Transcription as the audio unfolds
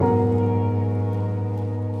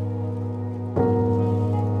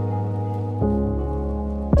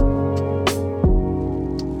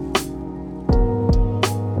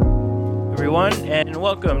and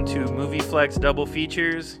welcome to Movie Flex Double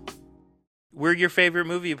Features. We're your favorite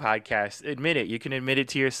movie podcast. Admit it. You can admit it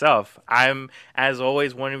to yourself. I'm, as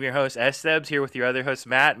always, one of your hosts, S-Debs, here with your other host,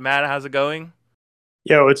 Matt. Matt, how's it going?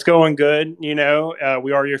 Yo, it's going good. We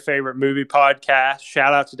are your favorite movie podcast.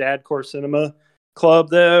 Shout out to Dadcore Cinema Club,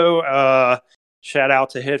 though. Shout out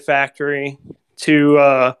to Hit Factory.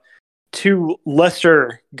 Two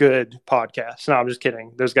lesser good podcasts. No, I'm just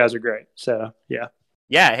kidding. Those guys are great. So, yeah.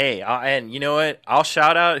 Yeah, hey, and you know what? I'll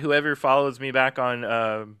shout out whoever follows me back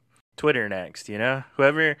on Twitter next.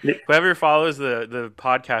 Whoever follows the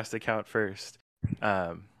podcast account first,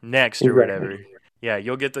 next or whatever. Yeah,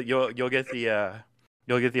 you'll get the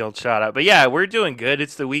old shout out. But yeah, we're doing good.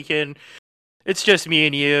 It's the weekend. It's just me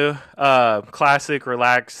and you. Classic,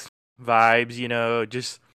 relaxed vibes.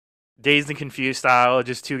 Just Dazed and Confused style.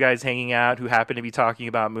 Just two guys hanging out who happen to be talking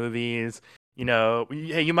about movies.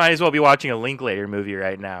 Hey, you might as well be watching a Linklater movie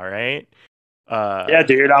right now, right? Yeah,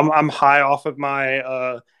 dude, I'm high off of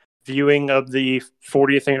my viewing of the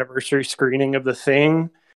 40th anniversary screening of The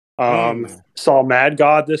Thing. Saw Mad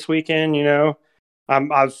God this weekend.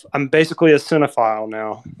 I'm basically a cinephile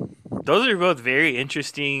now. Those are both very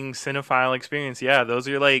interesting cinephile experience. Yeah, those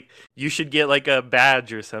are like, you should get like a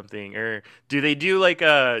badge or something. Or do they do like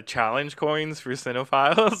challenge coins for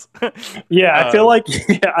cinephiles? Yeah, I feel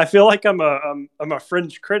like I'm a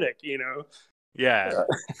fringe critic. Yeah,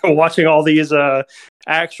 watching all these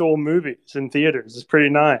actual movies in theaters is pretty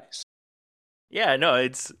nice. Yeah, no,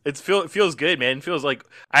 it feels good, man. It feels like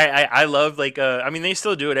I love like I mean, they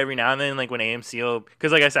still do it every now and then, like when AMC will,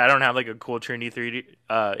 because like I said, I don't have like a cool trendy 3D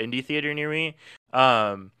indie theater near me.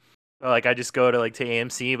 Like I just go to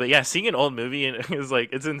AMC. But yeah, seeing an old movie and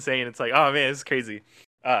it's insane. It's like, oh man, it's crazy.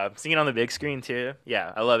 Seeing it on the big screen too.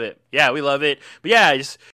 Yeah, I love it. Yeah, we love it. But yeah, I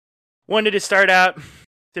just wanted to start out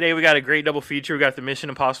today. We got a great double feature. We got the Mission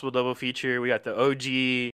Impossible double feature. We got the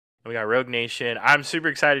OG. We got Rogue Nation. I'm super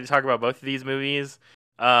excited to talk about both of these movies.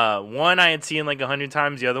 One I had seen like 100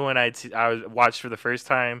 times. The other one I watched for the first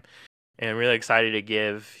time, and I'm really excited to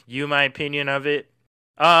give you my opinion of it.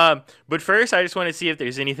 But first, I just want to see if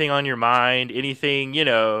there's anything on your mind, anything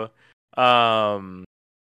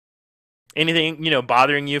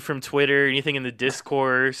bothering you from Twitter, anything in the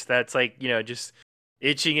discourse that's just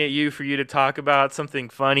itching at you for you to talk about, something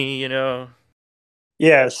funny.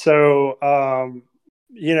 Yeah. So.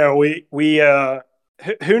 We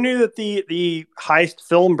who knew that the heist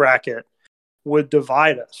film bracket would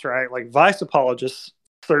divide us, right? Like Vice apologists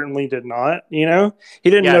certainly did not. He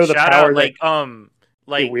didn't know the power he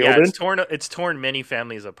wielded. Yeah, it's torn many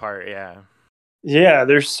families apart. Yeah. Yeah,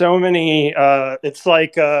 there's so many. It's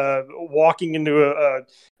like walking into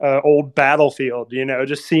a old battlefield.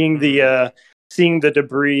 Just seeing the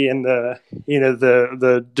debris and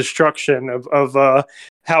the destruction of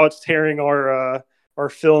how it's tearing our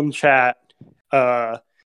film chat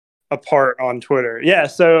apart on Twitter. Yeah,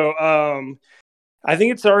 so I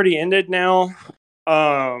think it's already ended now.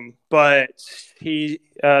 But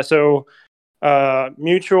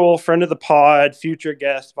mutual friend of the pod, future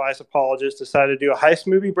guest, Vice apologist, decided to do a heist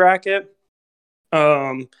movie bracket.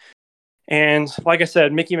 And like I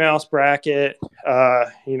said, Mickey Mouse bracket,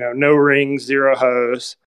 no rings, zero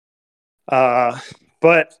hose.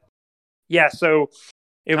 But yeah, so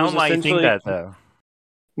it Tell was them why essentially... you think that, though.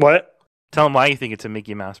 What? Tell them why you think it's a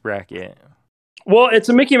Mickey Mouse bracket. Well, it's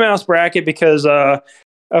a Mickey Mouse bracket because, of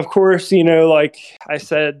course, like I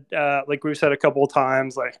said, like we've said a couple of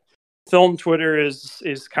times, like film Twitter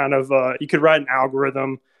is kind of you could write an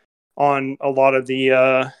algorithm on a lot of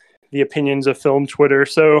the opinions of film Twitter.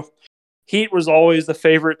 So Heat was always the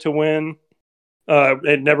favorite to win.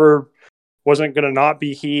 It never wasn't going to not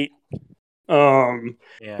be Heat.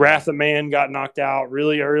 Wrath of Man got knocked out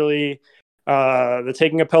really early. The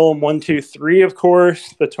Taking of Pelham 1, 2, 3, of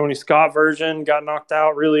course. The Tony Scott version got knocked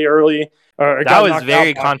out really early. That was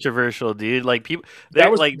very controversial, dude. Like people,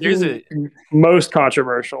 that was like there's a most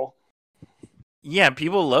controversial. Yeah,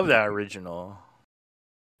 people love that original.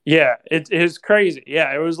 Yeah, it is crazy.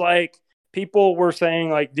 Yeah, it was like people were saying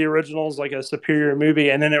like the original is like a superior movie,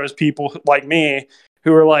 and then there was people like me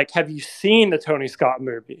who were like, "Have you seen the Tony Scott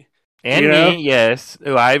movie?" And me, yes.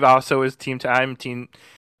 I've also was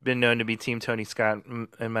been known to be Team Tony Scott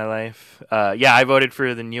in my life. Yeah, I voted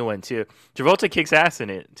for the new one too. Travolta kicks ass in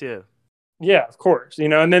it too. Yeah, of course.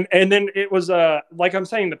 And then it was like I'm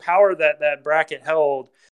saying, the power that bracket held.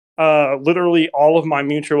 Literally all of my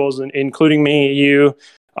mutuals, including me, you,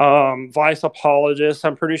 Vice apologists.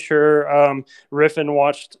 I'm pretty sure Riffin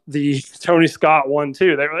watched the Tony Scott one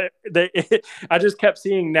too. I just kept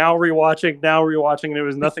seeing now rewatching, and it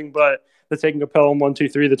was nothing but the Taking of Pelham 1, 2,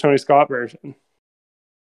 3, the Tony Scott version.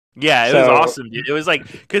 Yeah, it was So awesome, dude. It was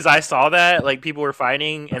like because I saw that like people were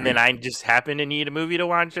fighting, and then I just happened to need a movie to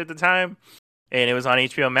watch at the time, and it was on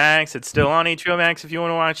HBO Max. It's still on HBO Max if you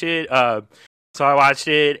want to watch it. So I watched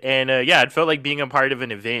it, and yeah, it felt like being a part of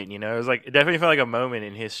an event. You know, it was like it definitely felt like a moment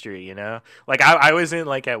in history. You know, like I wasn't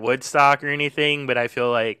like at Woodstock or anything, but I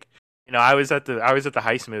feel like I was at the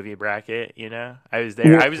heist movie bracket. You know, I was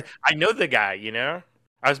there. I know the guy. You know,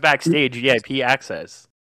 I was backstage VIP access.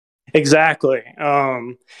 exactly.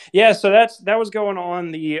 Yeah, so that was going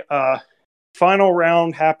on. The final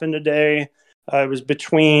round happened today. It was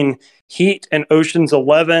between Heat and Ocean's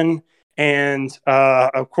 11, and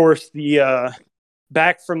of course the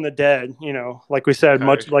Back from the Dead. You know, like we said, Okay.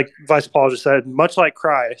 much like Vice Paul just said, much like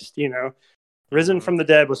Christ. You know, Risen Mhm. from the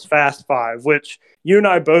Dead was Fast Five, which you and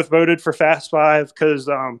I both voted for Fast Five because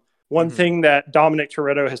one Mhm. thing that Dominic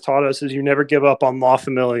Toretto has taught us is you never give up on La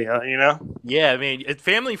Familia. You know. Yeah, I mean, it's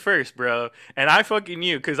family first, bro. And I fucking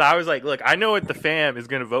knew because I was like, look, I know what the fam is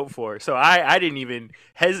gonna vote for, so I didn't even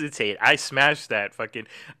hesitate. I smashed that fucking.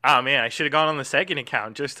 Oh man, I should have gone on the second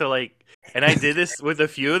account just to like. And I did this with a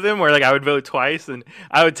few of them where like I would vote twice, and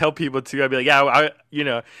I would tell people too. I'd be like, yeah, you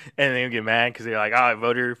know, and they would get mad because they're like, oh,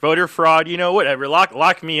 voter fraud, you know, whatever.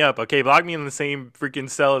 Lock me up, okay? Lock me in the same freaking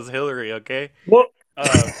cell as Hillary, okay? Well,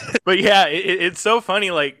 Uh, but yeah, it's so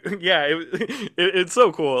funny. Like, yeah, it's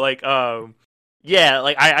so cool. Like, yeah,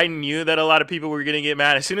 like I knew that a lot of people were gonna get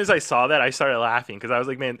mad. As soon as I saw that, I started laughing because I was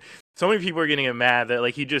like, man, so many people are getting mad that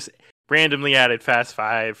like he just randomly added Fast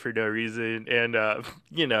Five for no reason, and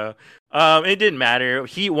you know, it didn't matter.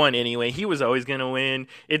 He won anyway. He was always gonna win.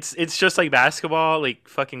 It's just like basketball, like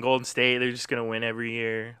fucking Golden State. They're just gonna win every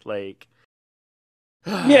year. Like,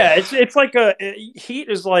 yeah, it's like Heat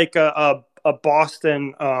is like a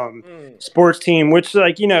Boston Mm. sports team, which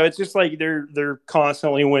like you know it's just like they're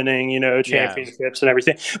constantly winning, you know, Yeah. championships and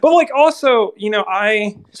everything. But like also, you know,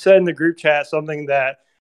 I said in the group chat something that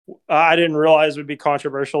I didn't realize would be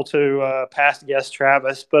controversial to past guest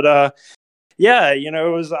Travis, but yeah, you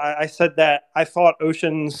know, it was I said that I thought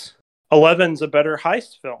Ocean's 11's a better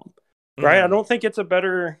heist film, right? I Hmm. don't think it's a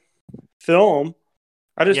better film.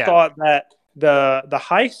 I just Yeah. thought that the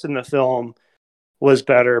heist in the film was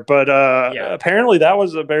better, but Yeah. apparently that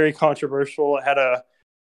was a very controversial. It had a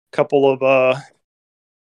couple of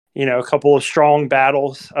you know, a couple of strong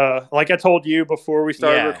battles. Like I told you before we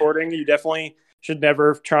started Yeah. recording, you definitely should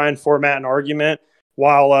never try and format an argument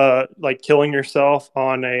while like killing yourself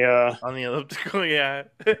on a On the elliptical, yeah.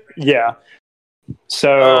 yeah.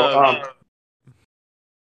 So um,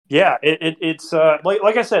 yeah, it's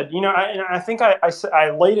like I said, you know, I think I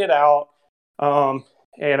laid it out,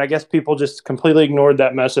 and I guess people just completely ignored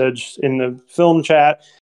that message in the film chat.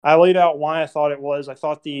 I laid out why I thought it was. I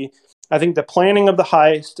think the planning of the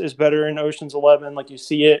heist is better in Ocean's 11, like you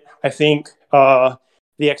see it. I think the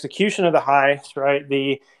execution of the heist, right,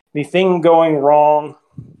 the thing going wrong,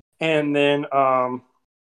 and then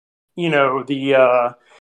you know the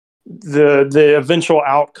eventual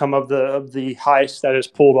outcome of the heist that is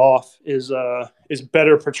pulled off is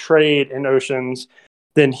better portrayed in Oceans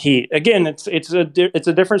than Heat. Again, it's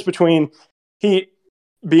a difference between Heat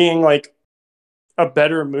being like a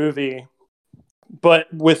better movie,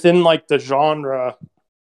 but within like the genre,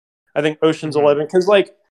 I think Ocean's mhm. 11 because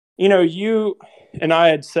like you know you and I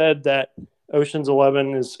had said that Ocean's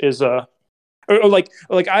 11 is a or like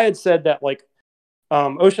I had said that like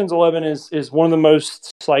Ocean's 11 is one of the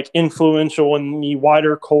most like influential in the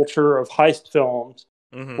wider culture of heist films,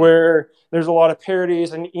 Mhm. where there's a lot of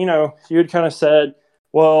parodies, and you know you had kind of said,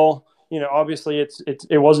 well, you know, obviously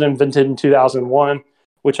it wasn't invented in 2001,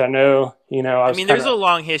 which I know, you know, I I was mean, kind there's a of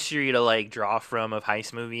long history to like draw from of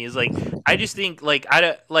heist movies. Like, I just think like I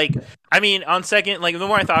don't like. I mean, on second, like the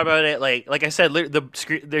more I thought about it, like I said,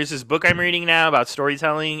 there's this book I'm reading now about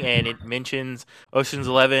storytelling, and it mentions Ocean's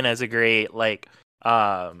 11 as a great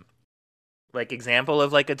um like example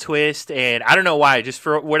of like a twist. And I don't know why, just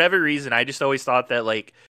for whatever reason, I just always thought that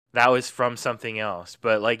like that was from something else.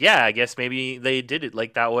 But like, yeah, I guess maybe they did it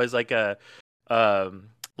like that was like a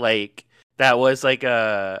like that was like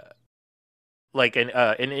an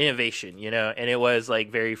innovation, you know, and it was like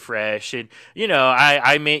very fresh. And you know,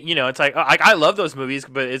 I mean, you know, it's like I love those movies,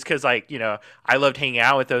 but it's because like you know I loved hanging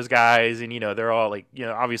out with those guys, and you know they're all like you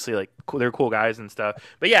know obviously like cool, they're cool guys and stuff.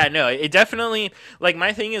 But yeah, no, it definitely like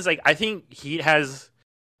my thing is like I think Heat has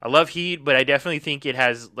I love Heat, but I definitely think it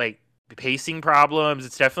has like pacing problems.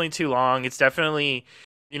 It's definitely too long. It's definitely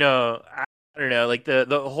you know I don't know like the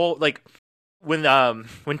whole like when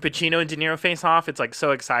Pacino and De Niro face off, it's like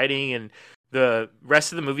so exciting, and the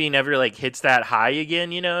rest of the movie never like hits that high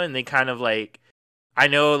again, you know, and they kind of like I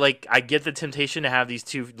know, like, I get the temptation to have these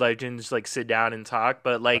two legends like sit down and talk,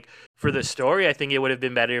 but like for the story, I think it would have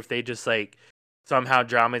been better if they just like somehow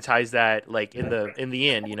dramatize that like in the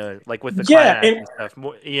end, like with the Yeah, climax and stuff.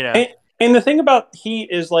 and and the thing about Heat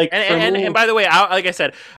is like And for and, and, me, and by the way, like I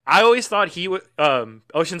said, I always thought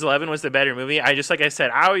Ocean's 11 was the better movie. I just like I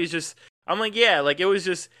said, I'm like, yeah, like it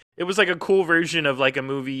was like a cool version of like a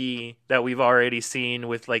movie that we've already seen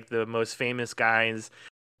with like the most famous guys.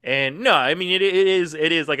 And no, I mean it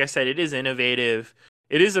is like I said, it is innovative.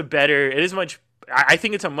 It is much. I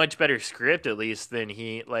think it's a much better script at least than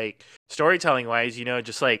he like storytelling wise.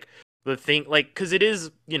 Just like the thing, like because it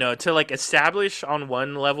is to like establish on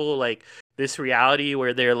one level like this reality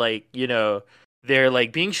where they're like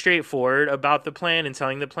being straightforward about the plan and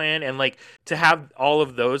telling the plan, and like to have all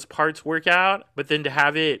of those parts work out, but then to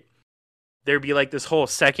have it there be like this whole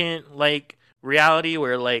second like reality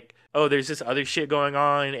where like, oh, there's this other shit going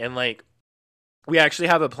on, and like we actually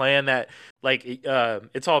have a plan that like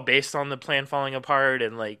it's all based on the plan falling apart,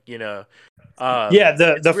 and like yeah,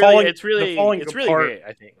 the falling it's really apart. great,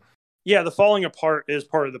 I think. Yeah, the falling apart is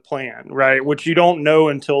part of the plan, right? Which you don't know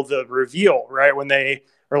until the reveal, right? When they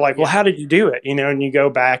are like, "Well, Yeah, how did you do it?" And you go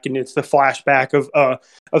back, and it's the flashback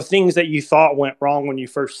of things that you thought went wrong when you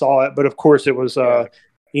first saw it, but of course it was yeah,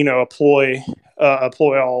 a ploy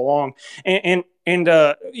all along. And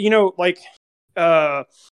like a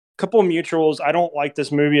couple of mutuals. I don't like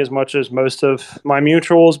this movie as much as most of my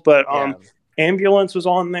mutuals, but yeah. Ambulance was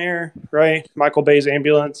on there, right? Michael Bay's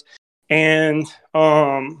Ambulance, and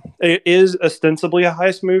it is ostensibly a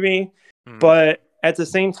heist movie, Mm, but at the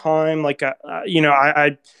same time, like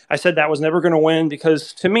I said that was never going to win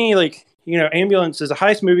because to me, like Ambulance is a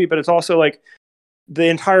heist movie, but it's also like the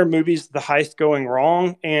entire movie's the heist going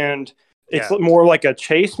wrong, and it's yeah, more like a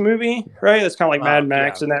chase movie, right? It's kind of like Mad yeah,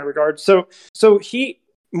 Max in that regard. So he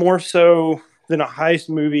more so than a heist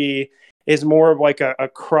movie is more of like a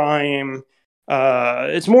crime.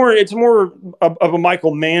 It's more of a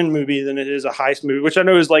Michael Mann movie than it is a heist movie, which I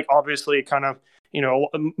know is like obviously kind of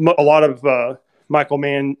a lot of Michael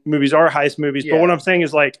Mann movies are heist movies. But what yeah. I'm saying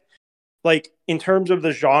is like in terms of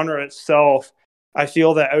the genre itself, I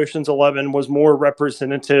feel that Ocean's 11 was more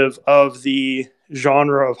representative of the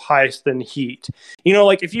genre of heist than Heat.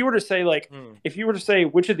 Like Mm, if you were to say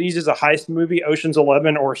which of these is a heist movie, Ocean's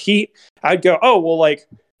 11 or Heat, I'd go, oh well, like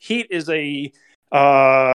Heat is a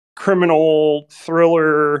criminal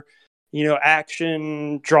thriller,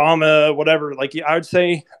 action drama, whatever. Like I would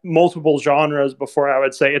say multiple genres before I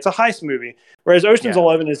would say it's a heist movie. Whereas Ocean's yeah.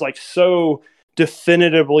 11 is like so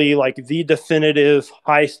definitively like the definitive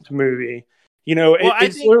heist movie. Well, I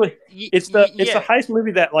It's think literally it's the yeah. heist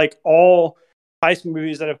movie that like all heist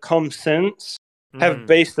movies that have come since have Mhm.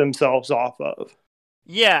 based themselves off of.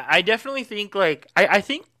 Yeah, I definitely think like I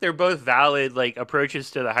think they're both valid like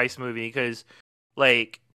approaches to the heist movie because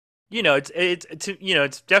like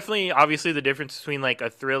it's definitely obviously the difference between like a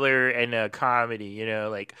thriller and a comedy.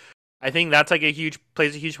 Like I think that's like a huge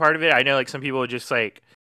plays a huge part of it. I know like some people just like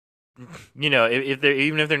if they're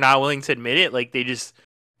even if they're not willing to admit it, like they just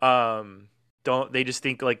um don't they just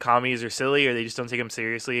think like comedies are silly, or they just don't take them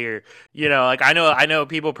seriously, or like I know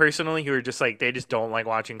people personally who are just like they just don't like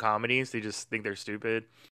watching comedies, they just think they're stupid.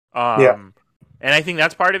 Yeah. um and I think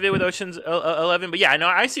that's part of it with Ocean's 11. But yeah, I know,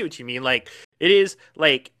 I see what you mean. Like it is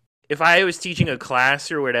like if I was teaching a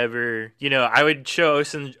class or whatever, I would show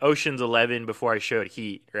Ocean's 11 before I showed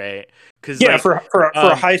Heat, right? Because Yeah, like for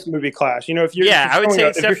a heist movie class. yeah, I would say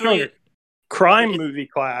it's if you're showing a definitely crime it's movie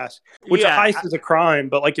class, which a yeah. heist is a crime,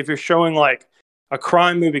 but like if you're showing like a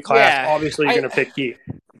crime movie class, Yeah, obviously you're I gonna pick Heat.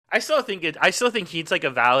 I still think Heat's like a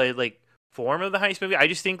valid like form of the heist movie. I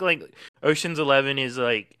just think like Ocean's 11 is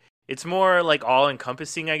like it's more like all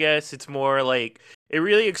encompassing. I guess it's more like it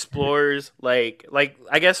really explores like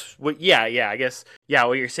I guess what I guess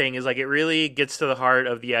what you're saying is like it really gets to the heart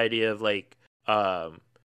of the idea of like the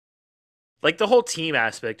whole team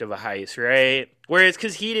aspect of a heist, right? Whereas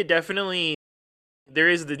because Heat, it definitely there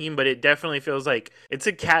is the team, but it definitely feels like it's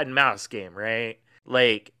a cat and mouse game, right?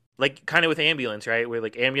 Like kind of with Ambulance, right? Where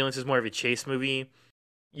like Ambulance is more of a chase movie.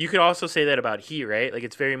 You could also say that about Heat, right? Like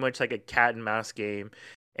it's very much like a cat and mouse game.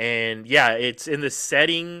 And yeah, it's in the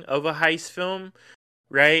setting of a heist film,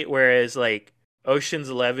 right? Whereas like Ocean's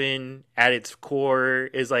 11 at its core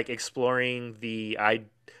is like exploring the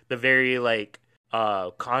very like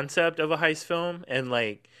concept of a heist film, and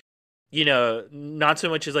like not so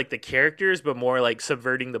much as like the characters, but more like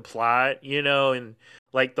subverting the plot, and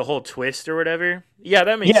like the whole twist or whatever. Yeah,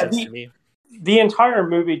 that makes Yeah, sense to me. the entire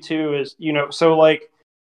movie too is so like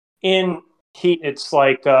in Heat, it's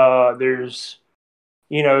like there's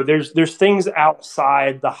there's things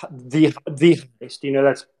outside the heist,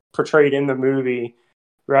 that's portrayed in the movie,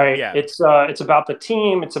 right? Yeah. It's about the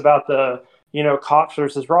team, it's about the cops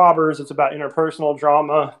versus robbers, it's about interpersonal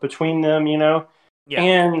drama between them, Yeah.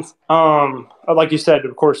 and like you said,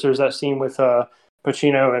 of course, there's that scene with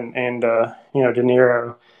Pacino and De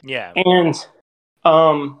Niro, Yeah. and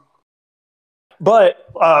um, but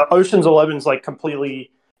Ocean's 11 is like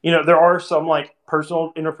completely, there are some like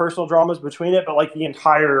interpersonal dramas between it, but like the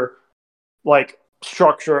entire like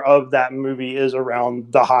structure of that movie is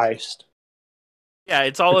around the heist. Yeah,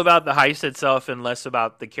 it's all about the heist itself and less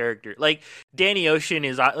about the character. Like Danny Ocean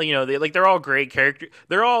is, they're all great character.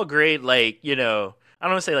 They're all great, like I don't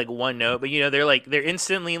want to say like one note, but they're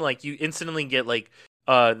instantly like you instantly get like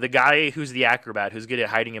the guy who's the acrobat who's good at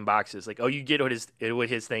hiding in boxes. Like, oh, you get what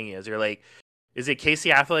his thing is. Or like, is it Casey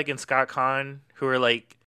Affleck and Scott Conn who are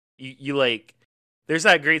like you like. There's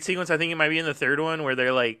that great sequence. I think it might be in the third one where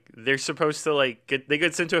they're supposed to like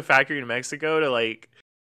get sent to a factory in Mexico to like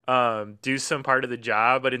do some part of the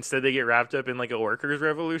job, but instead they get wrapped up in like a workers'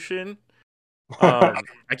 revolution. I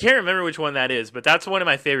can't remember which one that is, but that's one of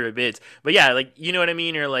my favorite bits. But yeah, like you know what I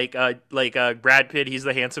mean, or like Brad Pitt, he's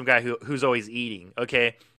the handsome guy who's always eating.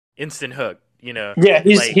 Okay, instant hook. Yeah, like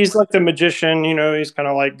he's like the magician. He's kind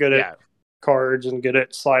of like good yeah, at cards and good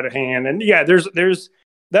at sleight of hand, and yeah, there's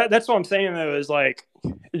that's what I'm saying though is like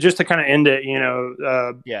just to kind of end it,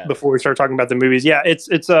 yeah. before we start talking about the movies. Yeah, it's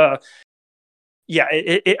yeah,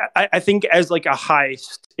 I think as like a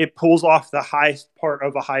heist, it pulls off the heist part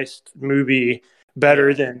of a heist movie better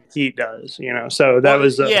Yeah. than Heat does, So that Well,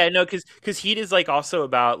 was yeah, no, because Heat is like also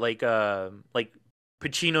about like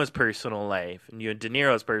Pacino's personal life and De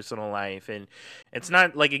Niro's personal life, and it's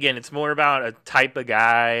not like again, it's more about a type of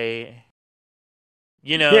guy,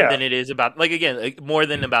 yeah, than it is about like again, like, more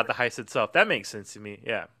than about the heist itself. That makes sense to me.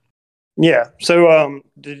 Yeah. yeah. So,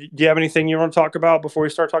 do you have anything you want to talk about before we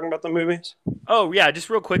start talking about the movies? Oh yeah, just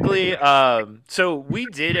real quickly. So we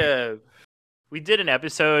did an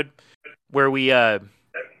episode where we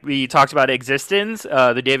talked about Existence,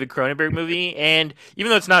 the David Cronenberg movie, and even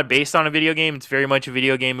though it's not based on a video game, it's very much a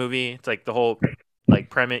video game movie. It's like the whole like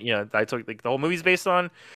premise, I told like the whole movie's based on.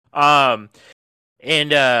 And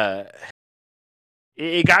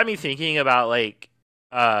it got me thinking about like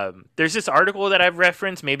there's this article that I've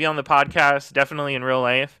referenced maybe on the podcast, definitely in real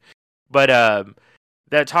life, but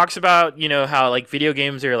that talks about how like video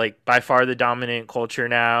games are like by far the dominant culture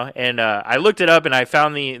now, and I looked it up and I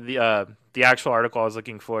found the actual article I was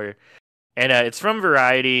looking for, and it's from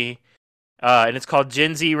Variety, and it's called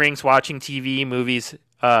Gen Z ranks watching TV movies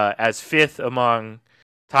as fifth among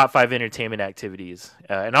top 5 entertainment activities,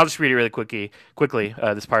 and I'll just read it really quickly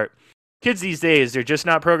this part. Kids these days, they're just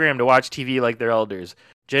not programmed to watch TV like their elders.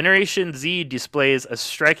 Generation Z displays a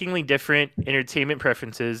strikingly different entertainment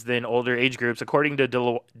preferences than older age groups, according to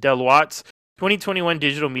Deloitte's 2021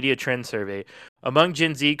 Digital Media Trend Survey. Among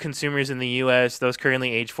Gen Z consumers in the U.S., those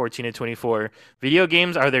currently aged 14 to 24, video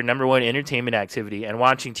games are their number one entertainment activity, and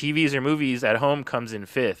watching TVs or movies at home comes in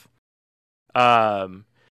fifth. And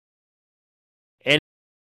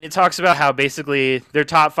it talks about how basically their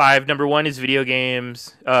top 5, number 1 is video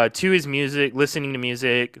games, 2 is music, listening to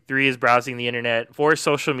music, 3 is browsing the internet, 4 is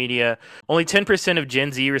social media. Only 10% of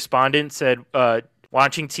Gen Z respondents said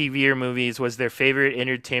watching TV or movies was their favorite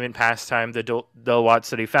entertainment pastime, the Deloitte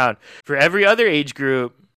study found. For every other age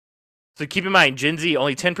group, so keep in mind, Gen Z,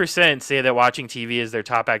 only 10% say that watching TV is their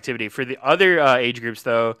top activity. For the other age groups,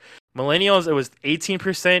 though, millennials, it was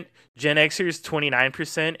 18%, Gen Xers,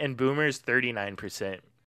 29%, and boomers, 39%.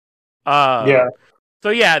 Yeah. So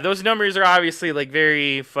yeah, those numbers are obviously like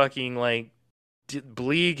very fucking like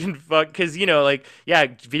bleak and fuck because like yeah,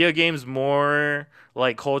 video games more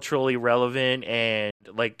like culturally relevant and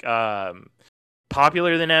like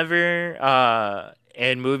popular than ever.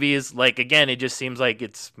 And movies like again, it just seems like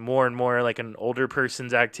it's more and more like an older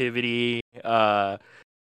person's activity.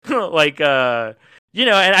 Like and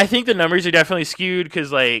I think the numbers are definitely skewed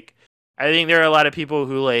because like I think there are a lot of people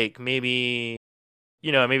who like maybe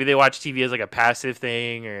maybe they watch TV as like a passive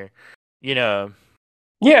thing or, Yeah,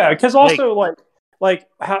 because also like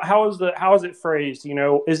how is it phrased?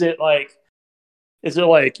 Is it like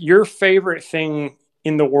your favorite thing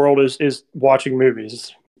in the world is watching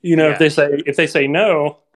movies? Yeah. If they say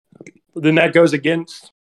no, then that goes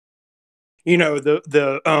against the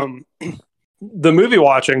the movie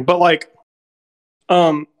watching. But like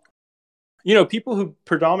people who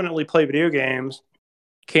predominantly play video games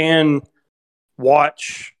can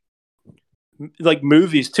watch like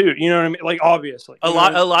movies too. You know what I mean? Like obviously, a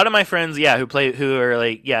lot of my friends, yeah, who are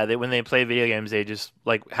like, yeah, when they play video games, they just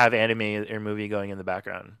like have anime or movie going in the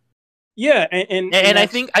background. Yeah, and And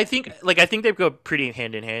that's I think they go pretty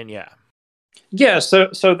hand in hand. Yeah. yeah. So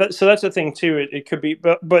that's the thing too. It could be,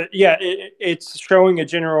 but yeah, it's showing a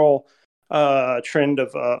general trend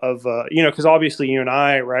of because obviously you and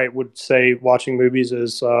I, right, would say watching movies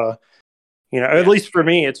is at Yeah. least for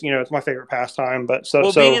me, it's it's my favorite pastime. But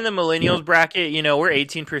Well, being in the millennials bracket, we're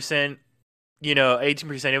 18%.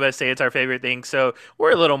 18% of us say it's our favorite thing, so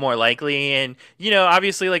we're a little more likely. And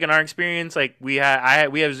obviously, like in our experience, like we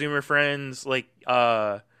have Zoomer friends like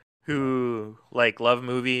who like love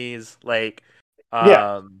movies, like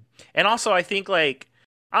yeah. and also I think like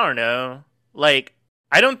I don't know, like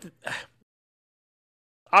I don't.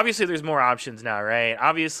 Obviously, there's more options now, right?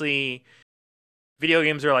 Obviously, video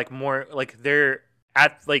games are like more like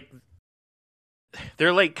at like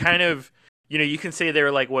they're like kind of you can say they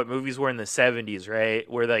were like what movies were in the 70s, right,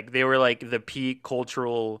 where like they were like the peak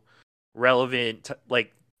cultural relevant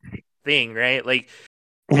like thing, right? Like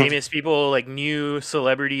Mhm. famous people, like new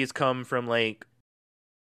celebrities come from like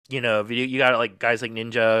video. You got like guys like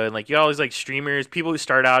Ninja, and like you always like streamers, people who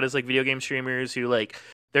start out as like video game streamers who like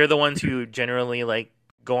they're the ones who generally like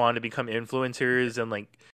go on to become influencers and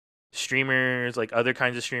like streamers, like other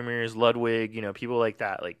kinds of streamers, Ludwig, people like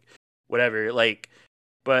that, like whatever, like.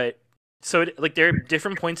 But so like there are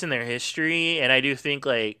different points in their history, and I do think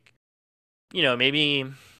like maybe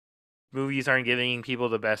movies aren't giving people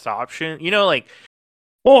the best option. Like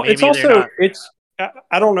Well, it's maybe they're also not.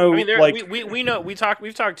 I don't I know, mean, there like, we know we've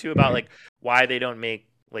talked too about like why they don't make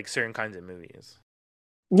like certain kinds of movies.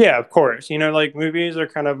 yeah, of course. Like movies are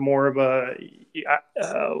kind of more of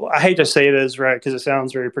I hate to say this, right, because it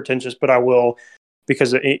sounds very pretentious, but I will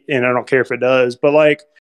because and I don't care if it does. But like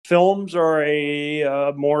films are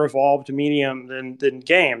a more evolved medium than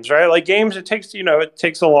games, right? Like games, it takes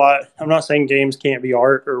a lot. I'm not saying games can't be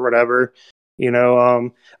art or whatever.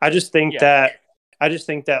 I just think Yeah,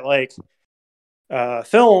 that like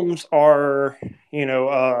films are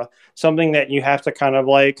something that you have to kind of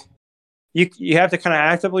like you have to kind of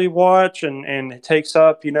actively watch, and it takes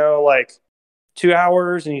up like 2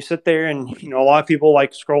 hours, and you sit there, and a lot of people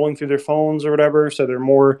like scrolling through their phones or whatever, so they're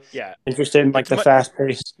more yeah. interested in like It's the much fast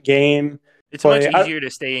paced game it's much play. easier to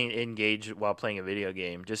stay engaged while playing a video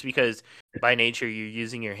game, just because by nature you're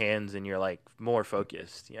using your hands and you're like more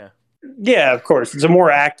focused. Yeah. Yeah, of course, it's a more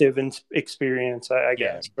active experience, I Yeah.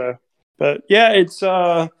 guess. But yeah, it's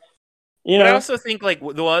you But I know also think like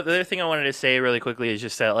the other thing I wanted to say really quickly is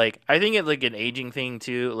just that like I think it's like an aging thing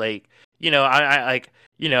too. Like I like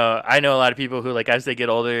I know a lot of people who like as they get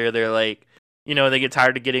older they're like they get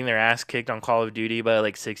tired of getting their ass kicked on Call of Duty by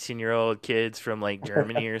like 16-year-old kids from like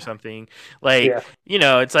Germany or something. Like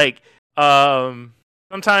yeah. it's like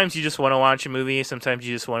sometimes you just want to watch a movie, sometimes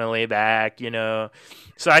you just want to lay back.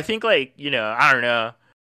 So I think like I don't know.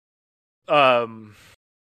 Um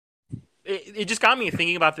it just got me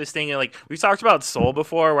thinking about this thing, and like we've talked about Soul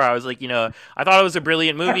before, where I was like I thought it was a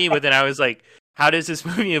brilliant movie, but then I was like how does this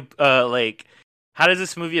movie how does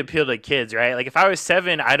this movie appeal to kids, right? Like if I was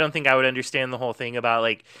 7, I don't think I would understand the whole thing about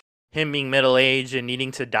like him being middle aged and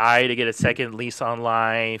needing to die to get a second lease on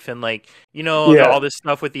life, and like Yeah. all this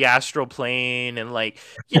stuff with the astral plane, and like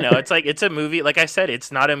it's like it's a movie, like I said,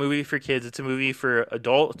 it's not a movie for kids, it's a movie for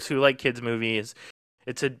adults who like kids movies.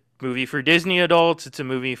 It's a movie for Disney adults. It's a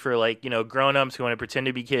movie for like, grown-ups who want to pretend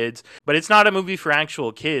to be kids, but it's not a movie for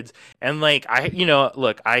actual kids. And like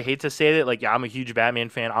look, I hate to say that, like, yeah, I'm a huge Batman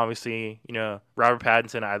fan. Obviously, Robert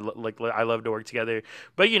Pattinson, I love to work together.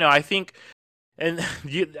 But I think and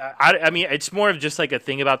I mean, it's more of just like a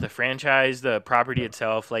thing about the franchise, the property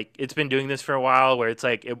itself. Like, it's been doing this for a while, where it's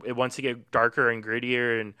like it wants to get darker and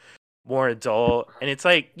grittier and more adult. And it's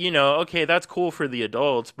like, okay, that's cool for the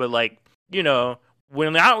adults, but like, you know,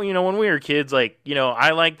 when we were kids, like,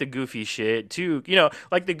 I like the goofy shit too.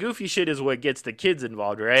 Like the goofy shit is what gets the kids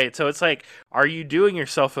involved, right? So it's like, are you doing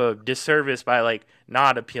yourself a disservice by like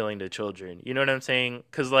not appealing to children? You know what I'm saying?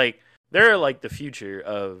 Because like they're like the future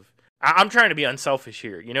of. I'm trying to be unselfish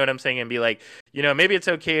here, you know what I'm saying, and be like, maybe it's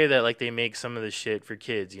okay that like they make some of this shit for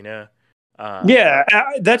kids. Um, Yeah,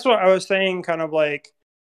 that's what I was saying, kind of like,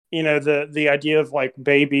 the idea of like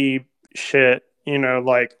baby shit,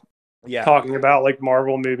 like yeah, talking about like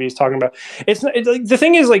Marvel movies, talking about it's like the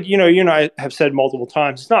thing is, like, you and I have said multiple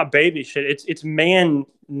times, it's not baby shit, it's man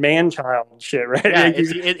child shit, right? yeah, Like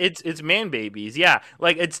it's man babies, yeah,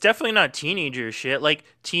 like it's definitely not teenager shit. Like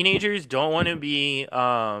teenagers don't want to be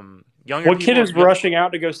younger what kid people. is rushing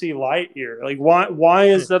out to go see Lightyear? Like why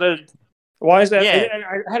is that? Yeah,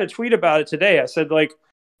 I had a tweet about it today. I said, like,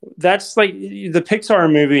 that's like the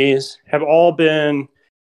Pixar movies have all been.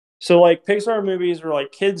 So like Pixar movies were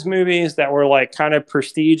like kids movies that were like kind of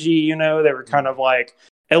prestigey, they were kind of like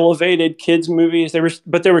elevated kids movies.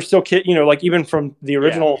 But they were still kid, like even from the Yeah.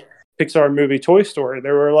 original Pixar movie Toy Story,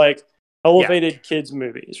 there were like Yeah. elevated kids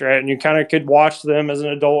movies, right? And you kind of could watch them as an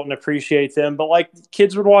adult and appreciate them, but like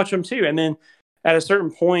kids would watch them too. And then at a certain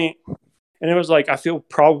point, and it was like I feel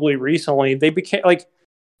probably recently they became like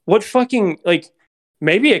what fucking like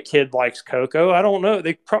maybe a kid likes Coco. I don't know.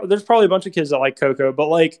 There's probably a bunch of kids that like Coco, but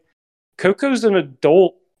like Coco's an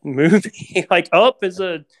adult movie. Like Up is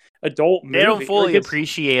a adult They don't movie. fully Like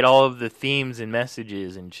appreciate all of the themes and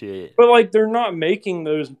messages and shit. but like they're not making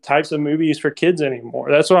those types of movies for kids anymore.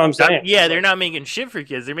 That's what I'm saying. Yeah, they're not making shit for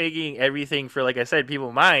kids. They're making everything for, like I said,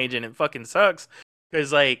 people my age, and it fucking sucks.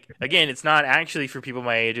 Because, like, again, it's not actually for people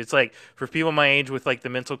my age. It's, like, for people my age with, like, the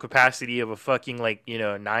mental capacity of a fucking, like,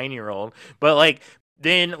 9-year-old. But, like,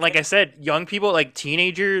 then, like I said, young people, like,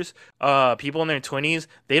 teenagers, people in their 20s,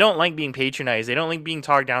 they don't like being patronized. They don't like being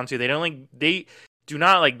talked down to. They do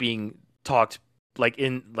not like being talked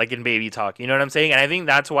in baby talk, you know what I'm saying? And I think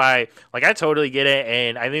that's why, like, I totally get it,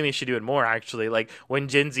 and I think they should do it more, actually. Like, when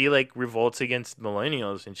Gen Z like revolts against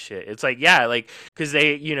millennials and shit, it's like, yeah, like, because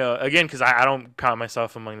they, again, because I don't count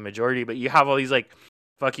myself among the majority, but you have all these like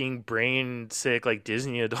fucking brain sick like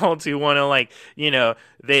Disney adults who want to, like,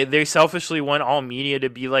 they selfishly want all media to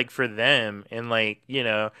be like for them, and like,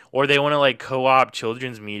 or they want to like co-opt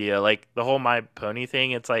children's media, like the whole My Pony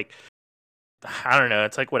thing. It's like, I don't know.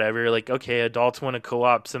 It's like whatever. Like, okay, adults want to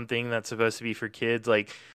co-opt something that's supposed to be for kids.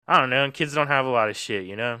 Like, I don't know. Kids don't have a lot of shit,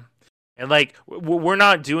 And like, we're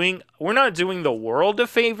not doing the world a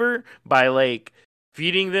favor by like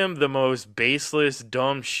feeding them the most baseless,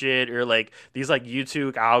 dumb shit, or like these like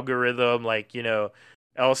YouTube algorithm, like,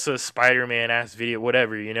 Elsa Spider-Man ass video,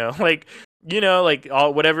 whatever, like. Like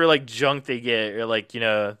all whatever like junk they get, or like,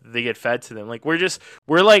 they get fed to them. Like we're just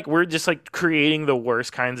like creating the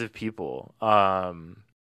worst kinds of people. And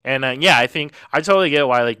yeah, I think I totally get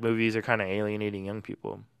why like movies are kind of alienating young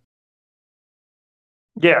people.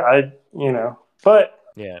 Yeah, but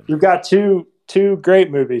Yeah. you've got two great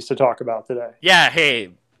movies to talk about today. Yeah.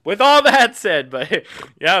 Hey, with all that said, but yeah,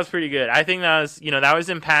 that was pretty good. I think that was, that was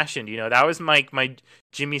impassioned. That was my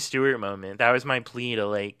Jimmy Stewart moment. That was my plea to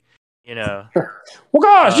like, Well,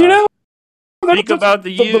 gosh, think about the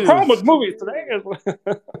youth. The problem with movies today is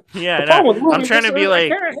yeah, I'm trying to be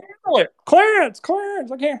like, I can't handle it. Clarence,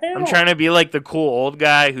 I can't handle it. I'm trying to be like the cool old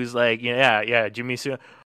guy who's like, yeah, Jimmy Stewart.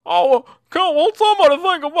 Oh, come on, somebody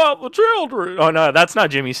think about the children. Oh no, that's not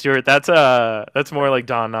Jimmy Stewart. That's more like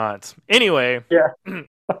Don Knotts. Anyway, yeah.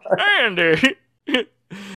 Andy.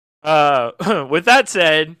 With that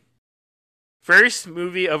said, first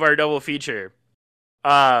movie of our double feature.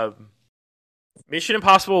 Mission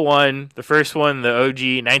Impossible 1, the first one, the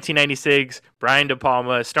OG, 1996, Brian De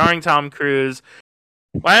Palma, starring Tom Cruise.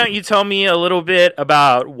 Why don't you tell me a little bit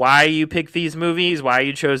about why you picked these movies, why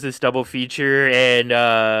you chose this double feature, and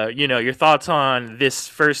your thoughts on this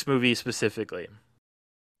first movie specifically?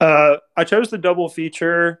 I chose the double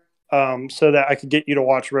feature so that I could get you to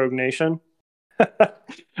watch Rogue Nation.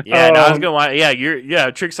 Yeah, I was gonna watch. Yeah,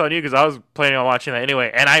 tricks on you because I was planning on watching that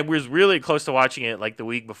anyway, and I was really close to watching it like the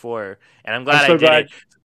week before, and I'm glad I did it.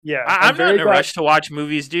 Yeah, I'm not in a rush to watch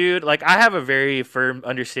movies, dude. Like, I have a very firm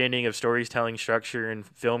understanding of storytelling structure and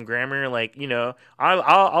film grammar. Like,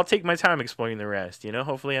 I'll take my time exploring the rest.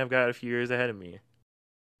 Hopefully, I've got a few years ahead of me.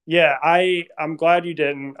 Yeah, I'm glad you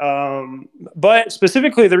didn't. But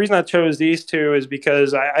specifically, the reason I chose these two is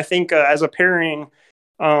because I think as a pairing.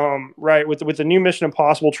 Right, with the new Mission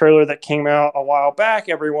Impossible trailer that came out a while back,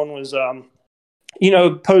 everyone was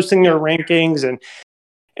posting their rankings,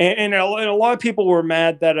 and a lot of people were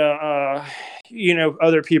mad that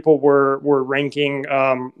other people were ranking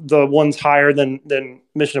the ones higher than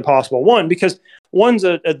Mission Impossible 1, because one's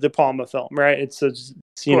a De Palma film, right? It's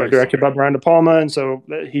directed by Brian De Palma, and so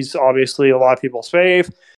he's obviously a lot of people's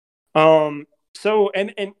fave. So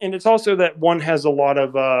and it's also that one has a lot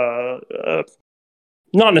of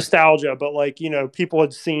not nostalgia, but like, people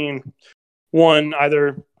had seen one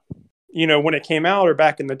either, when it came out or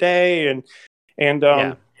back in the day. And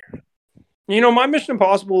my Mission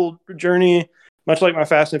Impossible journey, much like my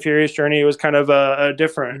Fast and Furious journey, was kind of a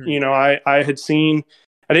different, Mm-hmm.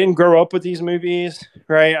 I didn't grow up with these movies,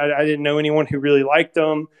 right? I didn't know anyone who really liked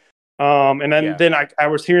them. And then I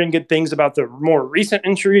was hearing good things about the more recent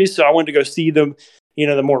entries. So I wanted to go see them,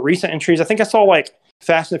 the more recent entries. I think I saw like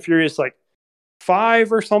Fast and Furious, like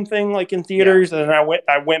 5 or something, like in theaters, and then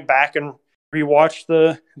I went back and rewatched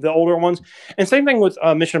the older ones. And same thing with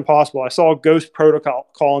Mission Impossible. I saw Ghost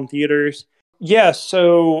Protocol in theaters. Yeah,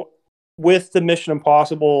 so with the Mission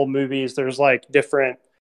Impossible movies, there's like different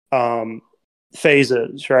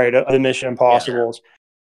phases, right, of the Mission Impossibles.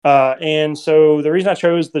 And so the reason I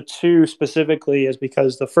chose the two specifically is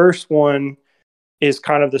because the first one is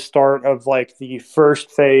kind of the start of like the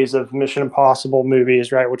first phase of Mission Impossible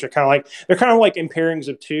movies, right? Which are kind of like they're kind of like in pairings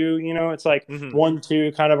of two. You know, it's like Hmm. one,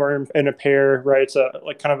 two kind of are in a pair, right? It's a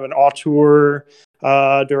like kind of an auteur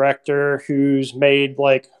director who's made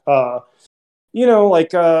like like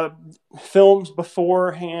films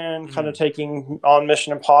beforehand, kind Hmm. of taking on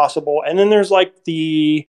Mission Impossible, and then there's like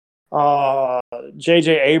the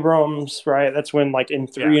J.J. Abrams, right? That's when like in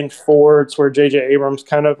Yeah. 3 and 4, it's where J.J. Abrams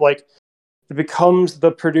kind of like becomes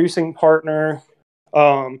the producing partner.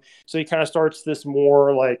 So he kind of starts this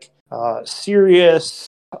more like serious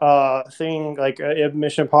thing, like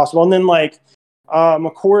Mission Impossible, and then like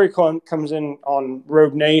McQuarrie comes in on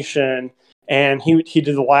Rogue Nation, and he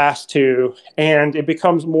did the last two, and it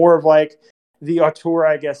becomes more of like the auteur,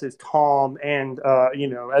 I guess, is Tom, and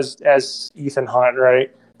as Ethan Hunt,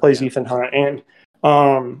 right, plays Yeah. Ethan Hunt, and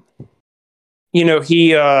he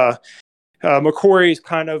McQuarrie's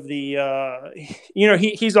kind of the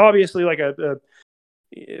he's obviously like a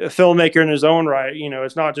filmmaker in his own right.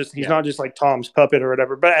 It's not just he's Yeah. not just like Tom's puppet or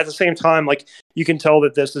whatever, but at the same time, like you can tell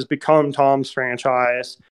that this has become Tom's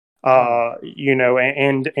franchise. Hmm.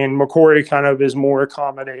 And McQuarrie kind of is more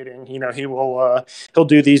accommodating. He'll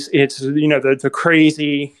do these. It's the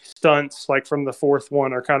crazy stunts like from the fourth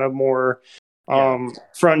one are kind of more Yeah.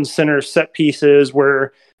 front and center set pieces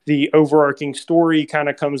where the overarching story kind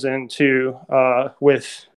of comes into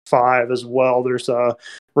with five as well. There's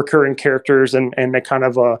recurring characters, and they kind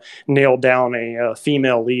of nail down a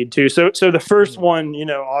female lead too. So the first Hmm. one,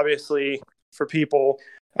 obviously for people,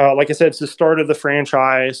 like I said, it's the start of the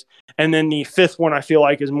franchise, and then the fifth one I feel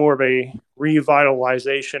like is more of a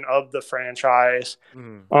revitalization of the franchise.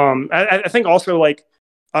 Hmm. I think also like.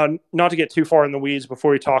 Not to get too far in the weeds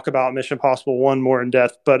before we talk about Mission Impossible 1 more in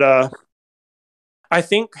depth, but I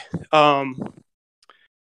think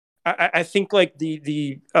I think like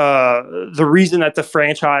the reason that the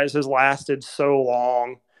franchise has lasted so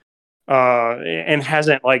long and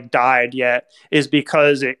hasn't like died yet is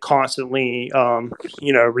because it constantly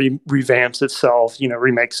revamps itself,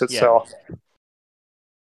 remakes Yeah. itself.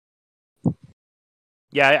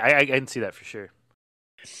 Yeah. I can see that for sure.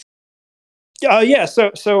 Yeah.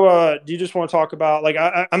 So do you just want to talk about like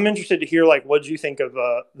I'm interested to hear like what do you think of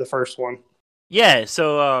the first one? Yeah.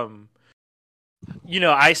 So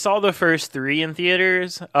I saw the first three in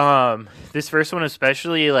theaters. This first one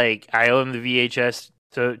especially, like I own the VHS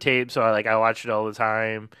tape, so I watched it all the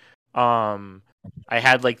time. Um, I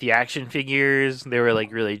had like the action figures. They were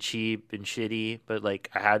like really cheap and shitty, but like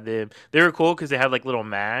I had them. They were cool because they had like little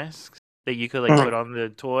masks that you could like put Mhm. on the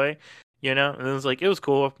toy. And it was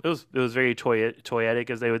cool. It was very toyetic,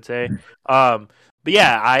 as they would say. But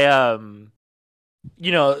yeah, I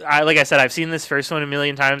like I said, I've seen this first one a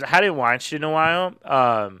million times. I hadn't watched it in a while.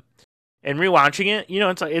 And rewatching it,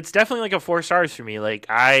 it's definitely like a 4 stars for me. Like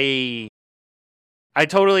I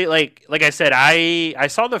totally like I said, I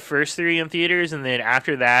saw the first three in theaters, and then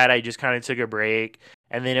after that, I just kind of took a break.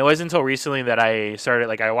 And then it wasn't until recently that I started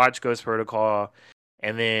I watched Ghost Protocol,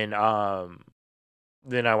 and then I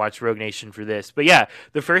watched Rogue Nation for this. But yeah,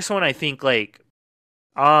 the first one I think it's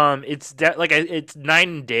night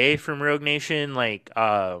and day from Rogue Nation. It's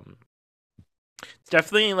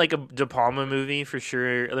definitely like a De Palma movie for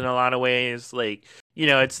sure in a lot of ways.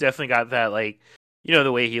 It's definitely got that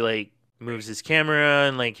the way he moves his camera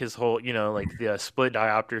and like his whole like the split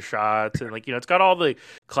diopter shots and it's got all the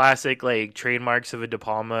classic like trademarks of a De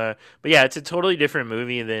Palma. But yeah, it's a totally different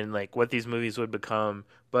movie than like what these movies would become.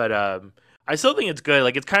 But I still think it's good.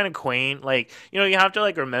 Like it's kind of quaint. You have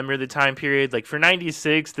to remember the time period. Like for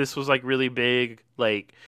 '96, this was like really big.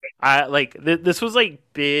 This was like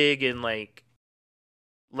big and like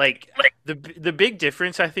the big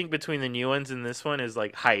difference I think between the new ones and this one is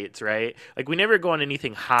like heights, right? Like we never go on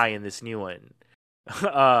anything high in this new one.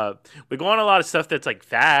 uh we go on a lot of stuff that's like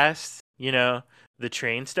fast, the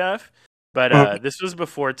train stuff. But this was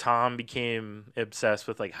before Tom became obsessed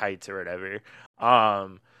with like heights or whatever.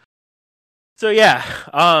 So yeah,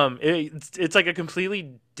 it's like a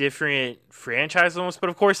completely different franchise almost, but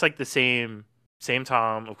of course like the same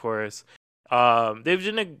Tom, of course. They've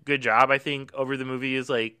done a good job, I think, over the movies,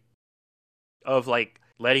 of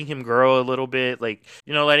letting him grow a little bit,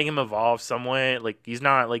 letting him evolve somewhat. Like he's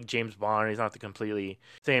not like James Bond, he's not the completely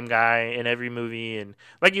same guy in every movie. And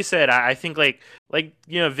like you said, I think Ving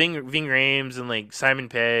Rhames and like Simon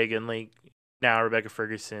Pegg and like now Rebecca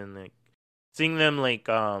Ferguson, like seeing them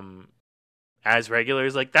as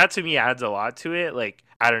regulars, like that to me adds a lot to it. Like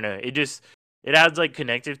I don't know, it adds like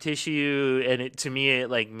connective tissue, and it to me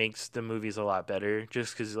it like makes the movies a lot better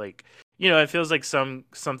just because it feels like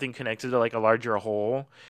something connected to like a larger whole.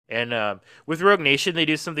 And with Rogue Nation, they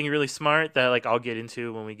do something really smart that like I'll get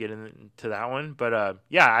into when we get into that one. But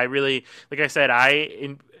yeah, I really, like I said,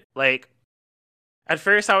 like at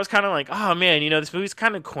first I was kind of like, oh man, this movie's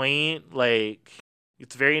kind of quaint, like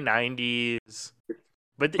it's very 90s.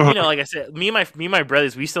 But like I said, me and my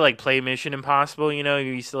brothers, we used to like play Mission Impossible. We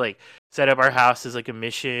used to like set up our house as like a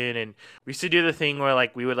mission, and we used to do the thing where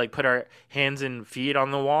like we would like put our hands and feet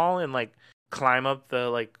on the wall and like climb up the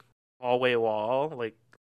like hallway wall. Like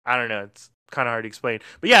I don't know, it's kind of hard to explain.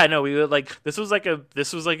 But yeah, no, we would like this was like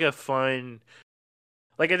a fun,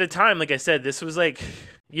 like at the time, like I said, this was like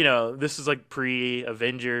this was like pre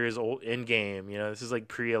Avengers old Endgame. This is like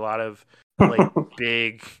pre a lot of like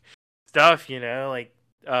big stuff. Like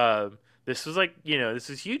this was like this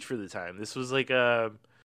was huge for the time. This was like Yeah.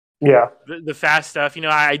 the fast stuff.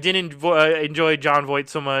 I didn't enjoy John Voight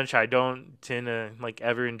so much. I don't tend to like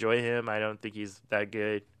ever enjoy him. I don't think he's that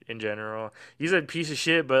good in general. He's a piece of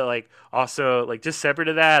shit, but like also like just separate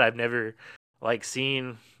of that, I've never like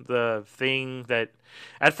seen the thing that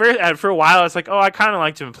for a while it's like, oh, I kind of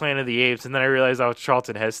liked him in Planet of the Apes, and then I realized I was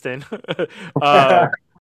Charlton Heston.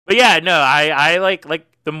 But yeah, no, I like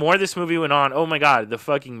the more this movie went on, oh my god, the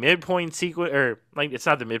fucking midpoint sequence, or like it's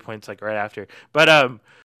not the midpoint, it's like right after, but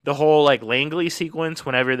the whole like Langley sequence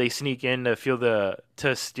whenever they sneak in to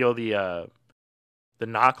steal the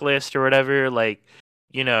knock list or whatever, like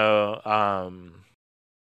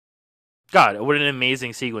God, what an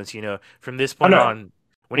amazing sequence, from this point on,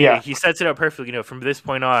 when he sets it up perfectly, from this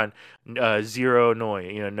point on, zero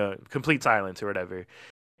noise, no complete silence or whatever,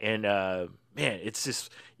 and man, it's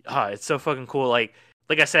just it's so fucking cool. Like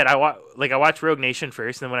I said, I watched Rogue Nation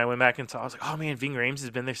first, and then when I went back and saw, I was like, oh man, Ving Rhames has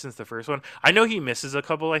been there since the first one. I know he misses a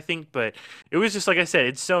couple, I think, but it was just like I said,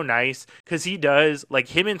 it's so nice because he does like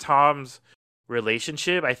him and Tom's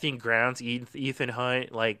relationship. I think grounds Ethan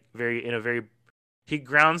Hunt like he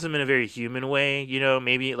grounds him in a very human way.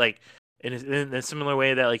 Maybe like in a similar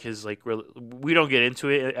way that like his like we don't get into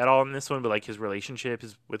it at all in this one, but like his relationship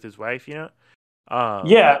is with his wife. Yeah,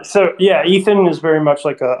 so yeah, Ethan is very much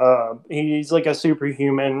like he's like a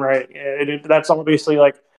superhuman, right? That's obviously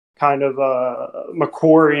like kind of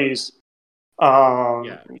McQuarrie's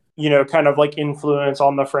Yeah. kind of like influence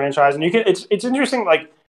on the franchise, and it's interesting,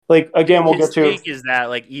 like again we'll His get to take is that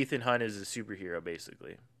like Ethan Hunt is a superhero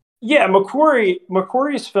basically. yeah,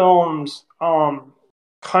 McQuarrie's films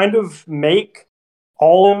kind of make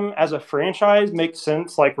all of them as a franchise make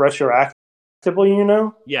sense like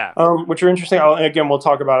retroactively, Yeah. which are interesting. Again, we'll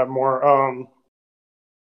talk about it more.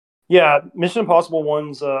 Yeah, Mission Impossible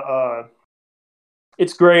one's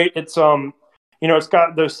it's great. It's it's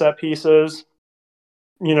got those set pieces,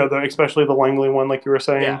 especially the Langley one, like you were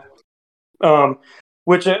saying. Yeah.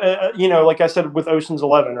 Which like I said with Ocean's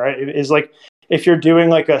 11, right? It is like if you're doing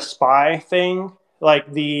like a spy thing,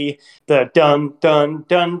 like the dun dun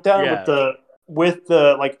dun dun Yeah. with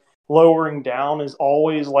the like lowering down is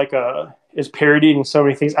always like is parodied in so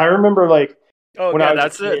many things. I remember like Oh when yeah, I was a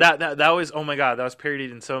that's it. kid, That was, oh my god, that was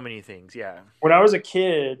parodied in so many things. Yeah. when I was a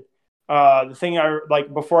kid, the thing I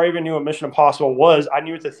like before I even knew what Mission Impossible was, I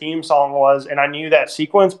knew what the theme song was, and I knew that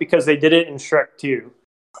sequence because they did it in Shrek 2.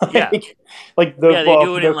 Yeah. Like the Yeah, they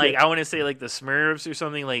do it in like I want to say like the Smurfs or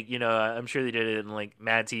something. Like I'm sure they did it in like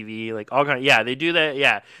Mad TV, like all kind. Yeah, they do that.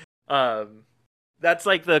 Yeah, that's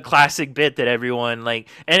like the classic bit that everyone like,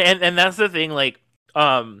 and that's the thing.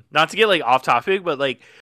 Not to get like off topic, but like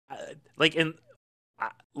in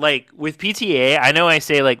like with PTA, I know I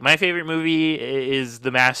say like my favorite movie is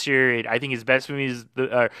The Master. I think his best movie is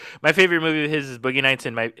my favorite movie of his is Boogie Nights,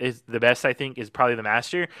 and is the best I think is probably The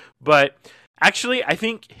Master. But actually, I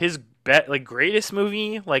think his greatest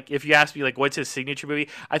movie, like if you ask me like what's his signature movie,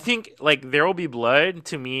 I think like There Will Be Blood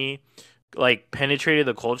to me like penetrated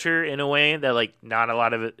the culture in a way that like not a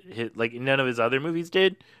lot of it, like none of his other movies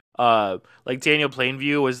did. Like Daniel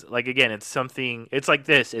Plainview was like, again, it's something, it's like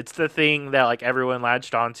this, it's the thing that like everyone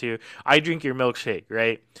latched onto. I drink your milkshake,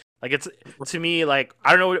 right? Like it's, to me, like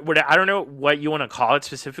I don't know what you want to call it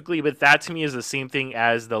specifically, but that to me is the same thing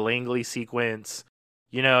as the Langley sequence.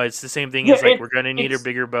 It's the same thing as like we're gonna need a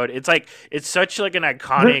bigger boat. It's like it's such like an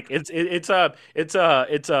iconic.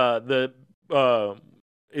 The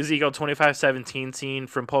Ezekiel 25:17 scene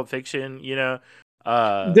from Pulp Fiction. The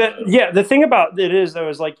thing about it is though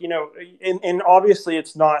is like and obviously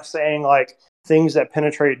it's not saying like things that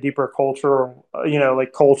penetrate deeper culture,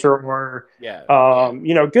 like culture or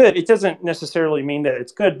good. It doesn't necessarily mean that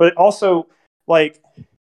it's good, but also like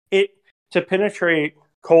it to penetrate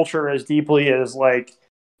culture as deeply as like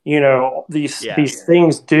these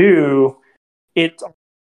things do. It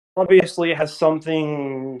obviously has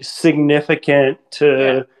something significant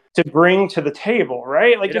Yeah. to bring to the table,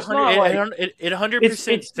 right? Like It a it's hundred not like it 100% it's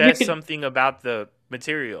you says can something about the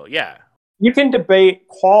material. Yeah. debate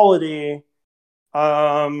quality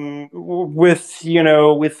with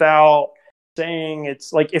without saying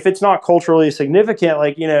it's like if it's not culturally significant,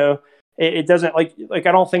 like it doesn't like I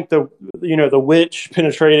don't think the witch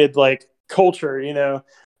penetrated like culture, and I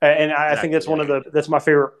think Exactly. that's Yeah. that's my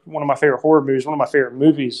favorite one of my favorite horror movies, one of my favorite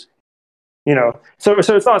movies, so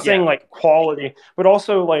it's not saying Yeah. like quality, but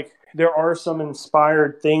also like there are some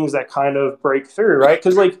inspired things that kind of break through, right?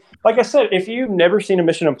 Because like I said, if you've never seen a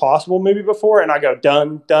Mission Impossible movie before and I go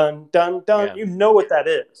done done done done, Yeah. you know what that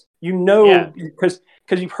is, Yeah. because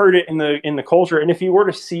you've heard it in the culture. And if you were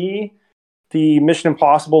to see the Mission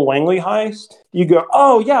Impossible Langley heist, you go,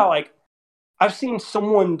 oh yeah, like I've seen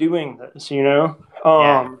someone doing this. Yeah.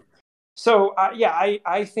 So yeah,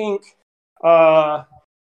 I think uh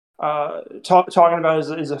talking about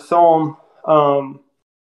is a film.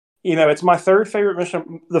 It's my third favorite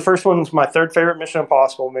mission. The first one's my third favorite Mission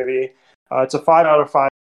Impossible movie. It's a 5 out of 5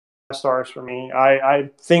 stars for me. I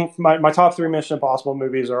think my top three Mission Impossible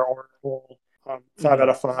movies are all 5 out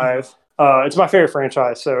of 5. It's my favorite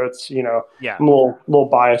franchise, so it's Yeah. I'm a little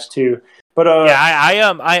biased too. But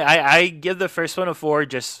Yeah, I give the first one a 4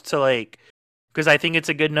 just to like, because I think it's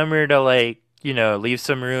a good number to like, leave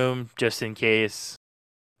some room just in case,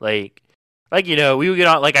 like, we would get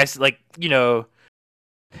on like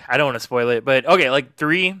I don't want to spoil it, but okay, like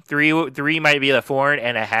three might be a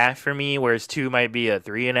 4.5 for me, whereas 2 might be a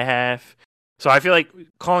 3.5. So I feel like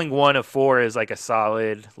calling 1 a 4 is like a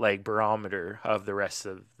solid like barometer of the rest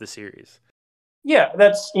of the series. yeah,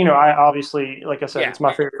 that's I obviously, like I said, Yeah, it's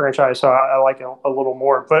my favorite franchise, so I like it a little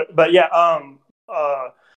more. But yeah,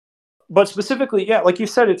 but specifically, yeah, like you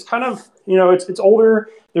said, it's kind of it's older.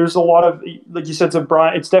 There's a lot of, like you said,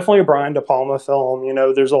 it's definitely a Brian De Palma film.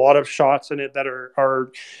 There's a lot of shots in it that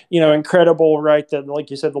are incredible, right? That, like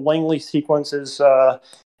you said, the Langley sequence is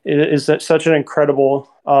that such an incredible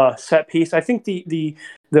set piece. I think the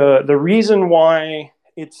reason why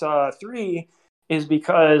it's 3 is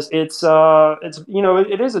because it's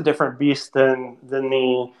it is a different beast than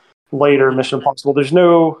the later mm-hmm. Mission Impossible. There's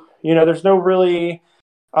no really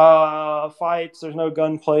fights. There's no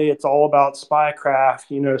gunplay. It's all about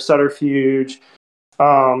spycraft. Subterfuge.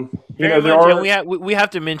 Very There much, and are we have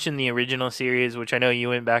to mention the original series, which I know you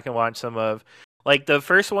went back and watched some of. Like the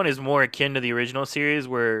first one is more akin to the original series,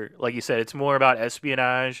 where, like you said, it's more about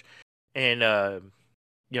espionage and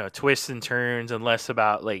twists and turns, and less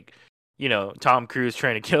about like Tom Cruise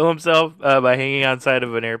trying to kill himself by hanging outside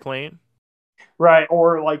of an airplane. right,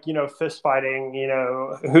 or like fist fighting.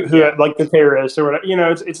 Who Yeah, like the terrorists or whatever.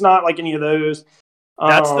 It's not like any of those.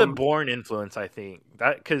 that's the Um, Bourne influence, I think.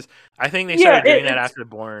 That because I think they yeah, started doing that after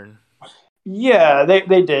Bourne. yeah, they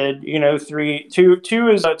did. Two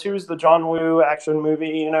is the John Woo action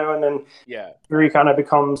movie. And then Yeah, 3 kind of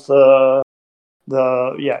becomes yeah,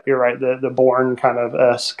 you're right, the Bourne kind of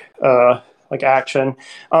esque like action.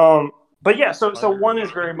 But yeah, so 1 is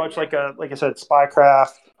very much like I said,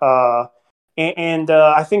 spycraft.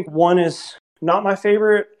 I think 1 is not my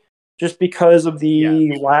favorite just because of yeah.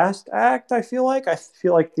 the last act. I feel like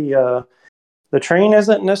the train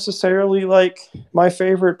isn't necessarily like my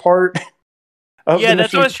favorite part of the Yeah,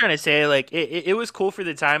 that's what I mission. was trying to say. Like, it was cool for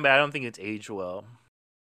the time, but I don't think it's aged well.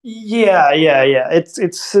 Yeah.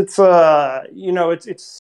 It's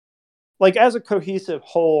like as a cohesive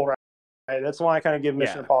whole, right? That's why I kind of give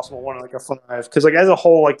Mission Yeah, Impossible 1 like a 5, because like as a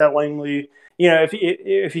whole, like that Langley,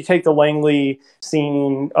 if you take the Langley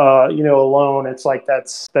scene, alone, it's like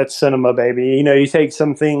that's cinema, baby. You take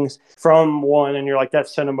some things from 1, and you're like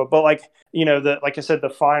that's cinema, but like like I said, the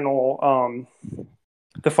final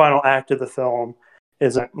act of the film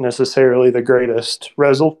isn't necessarily the greatest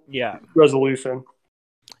yeah, resolution.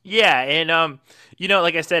 yeah. And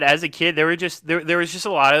like I said, as a kid, there was just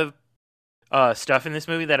a lot of stuff in this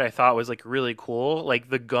movie that I thought was like really cool. Like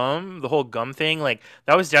the whole gum thing. Like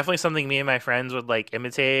that was definitely something me and my friends would like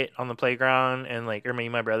imitate on the playground, and like, or me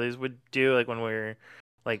and my brothers would do like when we were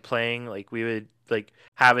like playing. Like we would like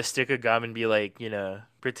have a stick of gum and be like,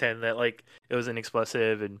 pretend that like it was an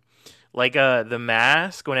explosive. And like the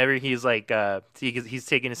mask, whenever he's like he's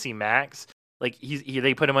taking to see Max, like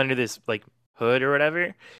they put him under this like hood or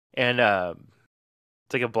whatever, and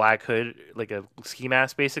it's like a black hood, like a ski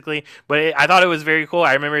mask, basically. But I thought it was very cool.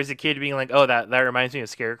 I remember as a kid being like, "Oh, that reminds me of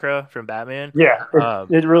Scarecrow from Batman." Yeah,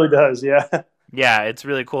 Um, it really does. Yeah, yeah, it's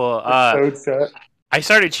really cool. the code set. I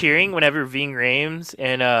started cheering whenever Ving Rhames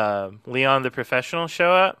and Leon the Professional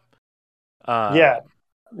show up. Yeah,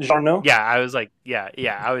 Um, Jarno. yeah, I was like, yeah.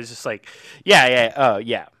 I was just like, yeah. Oh,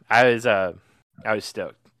 yeah. I was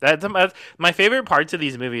stoked. That's my favorite parts of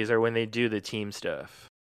these movies are when they do the team stuff.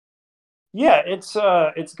 Yeah, it's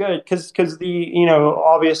good because the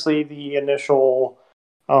obviously the initial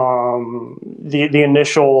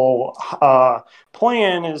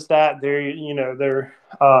plan is that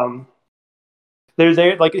um they're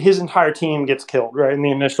there, like his entire team gets killed right in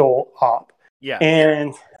the initial op. Yeah.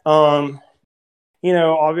 And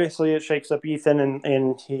obviously it shakes up Ethan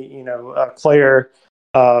and he, Claire,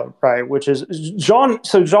 right, which is John.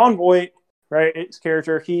 So John Voight, right, his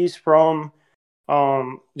character, he's from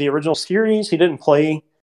the original series. He didn't play.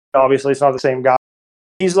 Obviously, it's not the same guy.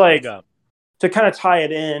 He's like, Yeah. to kind of tie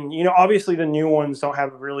it in. Obviously the new ones don't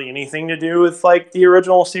have really anything to do with like the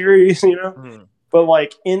original series. Mhm. But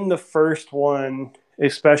like in the first one,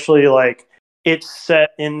 especially like it's set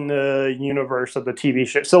in the universe of the TV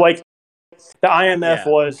show. So like the IMF Yeah.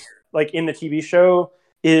 was like in the TV show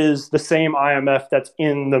is the same IMF that's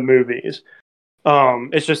in the movies.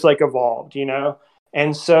 It's just like evolved, And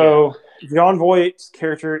Yeah. so John Voight's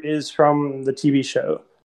character is from the TV show,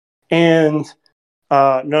 and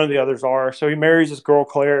none of the others are. So he marries this girl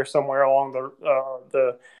Claire somewhere along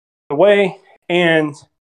the way, and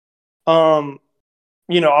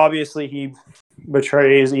obviously he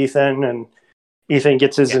betrays Ethan, and Ethan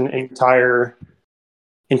gets his Yeah.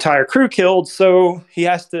 entire crew killed. So he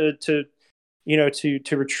has to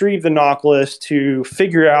retrieve the knock list, to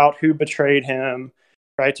figure out who betrayed him,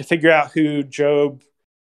 right? To figure out who Job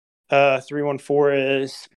 314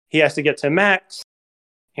 is. He has to get to Max,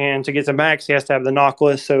 and to get to Max, he has to have the knock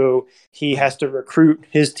list. So he has to recruit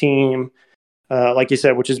his team, like you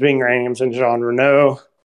said, which is Bing Rames and Jean Reno.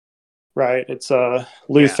 Right? It's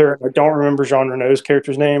Luther. Yeah. I don't remember Jean Reno's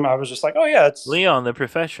character's name. I was just like, oh yeah, it's Leon the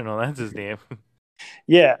professional. That's his name.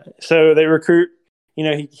 yeah. So they recruit.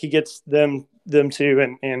 He gets them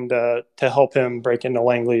to and to help him break into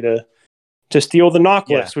Langley to steal the knock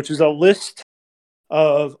Yeah. list, which is a list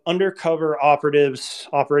of undercover operatives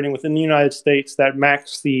operating within the United States that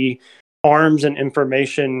Max, the arms and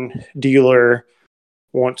information dealer,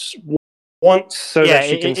 wants so Yeah. that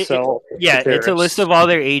she can sell to Yeah. It's a list terrorists. of all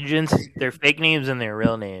their agents, their fake names, and their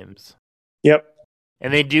real names. Yep.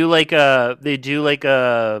 And they do like a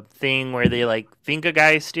thing where they like think a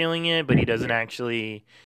guy's stealing it, but he doesn't actually.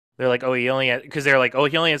 They're like, oh, he only because they're like, oh,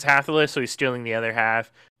 he only has half the list, so he's stealing the other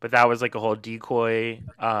half. But that was like a whole decoy.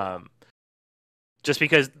 Just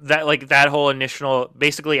because that whole initial,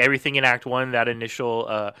 basically everything in Act 1, that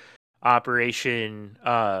initial operation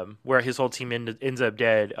where his whole team ends up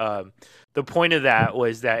dead. The point of that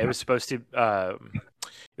was that it was supposed to.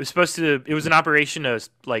 It was an operation to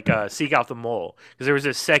like seek out the mole, because there was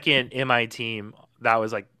a second MI team that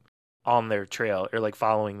was like on their trail, or like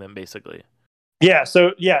following them basically.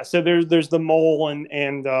 So there's the mole,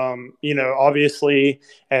 and obviously,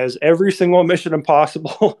 as every single Mission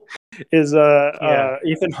Impossible is Yeah.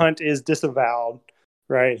 Ethan Hunt is disavowed,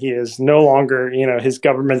 right? He is no longer, his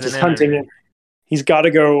government He's is an hunting enemy. him. He's got to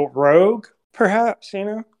go rogue, perhaps.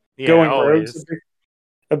 Yeah, Going rogue's always.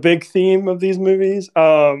 a big theme of these movies.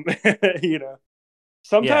 You know,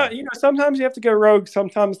 Yeah. sometimes you have to go rogue.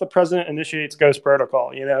 Sometimes the president initiates Ghost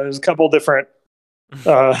Protocol. There's a couple different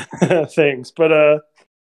things, but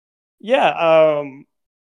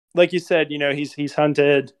like you said, he's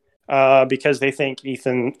hunted because they think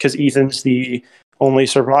because Ethan's the only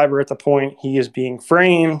survivor at the point. He is being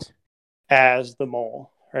framed as the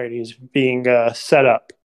mole, right? He's being set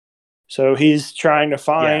up. So he's trying to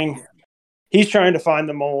find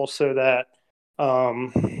the mole so that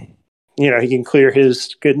he can clear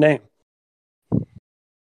his good name.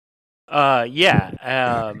 Yeah,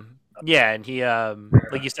 and he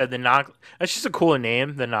like you said, the knock, that's just a cool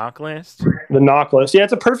name, the knock list. The knock list. Yeah,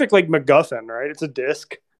 it's a perfect like MacGuffin, right? It's a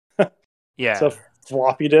disc. It's a Yeah.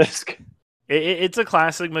 floppy disk. It's a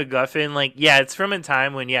classic MacGuffin. Like, yeah, it's from a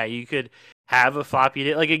time when you could have a floppy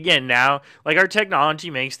disk. Like, again, now, like, our technology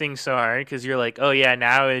makes things so hard, because you're like, oh yeah,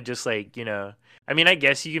 now it just like, I mean, I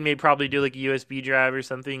guess you can maybe probably do like a USB drive or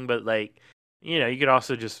something, but like, you could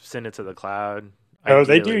also just send it to the cloud. Oh,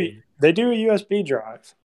 Ideally. they do a USB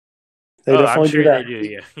drive. They Oh, I'm definitely do sure they that.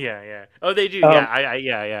 do. Yeah. Oh, they do. Yeah.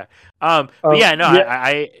 Yeah. But yeah, no,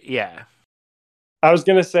 yeah, yeah. I was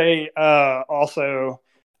gonna say also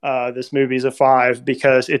this movie's a 5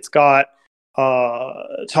 because it's got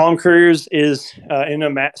Tom Cruise is in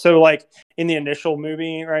a so like in the initial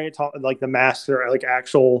movie, right? Like the masks are like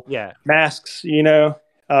actual masks,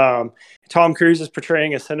 Tom Cruise is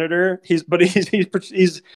portraying a senator. He's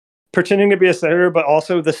pretending to be a senator, but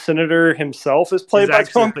also the senator himself is played by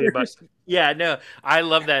Tom Cruise. Yeah, no, I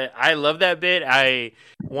love that. I love that bit. I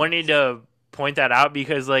wanted to point that out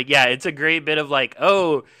because, like, yeah, it's a great bit of like,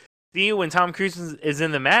 oh, see, when Tom Cruise is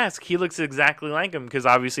in the mask, he looks exactly like him because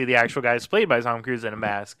obviously the actual guy is played by Tom Cruise in a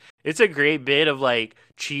mask. It's a great bit of like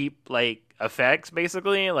cheap like effects,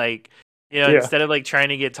 basically. Like, Yeah. instead of like trying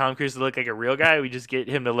to get Tom Cruise to look like a real guy, we just get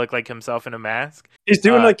him to look like himself in a mask. He's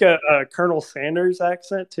doing like a Colonel Sanders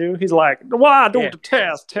accent too. He's like, "Why do Yeah. the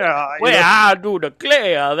test?" Well, I do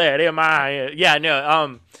declare that am I. Yeah,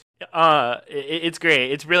 no. It's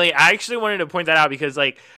great. It's really. I actually wanted to point that out because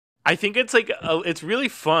like I think it's like it's really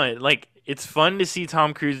fun. Like it's fun to see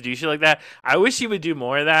Tom Cruise do shit like that. I wish he would do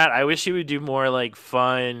more of that. I wish he would do more like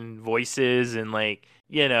fun voices and like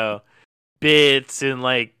bits and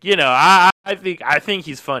like I think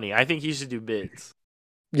he's funny. I think he should do bits.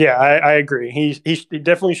 Yeah, I agree. He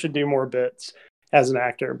definitely should do more bits as an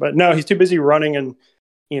actor, but no, he's too busy running and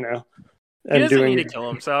He and doesn't doing. need to kill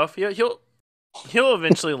himself. He'll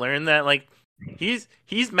eventually learn that like he's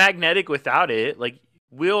magnetic without it. Like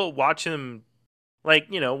we'll watch him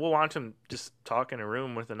we'll watch him just talk in a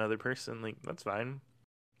room with another person. Like that's fine.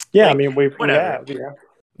 Yeah, like, I mean we whatever. have, yeah.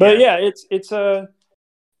 But yeah, it's a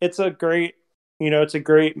great it's a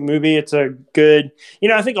great movie. It's a good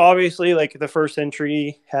I think obviously like the first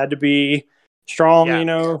entry had to be strong,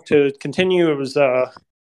 to continue. It was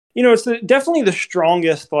it's definitely the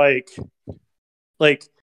strongest like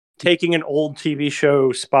taking an old TV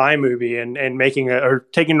show spy movie and making or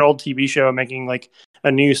taking an old TV show and making like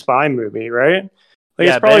a new spy movie, right? Like,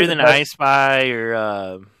 yeah, it's probably better than I Spy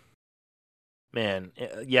or Man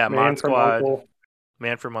Mod Squad,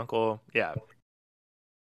 Man from Uncle. Yeah.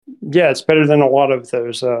 Yeah, it's better than a lot of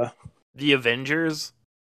those. The Avengers.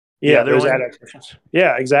 Yeah, those adaptations.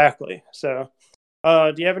 Yeah, exactly. So,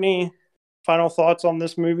 do you have any final thoughts on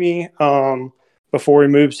this movie before we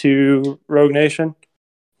move to Rogue Nation?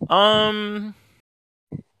 Oh,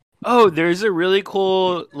 there's a really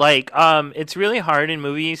cool it's really hard in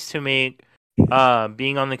movies to make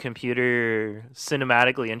being on the computer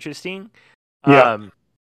cinematically interesting. Yeah.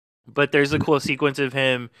 But there's a cool sequence of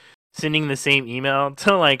him sending the same email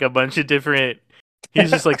to like a bunch of different.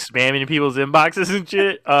 He's just like spamming people's inboxes and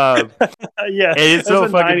shit. Yeah, and it's so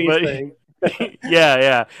fucking funny.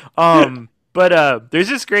 Yeah. But there's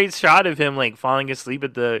this great shot of him like falling asleep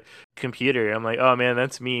at the computer. I'm like, oh man,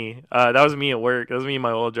 that's me. That was me at work. That was me in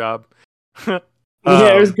my old job.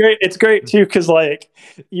 Yeah, it was great. It's great too because like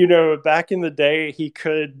back in the day he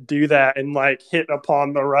could do that and like hit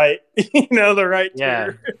upon the right the right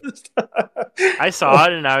terrorist. I saw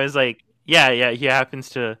it and I was like, yeah, he happens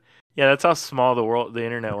to. Yeah, that's how small the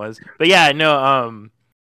internet was. But yeah, no,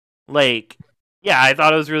 I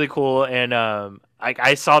thought it was really cool and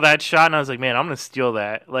I saw that shot and I was like, man, I'm gonna steal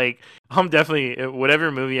that. Like, I'm definitely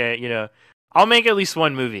whatever movie I'll make at least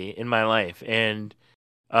one movie in my life and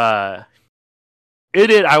I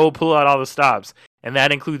will pull out all the stops. And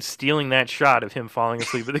that includes stealing that shot of him falling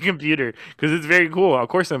asleep at the computer because it's very cool. Of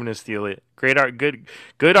course, I'm going to steal it. Great art,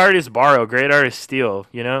 good artists borrow, great artists steal.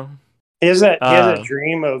 He has that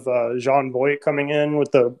dream of Jean Voight coming in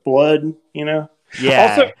with the blood. Yeah.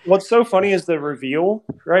 Also, what's so funny is the reveal,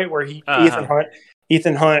 right? Where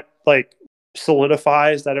Ethan Hunt like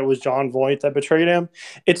solidifies that it was John Voight that betrayed him.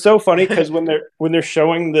 It's so funny because when they're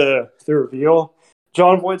showing the reveal,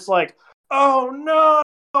 John Voight's like, "Oh no!"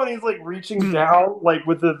 And he's like reaching down like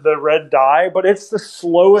with the red dye, but it's the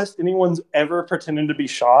slowest anyone's ever pretended to be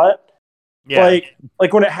shot. Yeah.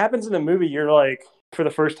 Like when it happens in the movie, you're like, for the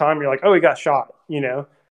first time, you're like, oh, he got shot,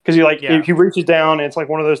 because he reaches down and it's like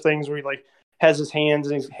one of those things where he like has his hands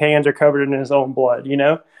and his hands are covered in his own blood,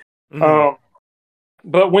 Mm-hmm.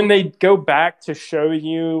 But when they go back to show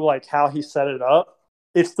you like how he set it up,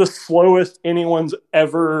 it's the slowest anyone's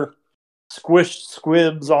ever squished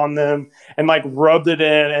squibs on them and like rubbed it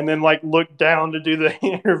in and then like looked down to do the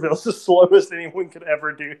interval. It's the slowest anyone could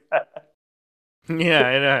ever do that. Yeah,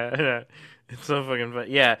 I know. It's so fucking fun.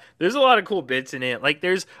 Yeah, there's a lot of cool bits in it. Like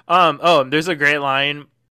there's there's a great line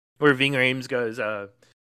where Ving Rhames goes,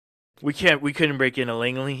 we couldn't break into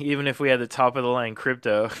Langley even if we had the top of the line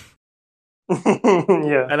crypto.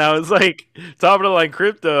 Yeah. And I was like, top of the line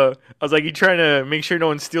crypto. I was like, you trying to make sure no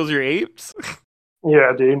one steals your apes?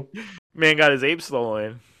 Yeah, dude. Man got his ape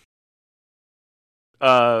stolen.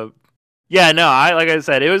 Yeah, no, like I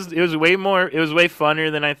said, it was way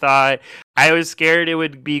funner than I thought. I was scared it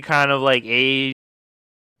would be kind of like aged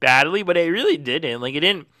badly, but it really didn't. Like it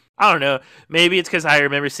didn't. I don't know. Maybe it's because I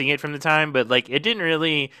remember seeing it from the time, but like it didn't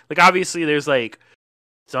really. Like obviously, there's like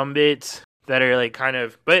some bits that are like kind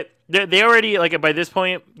of, but they already like by this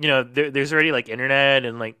point, there's already like internet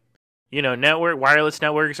and like wireless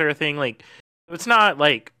networks are a thing. Like it's not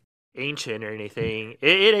like ancient or anything.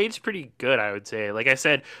 It aged pretty good, I would say. Like I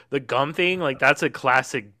said, the gum thing, like that's a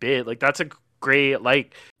classic bit. Like that's a great,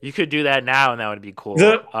 like you could do that now and that would be cool.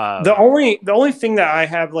 The only thing that I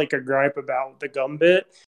have like a gripe about the gum bit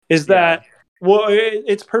is Yeah. that, well,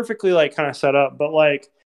 it's perfectly like kind of set up, but like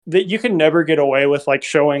that you can never get away with like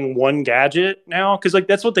showing one gadget now, because like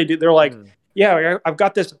that's what they do. They're like, Mm, yeah, I've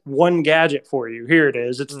got this one gadget for you. Here it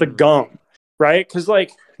is. It's the mm, gum, right? Because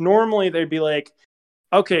like normally they'd be like,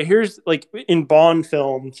 okay, here's like in Bond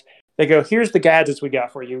films, they go, here's the gadgets we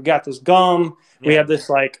got for you. We got this gum, we yeah. have this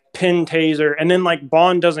like pin taser, and then like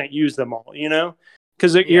Bond doesn't use them all, you know?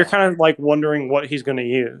 Because you're Yeah. kind of like wondering what he's going to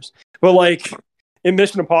use. But like in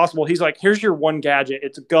Mission Impossible, he's like, here's your one gadget.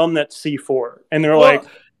 It's gum that's C4. And they're Well, like,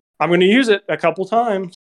 I'm going to use it a couple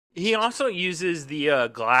times. he also uses the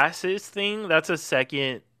glasses thing. That's a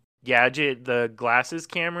second gadget, the glasses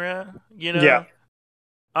camera, you Yeah. know?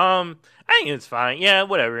 I think it's fine. Yeah,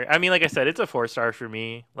 whatever. I mean, like I said, it's a 4 star for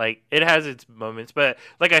me. Like it has its moments, but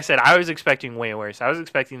like I said, I was expecting way worse. I was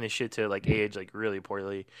expecting this shit to like age like really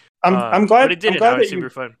poorly. I'm But glad it I'm didn't. I glad was that super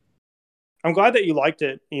fun. I'm glad that you liked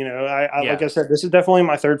it. You know, I like Yeah. I said, this is definitely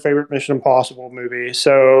my third favorite Mission Impossible movie.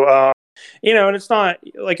 So, you know, and it's not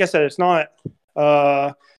like I said, it's not.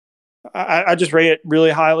 Uh, I just rate it really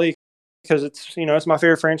highly because it's, you know, it's my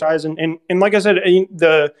favorite franchise, and like I said,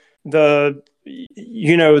 the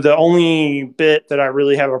you know, the only bit that I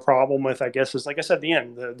really have a problem with, I guess, is like I said, the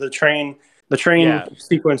end, the train Yeah.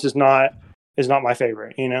 sequence is not my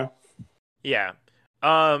favorite. You know. Yeah.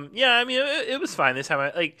 Yeah, I mean it was fine this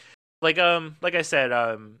time. Like I said,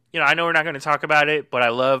 you know, I know we're not going to talk about it, but I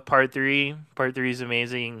love part 3. Part 3 is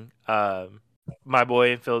amazing. My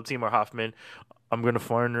boy Philip Seymour Hoffman, I'm going to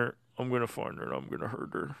find her. I'm going to find her and I'm going to hurt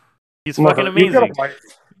her. He's I'm gonna fucking hurt. You got a amazing. wife.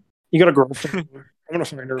 You got a girlfriend. I'm gonna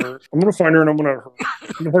find her. I'm gonna find her, and I'm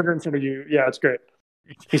gonna hurt her in front of you. Yeah, it's great.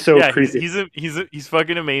 He's so Yeah, creepy. he's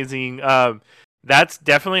fucking amazing. That's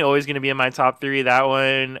definitely always going to be in my top 3, that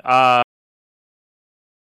one.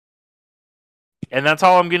 And that's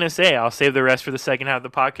all I'm going to say. I'll save the rest for the second half of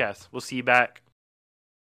the podcast. We'll see you back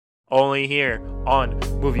only here on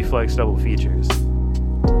Movie Flex Double Features.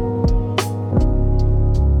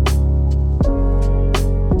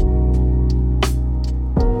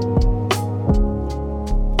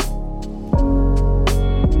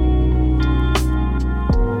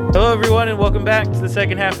 Hello, everyone, and welcome back to the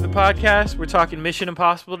second half of the podcast. We're talking Mission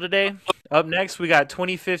Impossible today. Up next, we got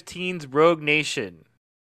 2015's Rogue Nation,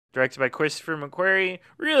 directed by Christopher McQuarrie.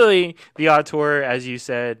 Really, the auteur, as you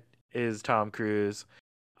said, is Tom Cruise.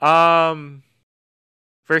 First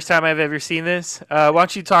time I've ever seen this. Why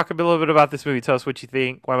don't you talk a little bit about this movie? Tell us what you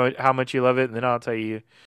think, how much you love it, and then I'll tell you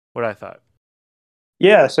what I thought.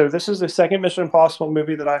 Yeah, so this is the second Mission Impossible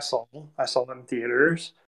movie that I saw. I saw it in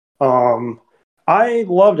theaters. I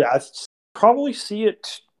loved it. Probably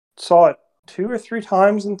saw it 2 or 3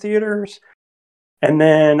 times in theaters, and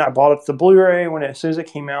then I bought it the Blu-ray as soon as it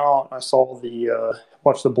came out. I saw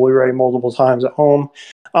watched the Blu-ray multiple times at home.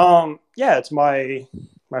 Yeah, it's my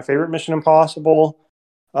favorite Mission Impossible.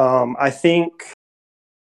 I think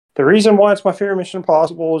the reason why it's my favorite Mission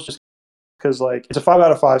Impossible is just because like it's a 5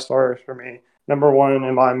 out of 5 stars for me. Number one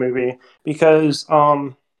in my movie because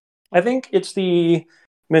I think it's the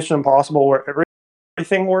Mission Impossible where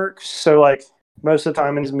everything works. So like most of the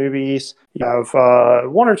time in these movies, you have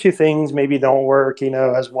 1 or 2 things maybe don't work, you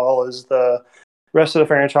know, as well as the rest of the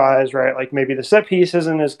franchise, right? Like maybe the set piece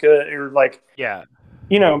isn't as good, or like, Yeah.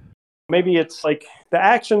 you know, maybe it's like the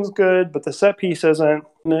action's good, but the set piece isn't.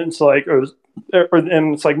 And it's like,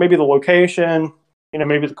 and it's like maybe the location, you know,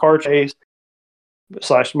 maybe the car chase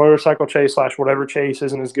slash motorcycle chase slash whatever chase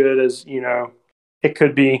isn't as good as, you know, it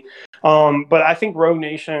could be. But I think Rogue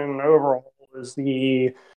Nation overall is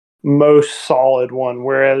the most solid one,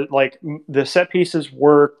 where like the set pieces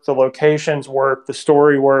work, the locations work, the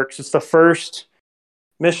story works. It's the first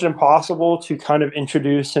Mission Impossible to kind of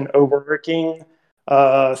introduce an overarching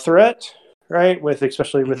threat, right?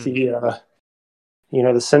 Especially with Mm-hmm. the you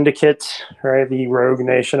know, the syndicate, right? The Rogue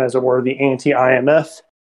Nation, as it were, the anti-IMF.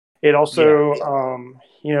 It Yeah. also,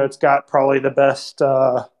 you know, it's got probably the best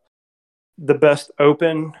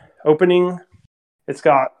opening. It's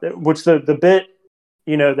got which the bit,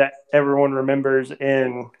 you know, that everyone remembers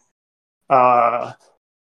in, uh,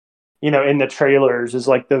 you know, in the trailers is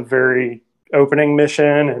like the very opening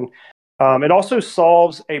mission, and it also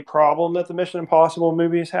solves a problem that the Mission Impossible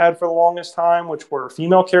movies had for the longest time, which were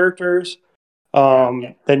female characters.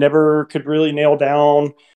 Yeah. They never could really nail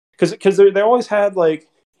down because they always had like,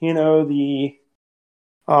 you know, the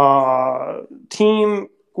team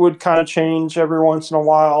would kind of change every once in a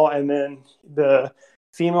while, and then the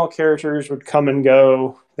female characters would come and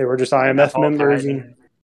go. They were just Not IMF all members, time. and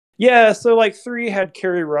yeah, so like 3 had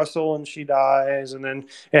Kerry Russell and she dies, and then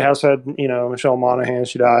it has had Michelle Monaghan,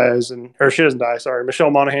 she dies, and or she doesn't die, sorry, Michelle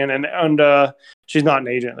Monaghan, and she's not an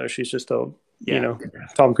agent though, she's just a Yeah.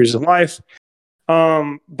 Tom Cruise's wife.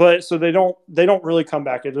 But so they don't really come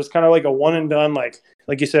back. It's just kind of like a one and done, like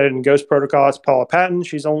you said in Ghost Protocol, it's Paula Patton.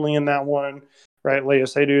 She's only in that one, right? Leia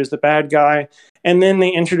Seydoux is the bad guy, and then they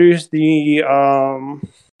introduce the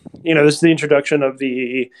this is the introduction of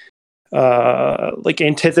the like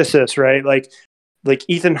antithesis, right? Like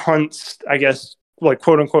Ethan Hunt's, I guess, like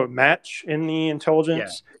quote unquote match in the Yeah.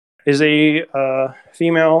 intelligence is a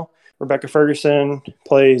female. Rebecca Ferguson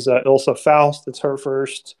plays Ilsa Faust. It's her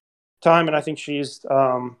first time, and I think she's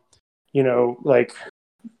like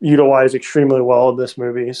utilized extremely well in this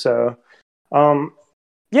movie. So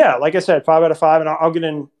yeah, like I said, 5 out of 5, and I'll get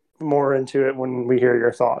in more into it when we hear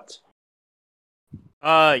your thoughts.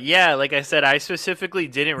 Yeah, like I said, I specifically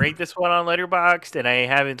didn't rate this one on Letterboxd, and I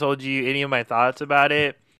haven't told you any of my thoughts about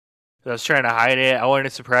it. I was trying to hide it. I wanted to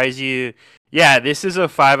surprise you. Yeah, this is a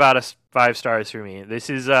 5 out of 5 stars for me. This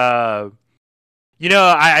is I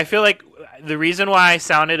feel like the reason why I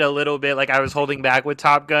sounded a little bit like I was holding back with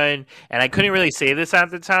Top Gun, and I couldn't really say this at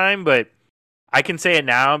the time, but I can say it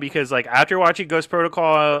now because like after watching Ghost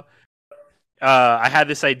Protocol, I had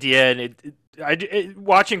this idea, and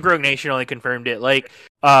watching Rogue Nation only confirmed it. Like,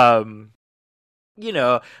 I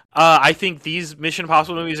think these Mission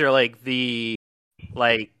Impossible movies are like the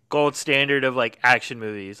gold standard of like action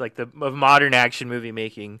movies, like of modern action movie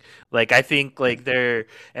making. Like I think like and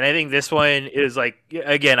I think this one is like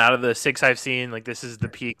again out of the 6 I've seen, like this is the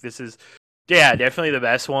peak. This is definitely the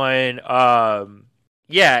best one. And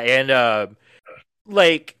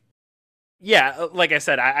like like I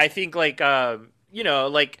said, I think like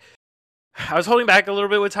like I was holding back a little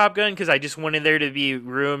bit with Top Gun because I just wanted there to be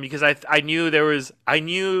room because I knew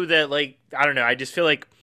that like I don't know, I just feel like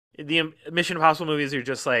the Mission Impossible movies are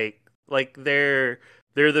just like they're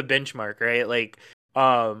the benchmark, right? Like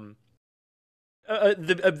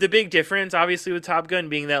the big difference obviously with Top Gun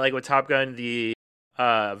being that like with Top Gun the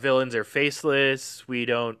villains are faceless. We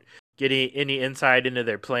don't get any insight into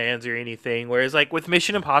their plans or anything. Whereas like with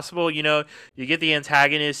Mission Impossible, you get the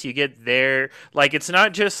antagonist, you get their like it's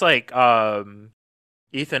not just like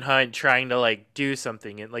Ethan Hunt trying to like do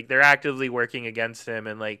something, and like they're actively working against him,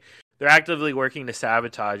 and like they're actively working to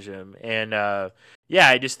sabotage him. And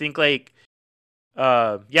I just think like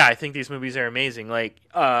I think these movies are amazing. Like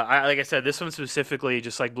like I said, this one specifically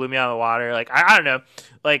just like blew me out of the water. Like I don't know,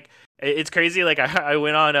 like it's crazy. Like I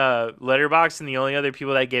went on Letterboxd, and the only other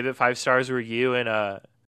people that gave it 5 stars were you and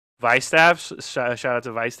Vice Staff. Shout out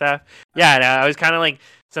to Vice Staff. Yeah, and I was kind of like,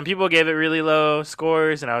 some people gave it really low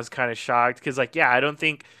scores, and I was kind of shocked because like I don't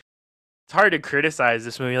think it's hard to criticize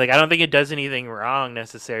this movie. Like I don't think it does anything wrong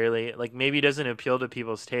necessarily. Like maybe it doesn't appeal to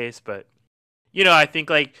people's taste, but I think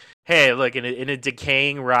like, hey, look, in a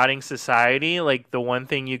decaying, rotting society, like the one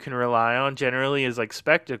thing you can rely on generally is like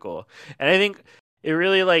spectacle. And I think it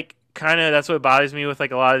really like kind of that's what bothers me with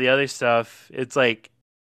like a lot of the other stuff. It's like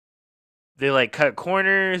they like cut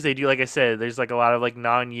corners. They do, like I said, there's like a lot of like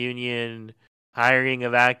non-union hiring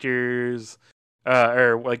of actors,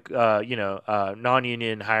 or like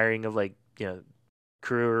non-union hiring of like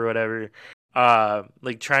crew or whatever.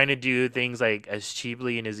 Like trying to do things like as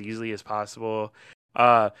cheaply and as easily as possible.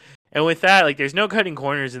 And with that, like there's no cutting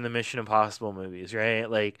corners in the Mission Impossible movies, right?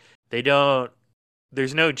 Like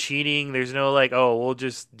there's no cheating. There's no like, oh, we'll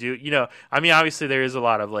just do, I mean, obviously there is a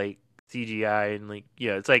lot of like CGI and like,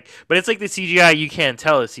 it's like, but it's like the CGI you can't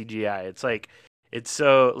tell is CGI. It's like, it's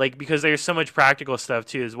so like, because there's so much practical stuff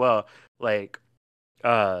too as well. Like,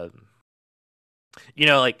 like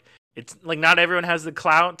it's like not everyone has the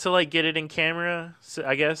clout to like get it in camera. So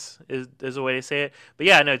I guess is a way to say it. But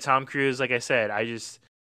yeah, no, Tom Cruise. Like I said,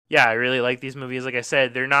 I really like these movies. Like I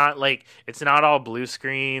said, they're not like it's not all blue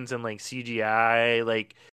screens and like CGI.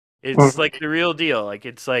 Like it's like the real deal. Like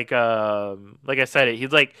it's like I said,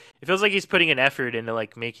 it feels like he's putting an effort into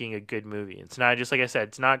like making a good movie. It's not just like I said,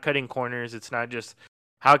 it's not cutting corners. It's not just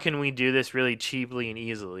how can we do this really cheaply and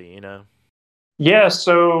easily, Yeah,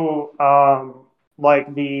 so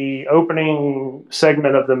like the opening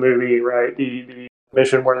segment of the movie, right? The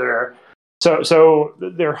mission where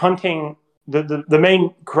they're hunting the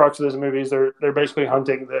main crux of this movie is they're basically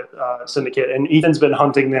hunting the syndicate, and Ethan's been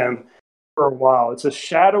hunting them for a while. It's a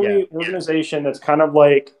shadowy organization that's kind of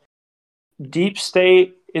like deep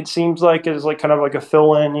state. It seems like is like kind of like a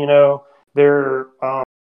fill-in. They're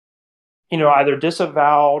either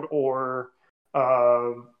disavowed or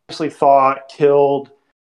thought killed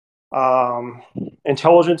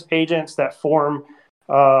intelligence agents that form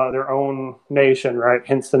their own nation, right?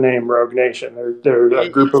 Hence the name Rogue Nation. They're a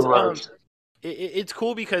group of It's rogues. it's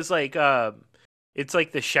cool because like it's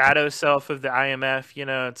like the shadow self of the IMF. You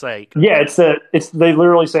know, it's like Yeah, it's they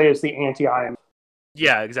literally say it's the anti-IM.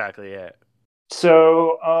 yeah, exactly, yeah,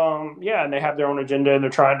 So yeah, and they have their own agenda, and they're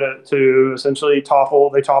trying to essentially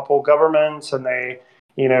topple governments, and they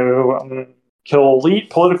kill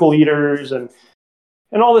political leaders and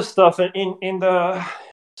all this stuff. And in the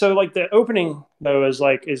so like the opening though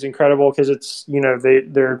is incredible because it's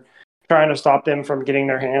they're trying to stop them from getting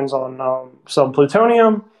their hands on some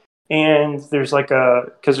plutonium, and there's like a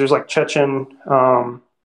because there's like Chechen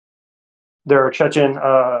there are Chechen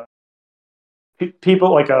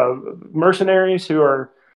people like mercenaries who are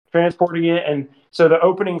transporting it, and so the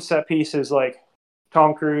opening set piece is like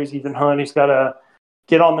Tom Cruise, Ethan Hunt. He's got to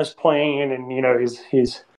get on this plane, and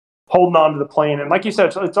he's holding on to the plane, and like you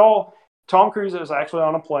said, so it's all Tom Cruise is actually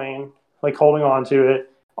on a plane, like holding on to it.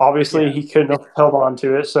 Obviously, yeah, he couldn't have held on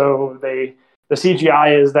to it, so the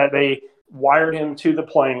CGI is that they wired him to the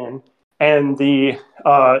plane, and they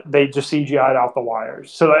just CGI'd out the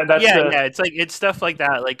wires. So that's yeah, the yeah. It's like it's stuff like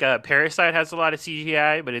that. Like Parasite has a lot of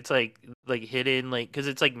CGI, but it's like hidden, like because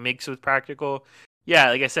it's like mixed with practical. Yeah,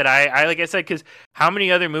 like I said, I like I said, because how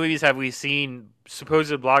many other movies have we seen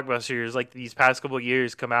supposed blockbusters like these past couple of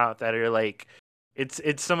years come out that are like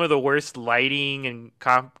it's some of the worst lighting and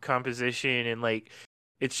composition and like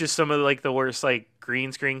it's just some of like the worst like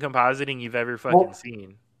green screen compositing you've ever fucking well,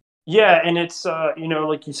 seen. yeah, and it's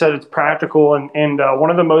like you said, it's practical, and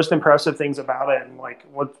one of the most impressive things about it, and like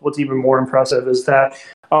what's even more impressive is that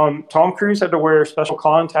Tom Cruise had to wear special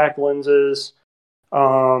contact lenses,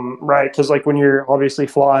 right? Because like when you're obviously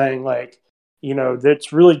flying, like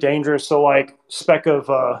that's really dangerous. So like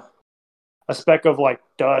a speck of like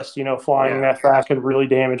dust, flying Yeah, that fast could really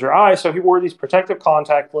damage your eye. So he wore these protective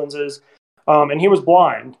contact lenses, and he was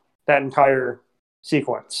blind that entire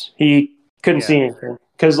sequence. He couldn't yeah, see anything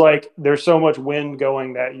because like there's so much wind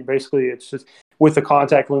going that you basically it's just with the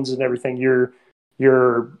contact lenses and everything you're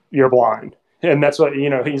blind. And that's what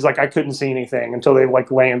he's like I couldn't see anything until they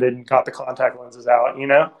like landed and got the contact lenses out.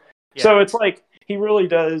 So yeah. it's like he really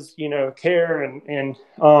does care and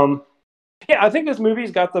yeah, I think this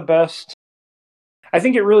movie's got the best. I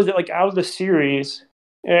think it really like out of the series,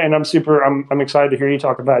 and I'm excited to hear you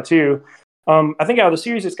talk about it too. I think out of the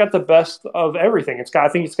series, it's got the best of everything. I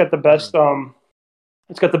think it's got the Mhm. best.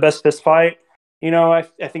 It's got the best fist fight. I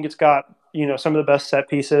think it's got some of the best set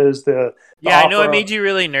pieces. The Yeah, I know it opera. made you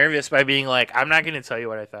really nervous by being like, I'm not gonna tell you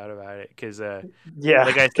what I thought about it because, Yeah,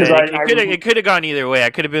 like I because said, I, it I could have gone either way. I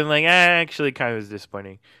could have been like, actually, kind of was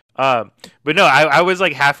disappointing. Um, but no, I was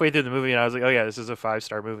like halfway through the movie and I was like, oh yeah, this is a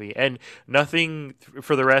 5-star movie, and nothing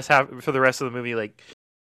for the rest of the movie like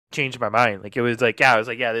changed my mind. Like it was like, yeah, I was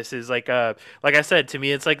like, yeah, this is like I said, to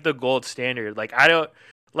me, it's like the gold standard. Like I don't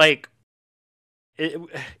like it.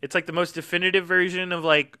 It's like the most definitive version of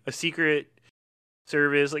like a secret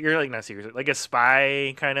service, like you're like not secret, like a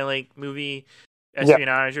spy kind of like movie, yeah,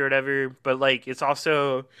 espionage or whatever. But like it's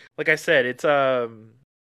also like I said, it's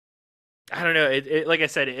I don't know, like I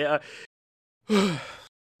said, the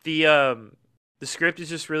the script is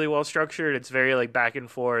just really well structured. It's very like back and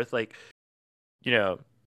forth, like you know,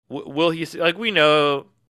 will he like we know,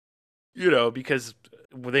 because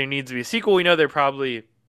there needs to be a sequel. We know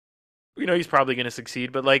he's probably going to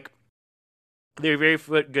succeed, but like they're very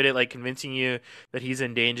good at like convincing you that he's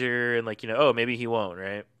in danger and like oh maybe he won't,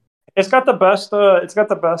 right? it's got the best. It's got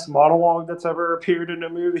the best monologue that's ever appeared in a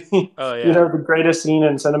movie. Oh yeah, The greatest scene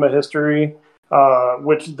in cinema history.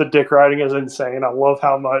 Which the dick writing is insane. I love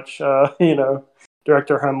how much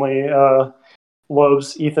director Hunley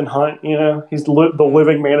loves Ethan Hunt. He's the mm,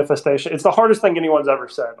 living manifestation. It's the hardest thing anyone's ever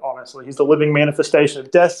said. Honestly, he's the living manifestation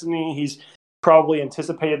of destiny. He's probably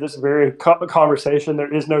anticipated this very conversation.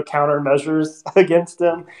 There is no countermeasures against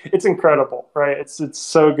him. It's incredible, right? It's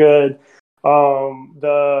so good.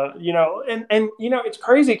 The and it's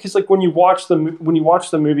crazy because like when you watch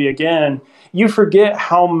the movie again, you forget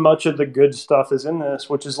how much of the good stuff is in this,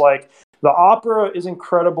 which is like the opera is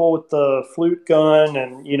incredible with the flute gun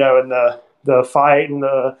and and the fight and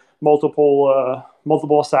the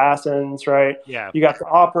multiple assassins, right? yeah. You got the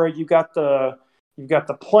opera, you've got the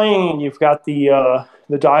plane, you've got the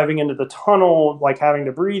diving into the tunnel, like having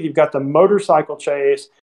to breathe. You've got the motorcycle chase,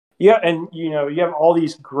 yeah, and you have all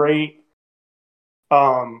these great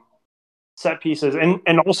um, set pieces,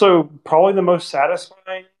 and also probably the most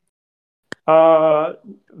satisfying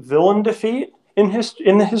villain defeat in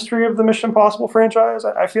the history of the Mission Impossible franchise.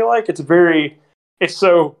 I feel like it's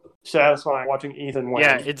so satisfying watching Ethan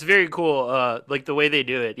Yeah, win. it's very cool. Like the way they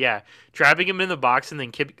do it. Yeah, trapping him in the box and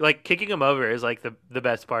then kicking him over is like the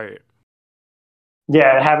best part.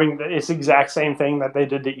 Yeah, having it's the exact same thing that they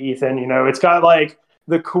did to Ethan. You know, it's got like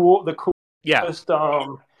the Yeah, coolest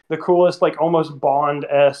the coolest like almost Bond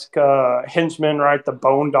esque henchman, right? The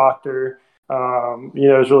Bone Doctor. You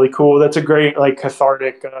know, is really cool. That's a great like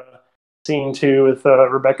cathartic scene too with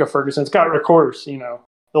Rebecca Ferguson. It's got, of course, you know,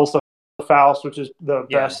 Ilsa Faust, which is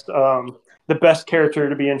yeah, the best character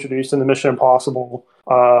to be introduced in the Mission Impossible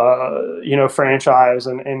you know, franchise,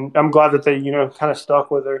 and I'm glad that they, you know, kind of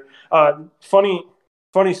stuck with her.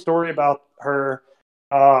 Funny story about her.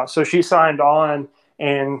 So she signed on,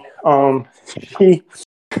 and he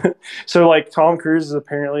so like Tom Cruise is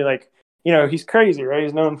apparently like, you know, he's crazy, right?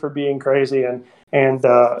 He's known for being crazy, and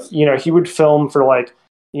you know, he would film for like,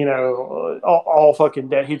 you know, all fucking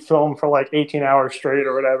day. He'd film for like 18 hours straight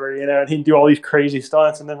or whatever, you know, and he'd do all these crazy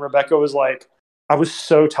stunts. And then Rebecca was like, I was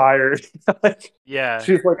so tired. Like yeah,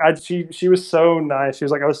 she was like, she was so nice. She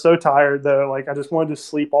was like, I was so tired though. Like I just wanted to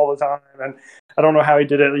sleep all the time. And I don't know how he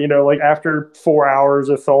did it. You know, like after 4 hours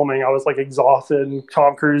of filming, I was like exhausted, and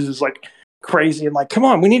Tom Cruise is like crazy and like, come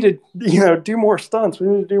on, we need to, you know, do more stunts. We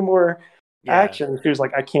need to do more yeah, action. She was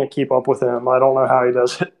like, I can't keep up with him. I don't know how he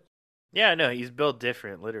does it. yeah. No, he's built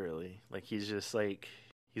different, literally. Like he's just like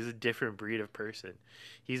he's a different breed of person.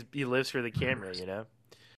 He lives for the camera, you know.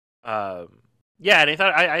 Um, yeah, and I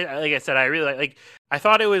thought I like I said, I really like I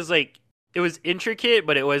thought it was intricate,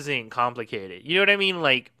 but it wasn't complicated. You know what I mean?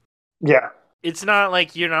 Like Yeah. it's not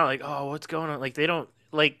like you're not like, oh, what's going on? Like they don't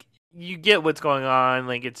like you get what's going on.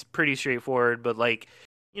 Like it's pretty straightforward, but like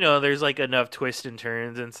you know, there's like enough twists and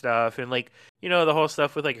turns and stuff, and like you know the whole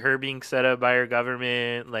stuff with like her being set up by her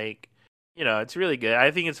government. Like you know, it's really good. I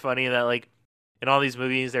think it's funny that like in all these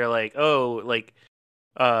movies they're like, oh, like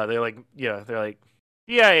they're like they're like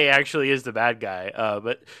CIA actually is the bad guy.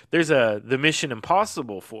 But there's the Mission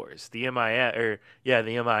Impossible Force, the MIF, or yeah,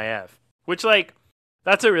 the MIF, which like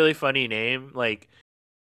that's a really funny name. Like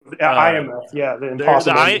uh, IMF. Yeah. The they're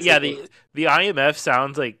impossible mission. yeah the IMF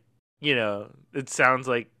sounds like you know it sounds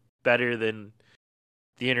like better than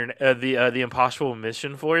the internet the Impossible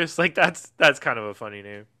Mission Force. Like that's kind of a funny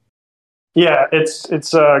name. Yeah, it's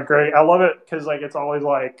great. I love it because like it's always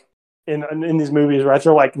like in these movies, right?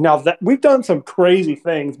 They're like, now that we've done some crazy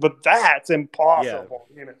things, but that's Yeah. impossible.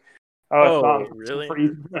 You know, oh, it's Oh, not really? for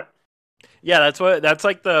you. Yeah, that's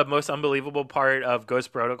like the most unbelievable part of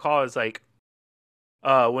Ghost Protocol is like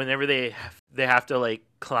whenever they have to like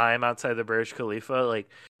climb outside the Burj Khalifa, like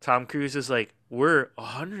Tom Cruise is like, we're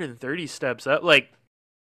 130 steps up. Like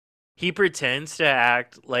he pretends to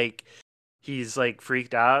act like he's like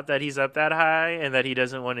freaked out that he's up that high and that he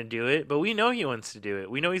doesn't want to do it, but we know he wants to do it.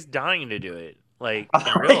 We know he's dying to do it. Like in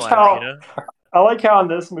I real like life, you how know? I like how in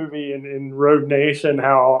this movie in Rogue Nation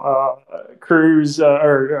how Cruz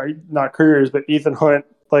or not Cruz but Ethan Hunt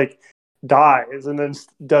like dies and then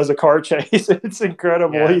does a car chase. It's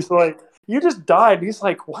incredible. Yeah. He's like, "You just died." And he's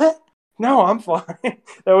like, "What? No, I'm fine."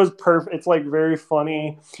 That was perfect. It's like very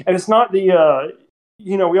funny, and it's not the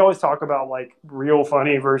you know, we always talk about like real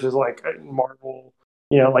funny versus like Marvel.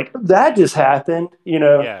 You know, like that just happened. You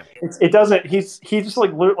know, Yeah. it doesn't. He just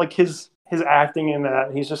like his acting in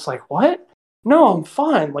that. He's just like, what? No, I'm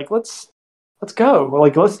fine. Like let's go.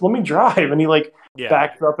 Like let me drive. And he like Yeah.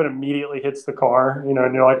 backs up and immediately hits the car. You know,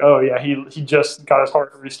 and you're like, oh yeah, he just got his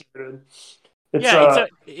heart restarted. It's Yeah,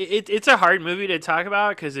 it's a hard movie to talk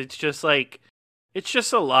about cuz it's just like it's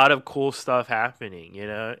just a lot of cool stuff happening, you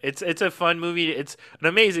know. It's a fun movie. It's an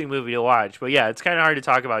amazing movie to watch. But yeah, it's kind of hard to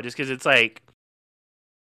talk about just cuz it's like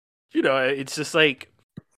you know, it's just like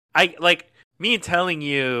I like me telling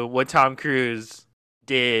you what Tom Cruise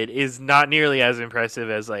did is not nearly as impressive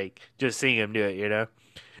as like just seeing him do it, you know.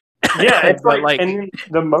 yeah, it's But like, like, and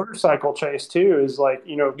the motorcycle chase too is like,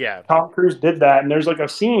 you know, yeah, Tom Cruise did that, and there's like a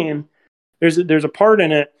scene, there's a part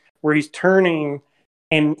in it where he's turning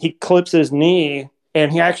and he clips his knee,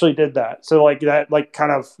 and he actually did that. So like that like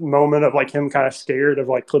kind of moment of like him kind of scared of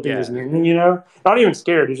like clipping his yeah, knee, you know, not even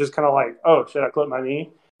scared. He's just kind of like, oh shit, I clipped my knee.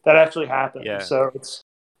 That actually happened. yeah, So it's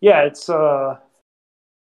yeah, it's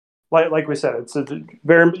like we said, it's a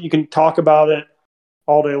very you can talk about it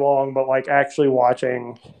all day long, but like actually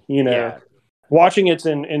watching, you know, yeah, watching it's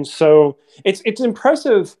in so it's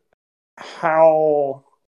impressive how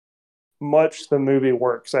much the movie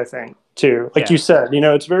works. I think too, like you yeah, said, you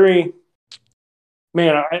know, it's very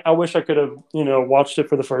man. I wish I could have you know watched it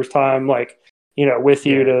for the first time, like you know, with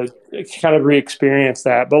you yeah, to kind of re-experience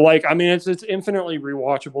that. But like, I mean, it's infinitely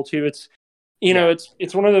rewatchable too. It's you know, yeah,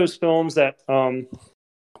 it's one of those films that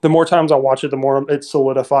the more times I watch it, the more it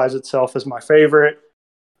solidifies itself as my favorite.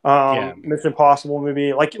 Yeah. Mission Impossible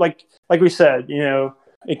movie. Like we said, you know,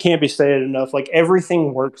 it can't be stated enough. Like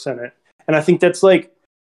everything works in it, and I think that's like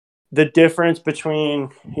the difference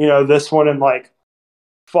between, you know, this one and like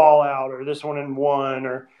Fallout, or this one in One,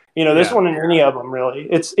 or, you know, this Yeah. one in any of them really.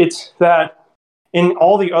 It's that in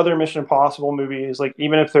all the other Mission Impossible movies, like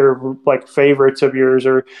even if they're like favorites of yours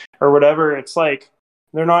or whatever, it's like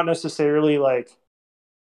they're not necessarily like,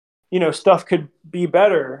 you know, stuff could be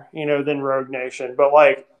better, you know, than Rogue Nation, but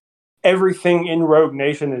like everything in Rogue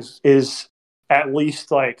Nation is at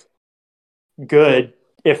least like good,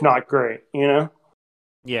 if not great, you know.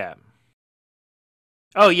 Yeah.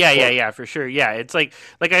 Oh yeah, yeah, So yeah, for sure. Yeah, it's like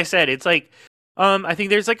I said, it's like I think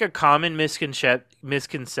there's like a common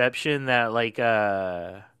misconception that like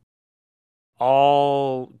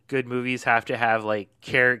all good movies have to have like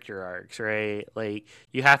character arcs, right? Like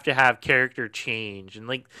you have to have character change, and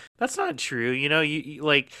like that's not true. You know, you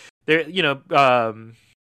like there, you know,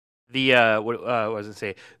 the what was it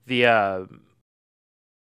say the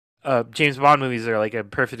James Bond movies are like a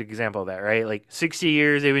perfect example of that, right? Like 60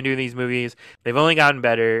 years they've been doing these movies, they've only gotten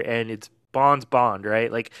better, and it's Bond's Bond,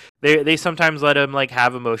 right? Like they sometimes let him like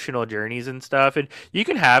have emotional journeys and stuff, and you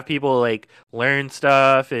can have people like learn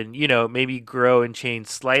stuff and you know maybe grow and change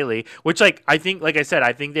slightly, which like I think, like I said,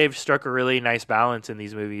 I think they've struck a really nice balance in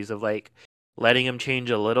these movies of like letting him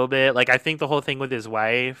change a little bit. Like I think the whole thing with his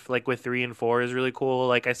wife, like with 3 and 4, is really cool.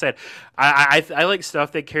 Like I said, I like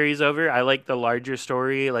stuff that carries over. I like the larger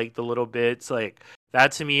story, like the little bits, like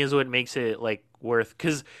that to me is what makes it like worth.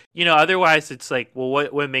 Because you know, otherwise it's like, well,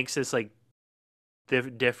 what makes this like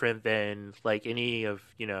different than like any of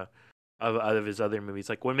you know of his other movies?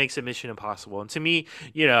 Like what makes it Mission Impossible? And to me,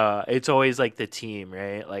 you know, it's always like the team,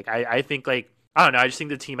 right? Like I think like I don't know, I just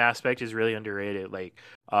think the team aspect is really underrated. Like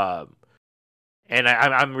and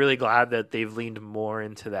I'm really glad that they've leaned more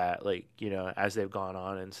into that, like you know, as they've gone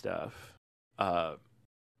on and stuff.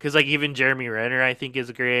 Because like even Jeremy Renner, I think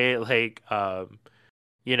is great. Like,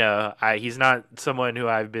 you know, he's not someone who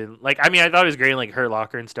I've been like. I mean, I thought he was great in like Hurt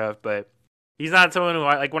Locker and stuff, but he's not someone who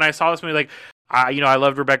I like. When I saw this movie, like, you know, I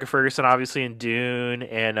loved Rebecca Ferguson obviously in Dune,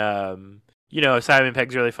 and you know, Simon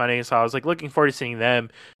Pegg's really funny, so I was like looking forward to seeing them.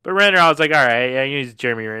 But Renner, I was like, all right, yeah, he's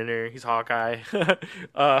Jeremy Renner, he's Hawkeye.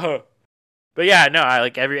 uh, but yeah, no, I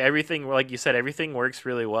like everything. Like you said, everything works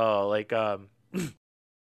really well. Like,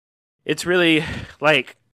 it's really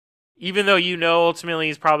like even though you know ultimately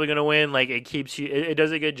he's probably gonna win, like it keeps you. It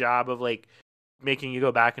does a good job of like making you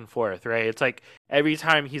go back and forth, right? It's like every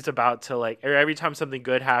time he's about to like, or every time something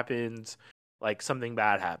good happens, like something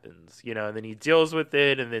bad happens, you know, and then he deals with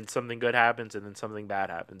it, and then something good happens, and then something bad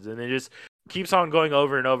happens, and it just keeps on going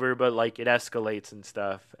over and over. But like it escalates and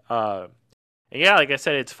stuff. And yeah, like I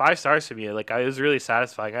said, it's 5 stars for me. Like I was really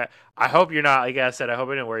satisfying. I hope you're not. Like I said, I hope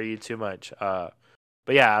I didn't worry you too much.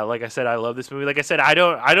 But yeah, like I said, I love this movie. Like I said, I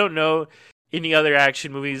don't know any other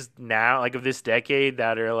action movies now, like of this decade,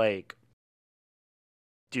 that are like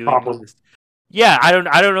doing probably. this. Yeah, I don't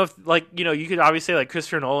know if like you know you could obviously say like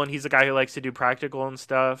Christopher Nolan. He's a guy who likes to do practical and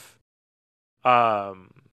stuff. Um,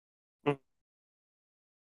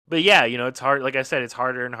 but yeah, you know it's hard. Like I said, it's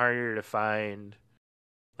harder and harder to find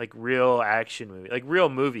like real action movie, like real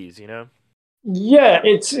movies. You know. Yeah,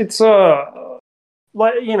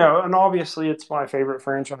 like, you know, and obviously it's my favorite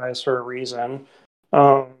franchise for a reason.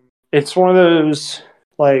 Um, it's one of those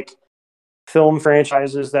like film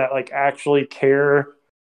franchises that like actually care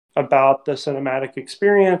about the cinematic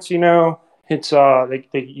experience. You know, it's they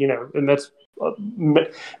you know, and that's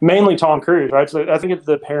mainly Tom Cruise, right? So I think it's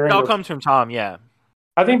the It pairing all of comes from Tom. Yeah.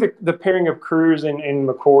 I think the pairing of Cruise and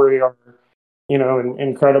McQuarrie are, you know,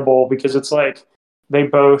 incredible because it's like they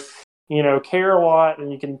both, you know, care a lot,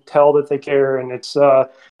 and you can tell that they care, and it's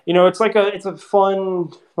you know, it's a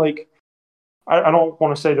fun like I don't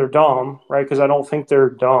want to say they're dumb, right? Because I don't think they're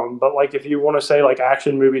dumb, but like if you want to say like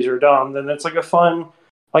action movies are dumb, then it's like a fun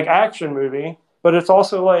like action movie, but it's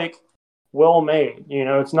also like well made. You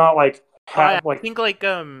know, it's not like I like think like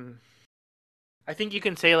I think you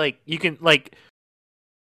can say like you can like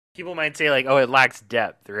people might say like, oh, it lacks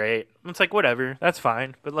depth, right? It's like whatever, that's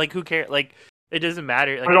fine. But like, who cares? Like, it doesn't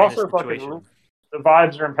matter. but Like it in a also fucking situation, the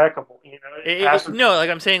vibes are impeccable. You know, it has to. no, like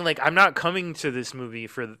I'm saying, like I'm not coming to this movie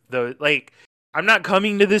for the like. I'm not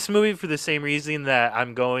coming to this movie for the same reason that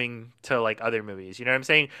I'm going to like other movies. You know what I'm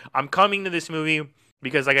saying? I'm coming to this movie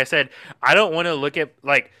because, like I said, I don't want to look at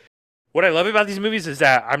like what I love about these movies is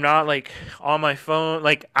that I'm not like on my phone.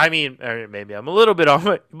 Like, I mean, or maybe I'm a little bit on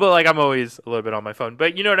my, but like I'm always a little bit on my phone.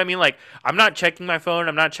 But you know what I mean? Like, I'm not checking my phone.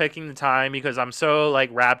 I'm not checking the time because I'm so like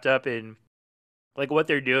wrapped up in like what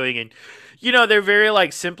they're doing, and they're very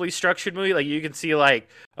like simply structured movie. Like you can see like,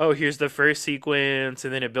 oh, here's the first sequence,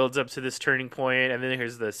 and then it builds up to this turning point, and then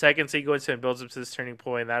here's the second sequence, and it builds up to this turning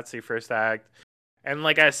point. That's the first act. And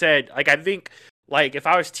like I said, like I think like if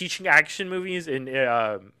I was teaching action movies in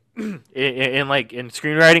like in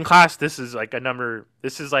screenwriting class, this is like a number.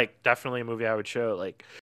 This is like definitely a movie I would show. Like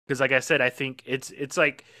because like I said, I think it's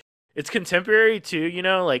like it's contemporary too.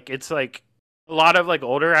 Like it's like a lot of like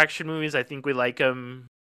older action movies. I think we like them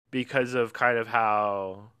because of kind of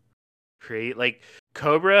how create like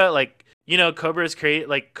Cobra, like Cobra's create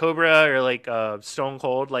like Cobra or like Stone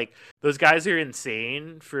Cold, like those guys are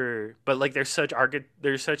insane but like they're such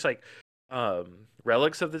like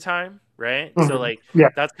relics of the time, right? So Mhm. like Yeah.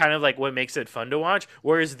 that's kind of like what makes it fun to watch.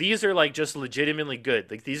 Whereas these are like just legitimately good.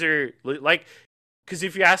 Like these are like because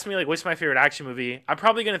if you ask me like what's my favorite action movie, I'm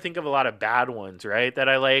probably gonna think of a lot of bad ones, right? That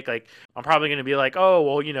I like. Like I'm probably gonna be like, oh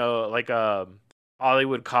well, like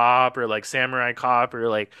Hollywood Cop or like Samurai Cop or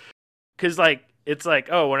like because like it's like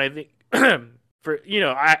oh when I think for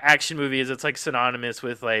action movies it's like synonymous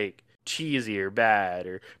with like cheesy or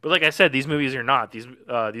bad but like I said these movies are not these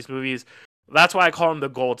movies. That's why I call them the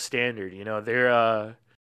gold standard. They're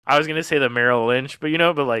I was gonna say the Merrill Lynch, but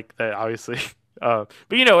like that obviously. But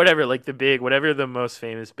whatever like the big whatever the most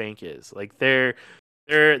famous bank is like they're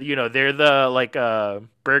the like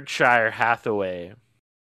Berkshire Hathaway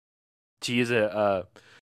to use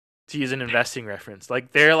an investing reference.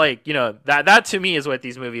 Like they're like that to me is what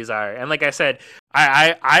these movies are. And like I said,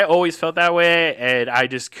 I always felt that way, and I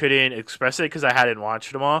just couldn't express it because I hadn't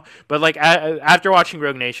watched them all. But like after watching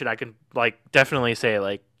Rogue Nation, I can like definitely say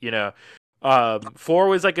like 4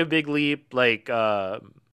 was like a big leap, like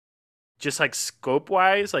just like scope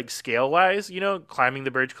wise, like scale wise, climbing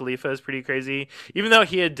the Burj Khalifa is pretty crazy. Even though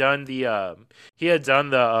he had done the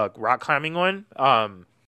rock climbing one.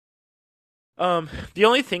 The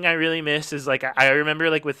only thing I really miss is like I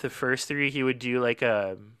remember like with the first 3 he would do like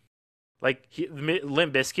Limp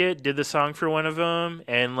Bizkit did the song for one of them,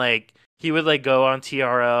 and like he would like go on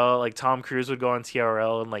TRL, like Tom Cruise would go on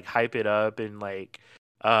TRL and like hype it up, and like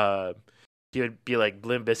uh he would be like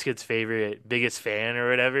Limp Bizkit's favorite biggest fan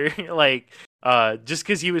or whatever, like just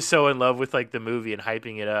because he was so in love with like the movie and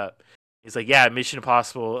hyping it up. He's like, yeah, Mission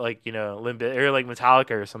Impossible, like or like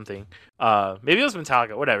Metallica or something. Maybe it was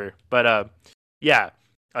Metallica, whatever. But yeah,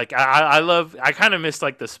 like I kind of miss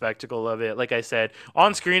like the spectacle of it. Like I said,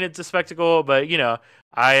 on screen it's a spectacle, but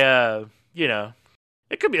I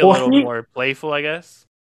it could be a Well, little more playful, I guess.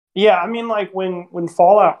 yeah, I mean, like when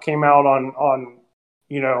Fallout came out on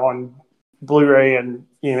Blu-ray and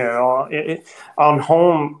on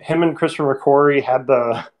home, him and Christopher McQuarrie had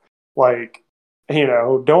the like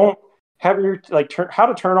don't have your like how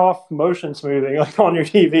to turn off motion smoothing like on your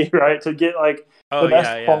TV, right, to get like Oh the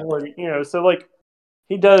best yeah, yeah. quality, so like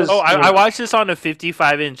he Oh, does, I watched this on a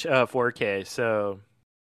 55-inch 4K. So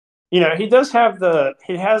he does have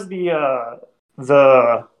he has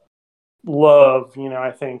the love,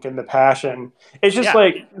 I think, and the passion. It's just yeah,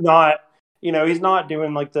 like not, he's not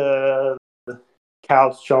doing like the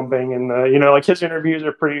couch jumping and like his interviews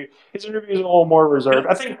are a little more reserved.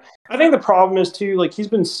 yep, I think the problem is too, like he's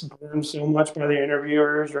been spurned so much by the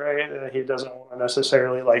interviewers, right? That he doesn't want to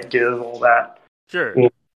necessarily like give all that. sure,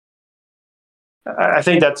 I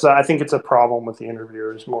think it's a problem with the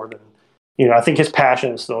interviewers more than I think his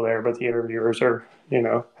passion is still there, but the interviewers are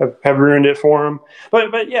have ruined it for him.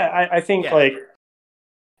 But yeah, I think yeah, like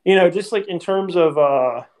just like in terms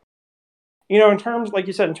of in terms, like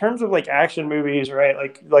you said, in terms of like action movies, right?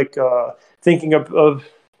 Like thinking of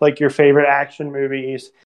like your favorite action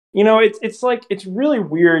movies. It's like it's really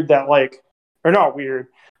weird that like, or not weird,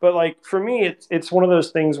 but like for me, it's one of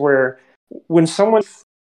those things where when someone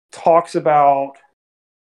talks about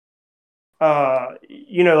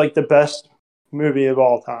like the best movie of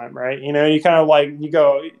all time, right? You kind of like you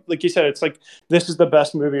go like you said, it's like this is the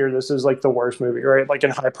best movie or this is like the worst movie, right? Like in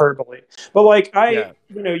hyperbole. But like yeah,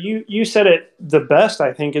 you said it the best,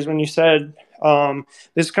 I think, is when you said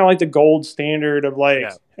this is kind of like the gold standard of like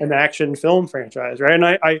yeah, an action film franchise, right? And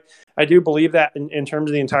I do believe that in terms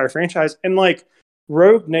of the entire franchise. And like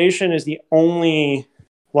Rogue Nation is the only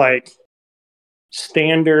like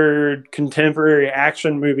standard contemporary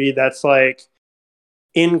action movie that's like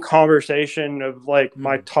in conversation of like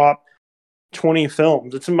my mm, top 20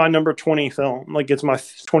 films. It's in my number 20 film. Like it's my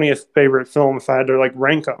 20th favorite film if I had to like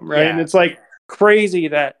rank them, right? And yeah, it's like crazy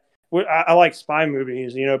that I like spy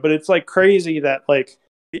movies, but it's like crazy that like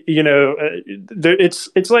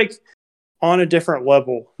it's like on a different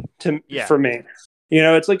level yeah, for me.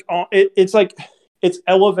 It's like it's like it's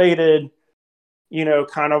elevated,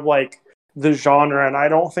 kind of like the genre, and I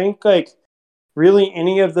don't think like really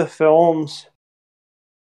any of the films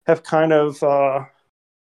have kind of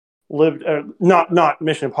lived not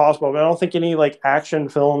Mission Impossible, but I don't think any like action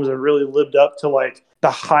films have really lived up to like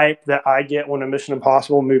the hype that I get when a Mission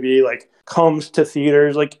Impossible movie like comes to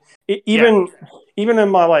theaters. Like Yeah. even in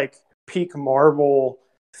my like peak Marvel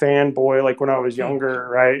fanboy, like when I was Hmm. younger,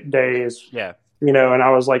 right, days, Yeah. and I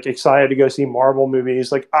was like excited to go see Marvel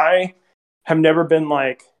movies. Like I have never been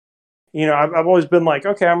like, I've always been like,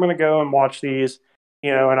 okay, I'm going to go and watch these,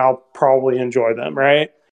 and I'll probably enjoy them, right?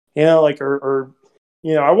 Like, or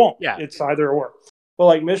I won't. Yeah. It's either or. But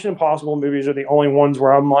like Mission Impossible movies are the only ones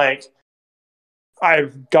where I'm like, I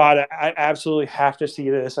absolutely have to see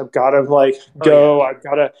this. I've got to like Oh yeah. go. I've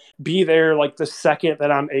got to be there like the second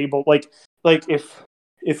that I'm able. Like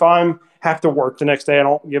if I'm have to work the next day, I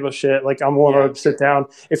don't give a shit. Like I'm going Yeah. to sit down.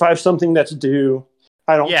 If I have something that's due,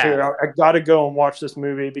 I don't Yeah. care. I got to go and watch this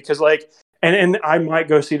movie because like, and I might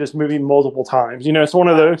go see this movie multiple times. It's one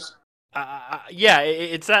of those. Yeah,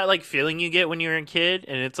 it's that like feeling you get when you're a kid,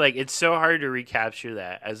 and it's like it's so hard to recapture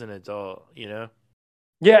that as an adult, you know?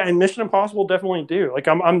 Yeah, and Mission Impossible definitely do. Like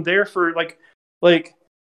I'm there for like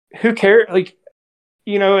who cares? Like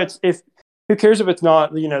it's if who cares if it's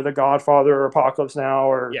not The Godfather or Apocalypse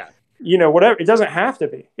Now or Yeah, whatever. It doesn't have to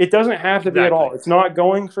be. It doesn't have to be at all. exactly. It's not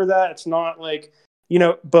going for that. It's not like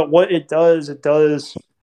But what it does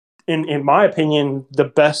in my opinion, the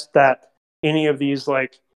best that any of these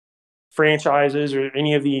like franchises or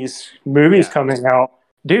any of these movies Yeah. coming out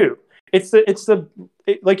do. Like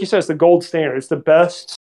you said, it's the gold standard. It's the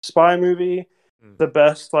best spy movie, Mm. the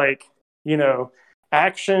best like you know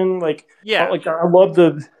action. Yeah. I love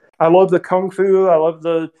the kung fu. I love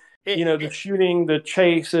the It shooting, the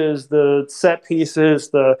chases, the set pieces,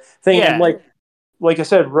 the thing, and yeah. like I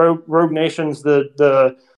said, Rogue Nation's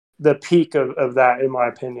the peak of that in my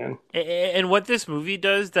opinion. And what this movie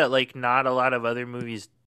does that like not a lot of other movies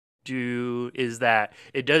do is that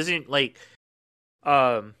it doesn't like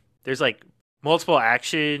there's like multiple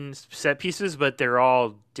action set pieces, but they're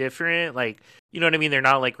all different. Like, you know what I mean? They're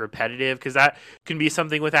not like repetitive, because that can be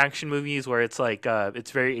something with action movies where it's like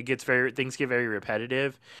it gets very things get very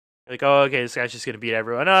repetitive. Like, oh, okay, this guy's just gonna beat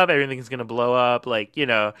everyone up. Everything's gonna blow up. Like,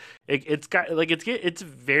 it's got like it's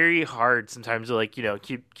very hard sometimes to like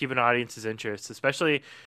keep an audience's interest, especially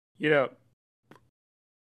you know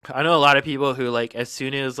I know a lot of people who like as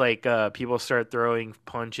soon as like people start throwing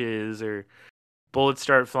punches or bullets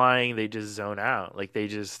start flying, they just zone out. Like they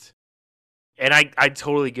just, and I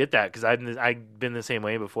totally get that because I've been the same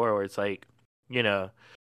way before, where it's like, you know,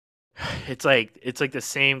 it's like the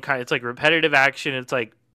same kind. It's like repetitive action. It's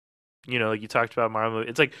like like you talked about Marvel.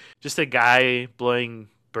 It's like just a guy blowing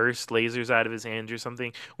burst lasers out of his hands or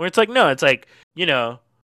something. Where it's like no, it's like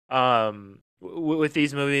with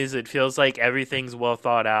these movies, it feels like everything's well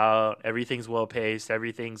thought out, everything's well paced,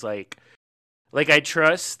 everything's like I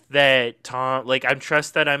trust that Tom, like I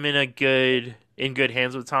trust that I'm in good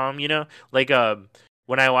hands with Tom, like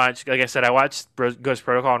when I watch, like I said, I watched Ghost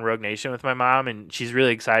Protocol and Rogue Nation with my mom, and she's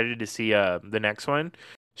really excited to see the next one.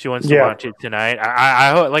 She wants to Yeah, watch it tonight.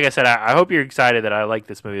 I hope, like I said, I hope you're excited that I like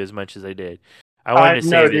this movie as much as I did. I wanted I to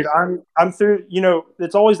no, save dude. it I'm through.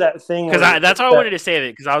 It's always that thing because where that's how I that wanted to save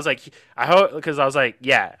it, because I was like, I hope, because I was like,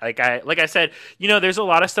 yeah, like I said, there's a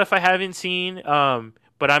lot of stuff I haven't seen,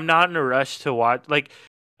 but I'm not in a rush to watch. Like,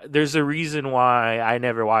 there's a reason why I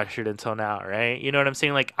never watched it until now, right? You know what I'm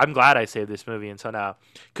saying? Like, I'm glad I saved this movie until now,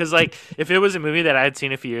 because like if it was a movie that I had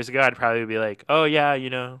seen a few years ago, I'd probably be like, oh yeah,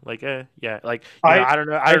 like yeah, like I I I don't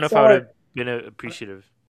know if I would saw it. have been appreciative.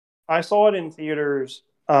 I saw it in theaters,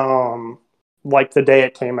 like the day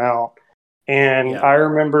it came out, and Yeah, I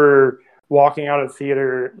remember walking out of the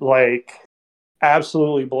theater like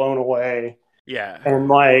absolutely blown away, yeah, and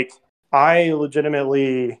like I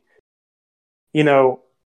legitimately, you know,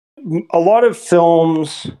 a lot of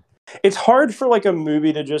films. It's hard for like a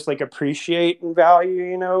movie to just like appreciate and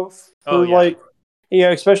value, oh for yeah, like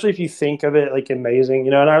especially if you think of it like amazing,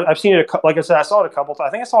 And I've seen it, like I said, I saw it a couple times.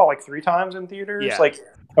 I think I saw it like 3 times in theaters. yeah, Like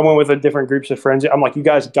I went with a different groups of friends. I'm like, you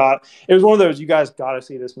guys got. It was one of those you guys got to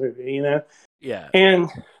see this movie. yeah, And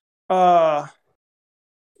uh,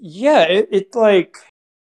 yeah, it like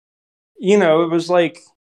it was like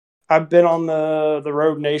I've been on the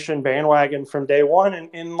Rogue Nation bandwagon from day one,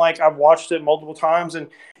 and like I've watched it multiple times, and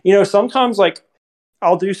sometimes like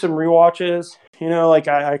I'll do some rewatches. Like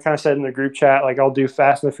I kind of said in the group chat, like I'll do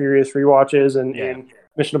Fast and the Furious rewatches yeah. and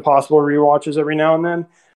Mission Impossible rewatches every now and then.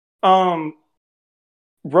 Um,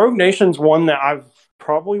 Rogue Nation's one that I've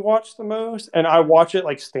probably watched the most, and I watch it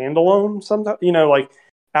like standalone sometimes. Like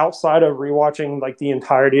outside of rewatching like the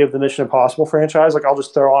entirety of the Mission Impossible franchise, like I'll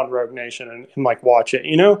just throw on Rogue Nation and like watch it.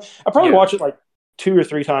 I probably Yeah. watch it like 2 or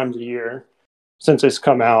 3 times a year since it's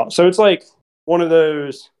come out. So it's like one of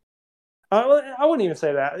those. I wouldn't even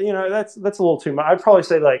say that. That's a little too much. I'd probably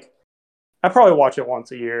say like I probably watch it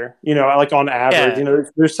once a year. Like on average. Yeah.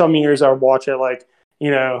 There's some years I watch it like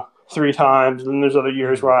 3 times, and there's other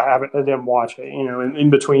years where Mhm. I didn't watch it. In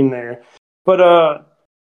between there. But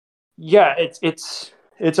yeah,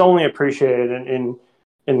 it's only appreciated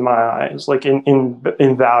in my eyes, like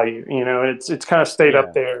in value. It's kind of stayed up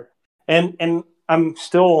Yeah. there, and I'm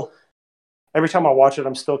still every time I watch it,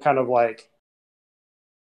 I'm still kind of like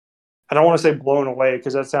I don't want to say blown away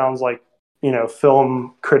because that sounds like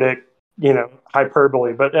film critic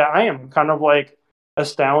hyperbole, but I am kind of like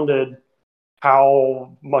astounded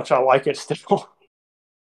how much I like it still.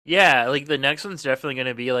 Yeah, like the next one's definitely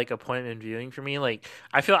gonna be like appointment viewing for me. Like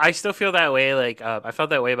I still feel that way. Like I felt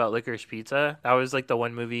that way about Licorice Pizza. That was like the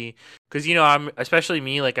one movie because I'm especially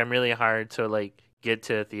me. Like I'm really hard to like get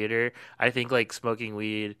to a theater. I think like smoking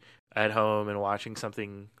weed at home and watching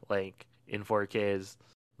something like in 4K is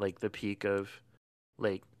like the peak of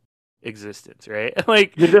like existence, right?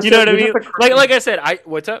 Like You're just you know a, what I you're mean? just a Like I said, I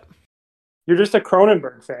what's up? you're just a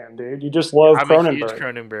Cronenberg fan, dude. You just love I'm a huge Cronenberg.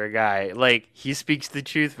 Cronenberg guy. Like he speaks the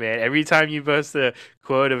truth, man. Every time you post a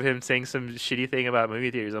quote of him saying some shitty thing about movie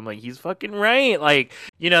theaters, I'm like, he's fucking right. Like,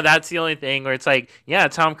 that's the only thing where it's like, yeah,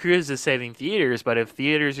 Tom Cruise is saving theaters, but if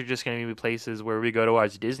theaters are just going to be places where we go to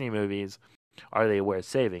watch Disney movies, are they worth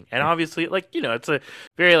saving? And obviously, like, it's a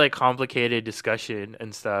very like complicated discussion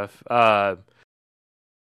and stuff. Uh,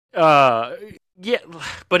 yeah,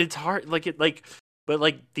 but it's hard. But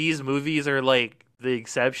like these movies are like the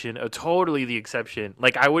exception, totally the exception.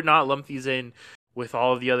 Like I would not lump these in with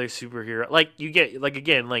all of the other superhero. Like you get like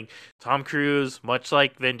again like Tom Cruise, much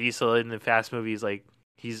like Vin Diesel in the Fast movies. Like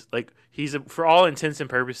for all intents and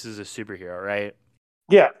purposes a superhero, right?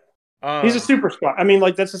 Yeah, he's a Um, super spy. I mean,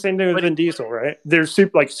 like that's the same thing with but Vin Diesel, right? They're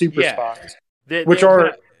super yeah, spies, which they are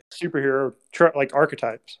but superhero like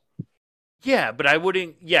archetypes. Yeah, but I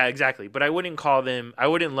wouldn't. Yeah, exactly. But I wouldn't call them. I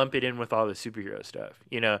wouldn't lump it in with all the superhero stuff.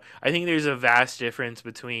 I think there's a vast difference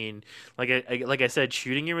between, like I said,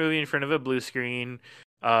 shooting your movie in front of a blue screen,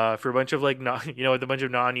 for a bunch of like not, with a bunch of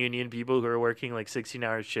non-union people who are working like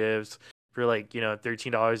 16-hour shifts for like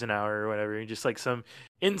 $13 an hour or whatever, and just like some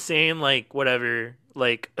insane like whatever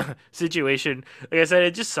like situation. Like I said,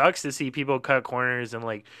 it just sucks to see people cut corners and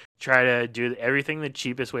like try to do everything the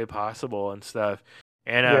cheapest way possible and stuff.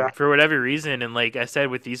 And Yeah, for whatever reason, and like I said,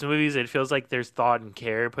 with these movies, it feels like there's thought and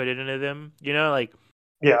care put into them. Like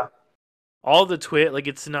yeah, all the twist, like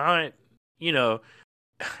you know,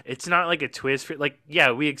 it's not like a twist for like,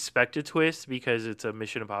 yeah, we expect a twist because it's a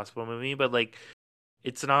Mission Impossible movie, but like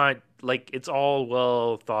it's not like it's all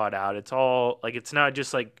well thought out. It's all like it's not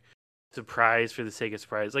just like surprise for the sake of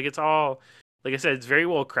surprise. Like it's all like I said, it's very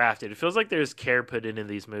well crafted. It feels like there's care put into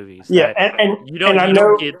these movies yeah, that you and don't I you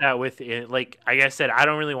don't know. get that with it. Like I said, I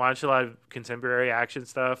don't really watch a lot of contemporary action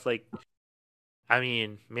stuff. Like I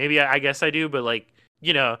mean, maybe I guess I do, but like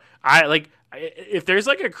I like if there's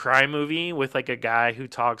like a crime movie with like a guy who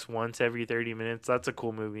talks once every 30 minutes, that's a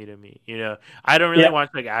cool movie to me. I don't really Yeah. watch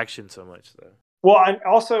like action so much though. Well,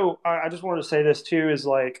 I just wanted to say this too is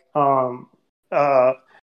like uh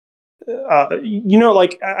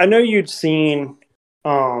like I know you'd seen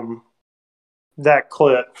um that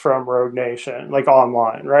clip from Rogue Nation like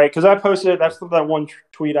online, right? Because I posted it. That's that one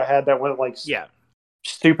tweet I had that went like Yeah,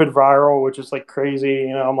 stupid viral, which is like crazy.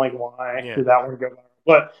 I'm like, why yeah. did that one go viral?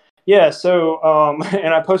 But yeah, so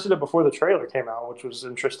and I posted it before the trailer came out, which was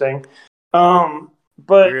interesting.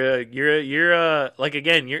 But You're like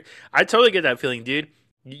again, I totally get that feeling, dude.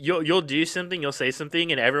 You'll do something, you'll say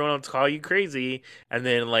something, and everyone will call you crazy, and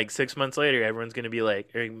then like 6 months later, everyone's gonna be like,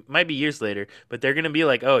 or it might be years later, but they're gonna be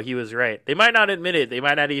like, oh, he was right. They might not admit it, they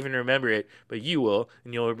might not even remember it, but you will,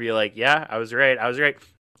 and you'll be like, yeah, I was right, I was right.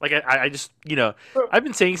 Like I just I've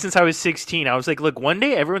been saying since I was 16. I was like, look, one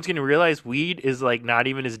day everyone's gonna realize weed is like not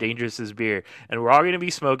even as dangerous as beer, and we're all gonna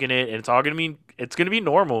be smoking it, and it's gonna be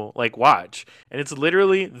normal. Like watch, and it's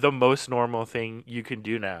literally the most normal thing you can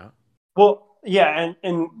do now. well, yeah,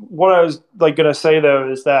 and what I was like gonna say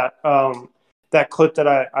though is that that clip that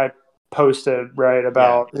I posted right Yeah,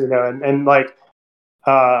 about and like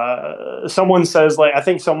someone says like I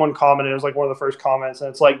think someone commented it was like one of the first comments and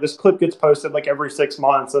it's like this clip gets posted like every 6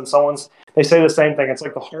 months and they say the same thing. It's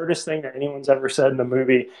like the hardest thing that anyone's ever said in a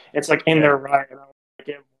movie. It's like in yeah, their right and I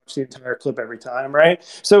can't watch the entire clip every time, right?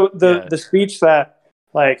 So the yeah, the speech that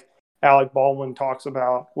like Alec Baldwin talks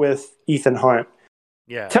about with Ethan Hunt.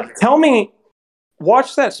 yeah, Tell me,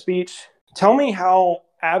 watch that speech. Tell me how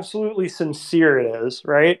absolutely sincere it is,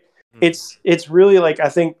 right? Mm. It's really like, I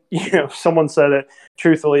think, someone said it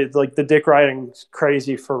truthfully, it's like the dick riding's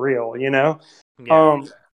crazy for real, Yeah. Um,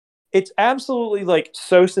 it's absolutely like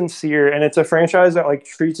so sincere, and it's a franchise that like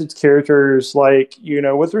treats its characters like,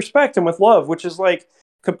 with respect and with love, which is like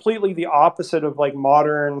completely the opposite of like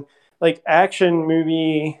modern like action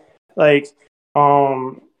movie, like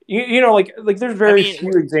like there's I very mean,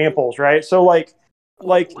 few examples, right? So like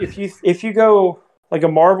if you go like a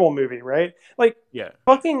Marvel movie, right? Like yeah.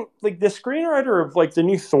 fucking like the screenwriter of like the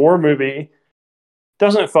new Thor movie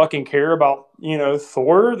doesn't fucking care about,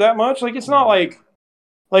 Thor that much. Like it's not Mm.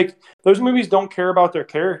 like those movies don't care about their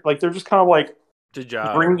character. Like they're just kind of like The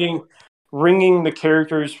job. wringing the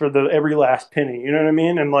characters for the every last penny. You know what I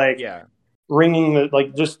mean? And like Yeah. wringing the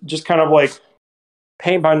like just kind of like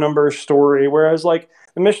paint by numbers story. Whereas like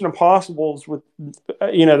the Mission Impossibles with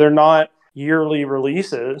they're not yearly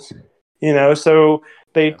releases. So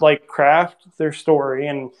they Yeah. like craft their story,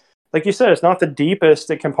 and like you said, it's not the deepest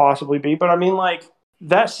it can possibly be. But I mean, like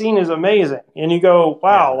that scene is amazing, and you go,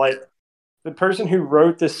 wow, Yeah. like the person who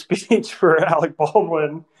wrote this speech for Alec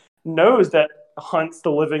Baldwin knows that Hunt's the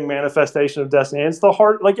living manifestation of destiny. And it's the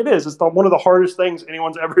hard, like it is. It's one of the hardest things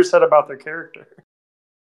anyone's ever said about their character.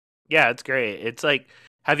 Yeah, it's great. It's like,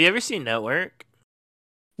 have you ever seen Network?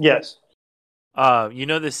 Yes. You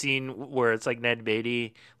know the scene where it's like Ned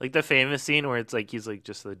Beatty, like the famous scene where it's like he's like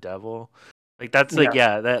just the devil. Like that's like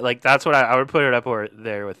Yeah. yeah, that like that's what I would put it up or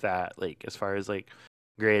there with that. Like as far as like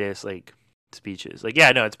greatest like speeches. Like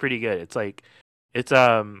yeah, no, it's pretty good. It's like it's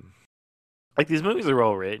like these movies are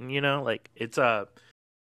well written, like it's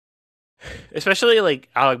especially like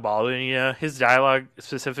Alec Baldwin, his dialogue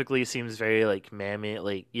specifically seems very like mammoth,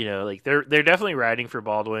 like like they're definitely writing for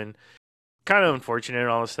Baldwin. Kind of unfortunate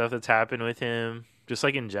all the stuff that's happened with him, just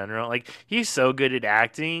like in general. Like he's so good at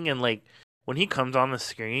acting, and like when he comes on the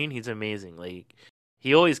screen, he's amazing. Like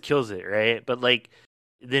he always kills it, right? But like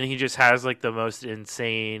then he just has like the most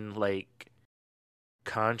insane like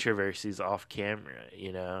controversies off camera,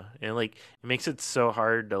 and like it makes it so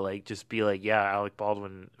hard to like just be like, yeah, Alec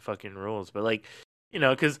Baldwin fucking rules. But like,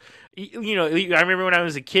 because I remember when I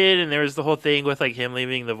was a kid and there was the whole thing with like him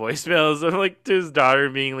leaving the voicemails of like to his daughter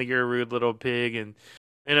being like, you're a rude little pig, and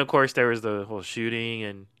of course there was the whole shooting,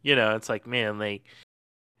 and it's like, man, like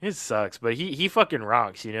it sucks, but he fucking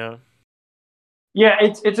rocks. Yeah.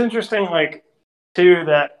 It's interesting. Like too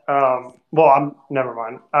that, well, I'm never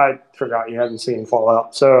mind. I forgot you hadn't seen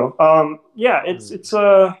Fallout. So, yeah, Mm. it's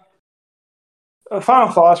a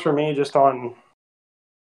final thoughts for me just on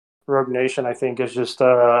Rogue Nation, I think is just,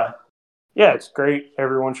 yeah, it's great.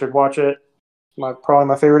 Everyone should watch it. Probably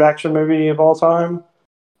my favorite action movie of all time.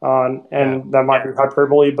 Yeah. And that might be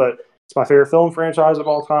hyperbole, but it's my favorite film franchise of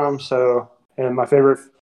all time. So, and my favorite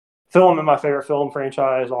film and my favorite film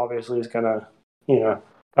franchise obviously is gonna,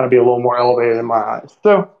 kind of be a little more elevated in my eyes.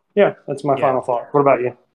 So, yeah, that's my Yeah. final thought. What about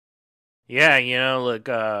you? Yeah, look,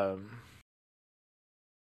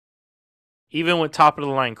 even with top of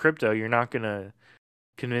the line crypto, you're not gonna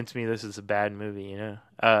convince me this is a bad movie.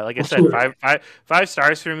 Like I said, five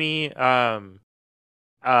stars for me. Uh,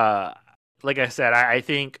 like I said, I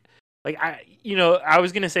think like I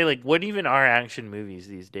was gonna say like what even are action movies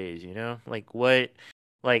these days? Like what,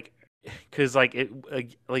 like, because like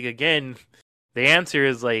like again, the answer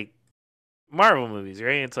is like Marvel movies,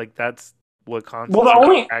 right? It's like that's what Well,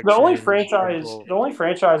 constitutes action. the only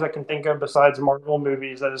franchise I can think of besides Marvel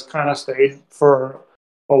movies that has kind of stayed for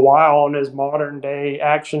a while and is modern day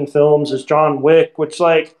action films is John Wick, which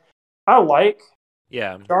like I like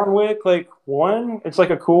Yeah, John Wick like one. It's like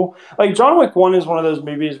a cool like John Wick one is one of those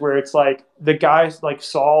movies where it's like the guys like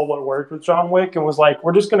saw what worked with John Wick and was like,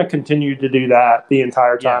 we're just going to continue to do that the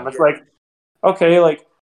entire yeah, time. It's like okay, like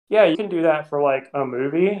yeah, you can do that for like a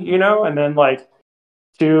movie, and then like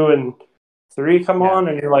two and three come yeah. on,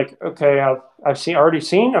 and you're like, okay, I've already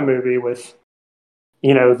seen a movie with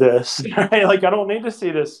this. Right? Like I don't need to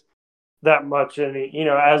see this that much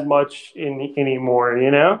as much anymore.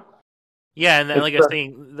 Yeah, and then, It's like I was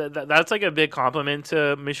saying, that's like a big compliment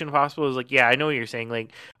to Mission Impossible. Is like, yeah, I know what you're saying.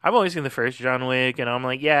 Like, I've only seen the first John Wick, and I'm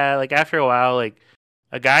like, yeah, like after a while, like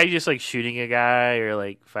a guy just like shooting a guy or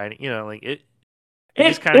like fighting, like it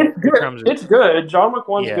just kind of it's good. becomes, It's good. John Wick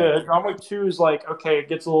one's yeah, good. John Wick two is like okay, it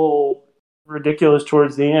gets a little ridiculous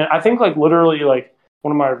towards the end. I think like literally like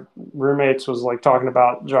one of my roommates was like talking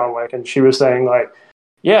about John Wick, and she was saying like,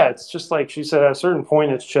 yeah, it's just like she said at a certain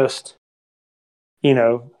point, it's just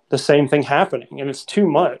the same thing happening, and it's too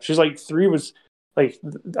much. She's like three was like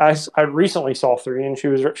I recently saw three, and she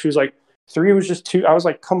was like three was just too. I was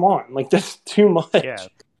like, come on, like that's too yeah, much.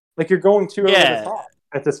 Like you're going too over the yeah. top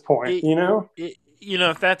at this point, It,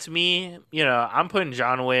 if that's me, I'm putting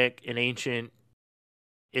John Wick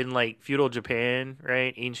in like feudal Japan,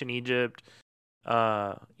 right? Ancient Egypt.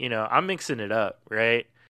 I'm mixing it up, right?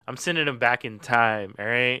 I'm sending them back in time, all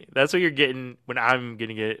right? That's what you're getting when I'm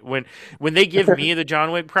gonna get when they give me the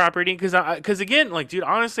John Wick property, because again, like, dude,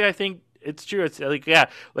 honestly, I think it's true. It's like, yeah,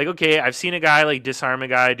 like, okay, I've seen a guy like disarm a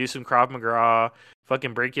guy, do some Krav Maga,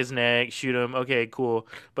 fucking break his neck, shoot him. Okay, cool.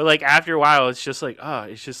 But like after a while, it's just like,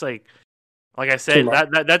 it's just like I Too said, much.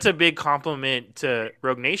 that's a big compliment to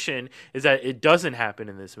Rogue Nation, is that it doesn't happen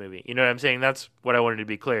in this movie. You know what I'm saying? That's what I wanted to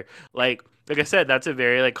be clear. Like I said, that's a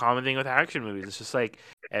very like common thing with action movies. It's just like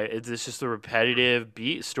it's just the repetitive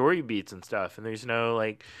story beats and stuff, and there's no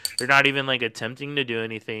like they're not even like attempting to do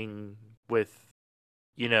anything with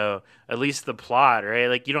at least the plot, right?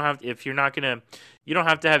 Like you don't have if you're not gonna you don't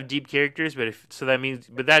have to have deep characters, that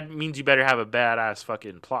means you better have a badass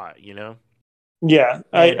fucking plot, Yeah,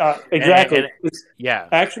 I and exactly. and yeah.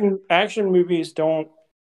 Action movies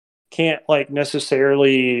can't like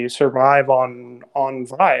necessarily survive on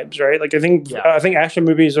vibes, right? Like Yeah. I think action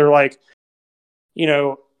movies are like,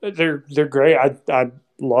 they're great. I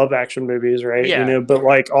love action movies, right? Yeah. But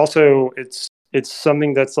like also it's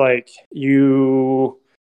something that's like you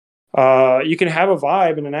can have a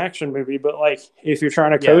vibe in an action movie, but like if you're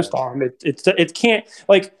trying to Yeah. co-star it can't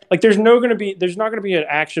like there's not gonna be an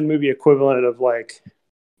action movie equivalent of like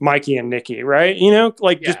Mikey and Nikki, right?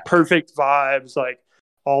 Like Yeah. just perfect vibes, like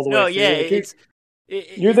all the way No, yeah, through. Like it's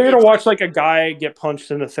you're there to it's watch like a guy get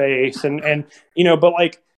punched in the face, and but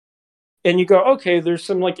like, and you go, okay, there's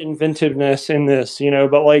some like inventiveness in this,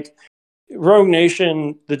 but like Rogue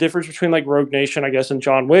Nation, the difference between like Rogue Nation, I guess, and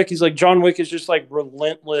John Wick, he's like John Wick is just like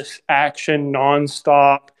relentless action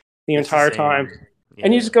nonstop the it's the entire time. same.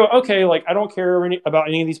 And you Yeah. just go, okay, like I don't care about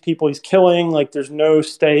any of these people he's killing. Like there's no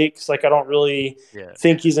stakes. Like I don't really Yeah.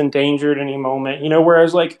 think he's endangered any moment.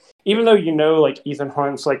 Whereas like even though like Ethan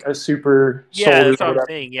Hunt's like a super Yeah, soldier that's or what I'm whatever,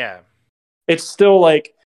 saying. Yeah. it's still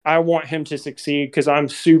like I want him to succeed because I'm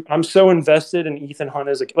so invested in Ethan Hunt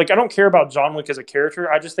as like I don't care about John Wick as a character.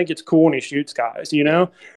 I just think it's cool when he shoots guys. Yeah.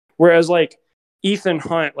 Whereas like Ethan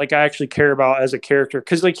Hunt, like I actually care about as a character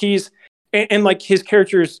because like he's and like his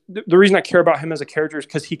characters. The reason I care about him as a character is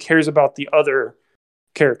because he cares about the other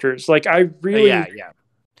characters. Like I Yeah, really, yeah.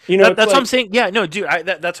 it's That's what I'm like saying. Yeah, no, dude,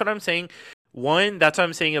 that's what I'm saying. One, that's what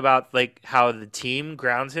I'm saying about like how the team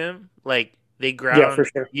grounds him. Like they yeah, for ground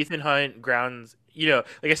sure. Ethan Hunt grounds. Like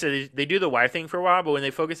I said, they do the wife thing for a while, but when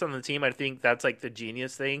they focus on the team, I think that's like the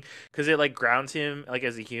genius thing because it like grounds him like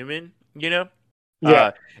as a human. Yeah,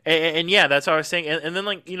 Uh, and yeah, that's what I was saying. And then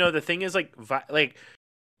like the thing is like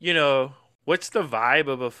you know, what's the vibe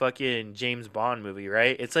of a fucking James Bond movie,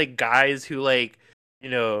 right? It's like guys who like, you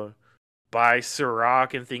know, buy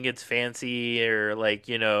Ciroc and think it's fancy, or like,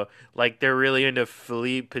 like they're really into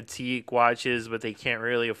Philippe Petit watches, but they can't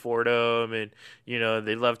really afford them, and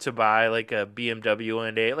they love to buy like a BMW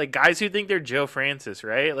one day. Like guys who think they're Joe Francis,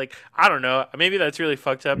 right? Like I don't know, maybe that's really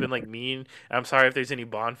fucked up and like mean. I'm sorry if there's any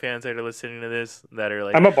Bond fans that are listening to this that are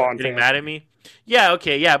like I'm a Bond getting fan. mad at me. Yeah,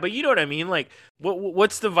 okay, yeah, but you know what I mean. Like,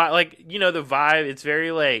 what's the vibe? Like, the vibe. It's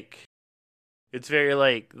very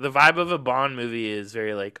like the vibe of a Bond movie is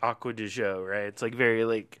very like Aqua de Joe, right? It's like very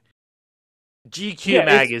like GQ Yeah,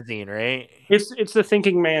 magazine, right? it's the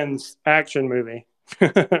thinking man's action movie,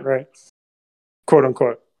 right? Quote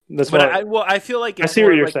unquote. That's But what I feel like I it's see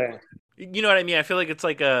more what of you're like, saying. you know what I mean. I feel like it's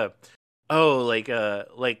like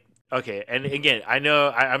like okay. And again, I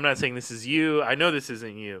know I'm not saying this is you. I know this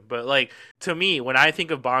isn't you, but like to me, when I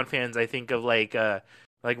think of Bond fans, I think of like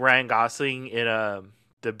Ryan Gosling in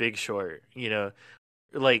The Big Short.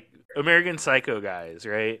 Like American Psycho guys,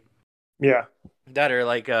 right? Yeah. That are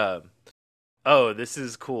like oh, this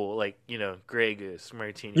is cool. Like, Grey Goose,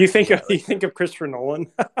 Martini You think of Tequila. you Like, think of Christopher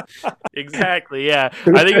Nolan? exactly, yeah.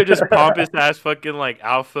 I think of just pompous ass fucking like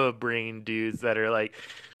alpha brain dudes that are like,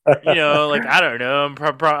 like I don't know.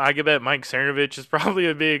 I could bet Mike Cernovich is probably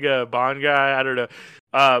a big Bond guy. I don't know.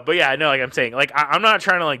 But yeah, I know. Like I'm saying, like I'm not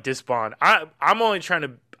trying to like diss Bond. I'm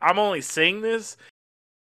only saying this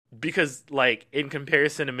because like in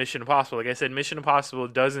comparison to Mission Impossible, like I said, Mission Impossible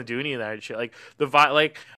doesn't do any of that shit. Like the vibe,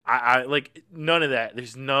 like I like none of that.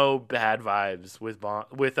 There's no bad vibes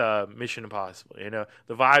with Mission Impossible. The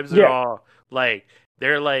vibes are Yeah. all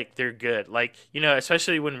they're good. Like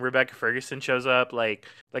especially when Rebecca Ferguson shows up. Like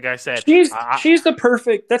I said, She's the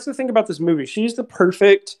perfect. That's the thing about this movie. She's the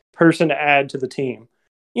perfect person to add to the team.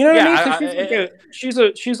 You know what I yeah, mean?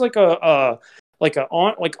 Because she's like a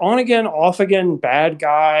on again, off again bad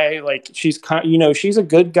guy. Like she's she's a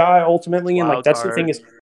good guy ultimately, and like wild that's the thing card. is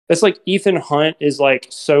that's like Ethan Hunt is like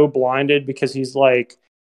so blinded because he's like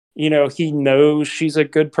he knows she's a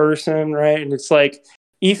good person, right? And it's like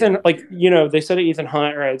Ethan, Yeah. like, they said Ethan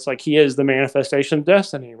Hunt, right? It's like he is the manifestation of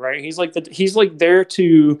destiny, right? He's like there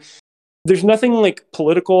to, there's nothing like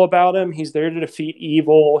political about him. He's there to defeat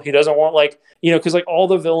evil. He doesn't want like, because like all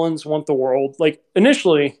the villains want the world. Like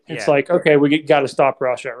initially, it's Yeah. like, okay, we got to stop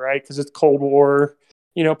Russia, right? Because it's Cold War,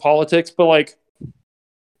 politics. But like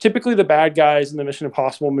typically the bad guys in the Mission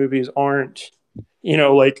Impossible movies aren't,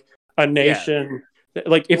 like a Yeah. nation.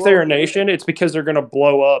 Like if they're a Well, nation, it's because they're going to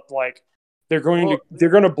blow up. Like well, they're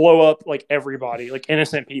going to blow up like everybody, like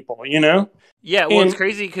innocent people, yeah. Well, it's And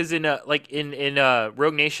crazy because in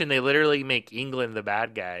Rogue Nation, they literally make England the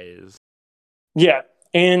bad guys. yeah,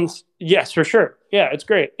 and yes, for sure. Yeah, it's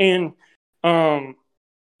great. And um,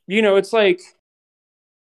 it's like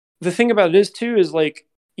the thing about it is too is like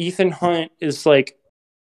Ethan Hunt is like,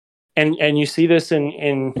 and you see this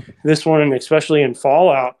in this one, and especially in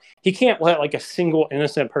Fallout, he can't let like a single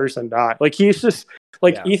innocent person die. Like he's just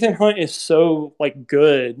like Yeah. Ethan Hunt is so like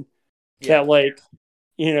good Yeah. that like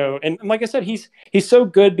and like I said, he's so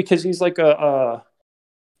good because he's like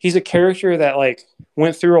he's a character that like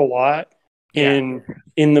went through a lot Yeah.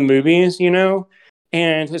 in the movies,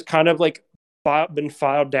 and has kind of like been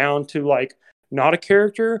filed down to like not a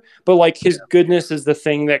character, but like his goodness is the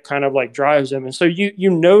thing that kind of like drives him. And so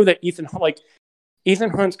that Ethan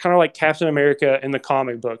Hunt's kind of like Captain America in the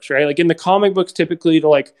comic books, right? Like in the comic books, typically to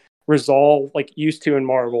like resolve, like used to in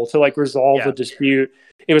Marvel, to like resolve a Yeah. dispute,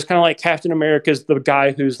 it was kind of like Captain America's the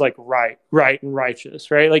guy who's like right and righteous,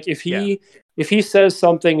 right? Like Yeah. if he says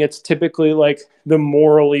something, it's typically like the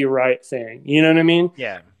morally right thing. You know what I mean?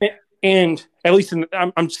 Yeah. And at least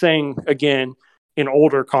I'm saying again, in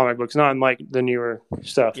older comic books, not in like the newer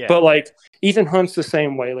stuff. Yeah. But like Ethan Hunt's the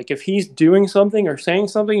same way. Like if he's doing something or saying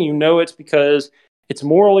something, it's because it's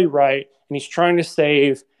morally right and he's trying to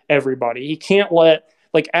save everybody. He can't let,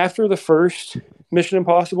 like after the first Mission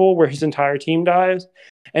Impossible where his entire team dies,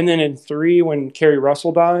 and then in 3 when Kerry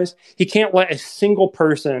Russell dies, he can't let a single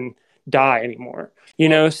person die anymore.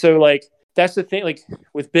 Well, So like that's the thing. Like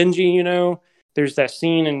with Benji, there's that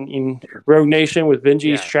scene in Rogue Nation with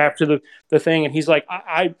Benji yeah. strapped to the thing, and he's like,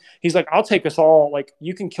 he's like, I'll take us all. Like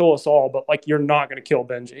you can kill us all, but like you're not gonna kill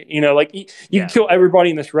Benji. Like you can Yeah. kill everybody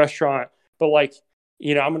in this restaurant, but like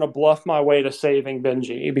I'm gonna bluff my way to saving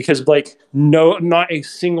Benji because like no, not a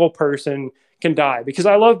single person can die because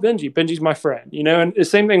I love Benji. Benji's my friend. And the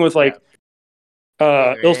same thing with Yeah. like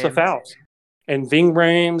Ving Ilsa Rhames. Faust and Ving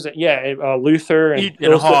Rhames, Luther and Ethan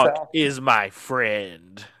Ilsa Hawke Faust. is my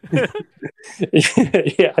friend. Yeah,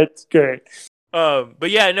 it's great. But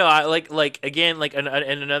yeah, no, I like again, like and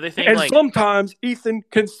another thing, And like sometimes Ethan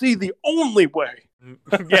can see the only way.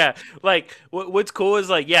 yeah, like what's cool is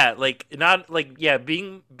like yeah, like not like yeah,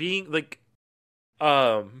 being like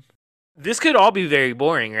this could all be very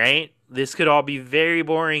boring, right? This could all be very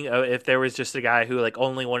boring if there was just a guy who like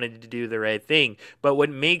only wanted to do the right thing. But what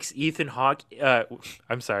makes Ethan Hawke,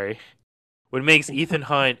 I'm sorry, what makes Ethan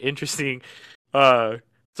Hunt interesting,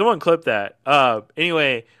 someone clip that.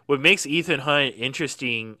 Anyway, what makes Ethan Hunt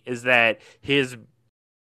interesting is that his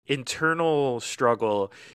internal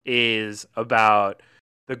struggle is about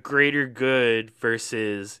the greater good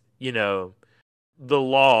versus, the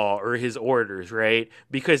law or his orders, right?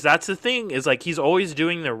 Because that's the thing is like he's always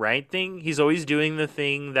doing the right thing. He's always doing the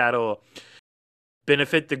thing that'll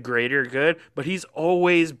benefit the greater good, but he's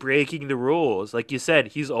always breaking the rules. Like you said,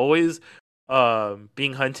 he's always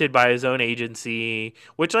being hunted by his own agency,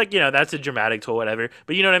 which like, that's a dramatic tool, whatever.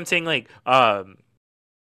 But you know what I'm saying? Like that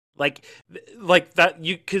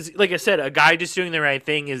because like I said, a guy just doing the right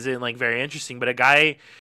thing isn't like very interesting, but a guy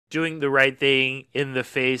doing the right thing in the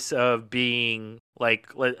face of being like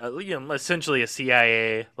essentially a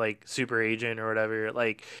CIA like super agent or whatever,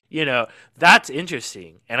 like that's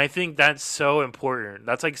interesting, and I think that's so important.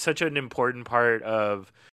 That's like such an important part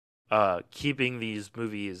of keeping these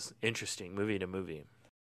movies interesting, movie to movie.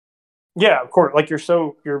 Yeah, of course. Like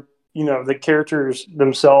the characters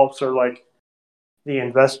themselves are like the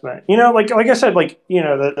investment. Like I said, like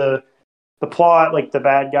the plot, like the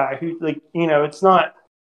bad guy who like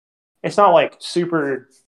it's not like super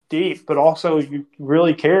deep, but also you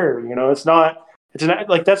really care. It's not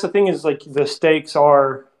like that's the thing is like the stakes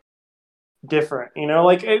are different.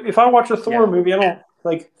 Like if I watch a Thor Yeah. movie, I don't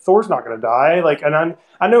like Thor's not going to die. Like, and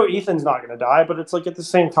I know Ethan's not going to die, but it's like at the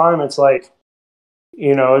same time, it's like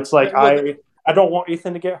it's like Well, I don't want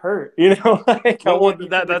Ethan to get hurt. Like I well, want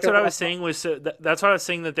Ethan to that's come what I out. was saying was that's what I was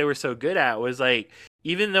saying that they were so good at was like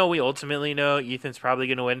even though we ultimately know Ethan's probably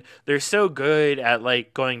going to win, they're so good at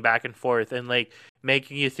like going back and forth and like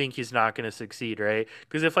making you think he's not going to succeed, right?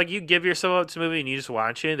 Because if like you give yourself up to the movie and you just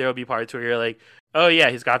watch it, there'll be parts where you're like, oh yeah,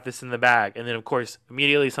 he's got this in the bag, and then of course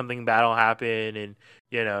immediately something bad will happen, and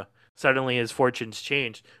you know suddenly his fortunes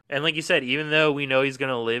change. And like you said, even though we know he's going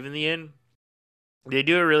to live in the end, they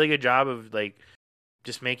do a really good job of like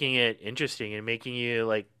just making it interesting and making you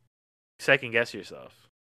like second guess yourself.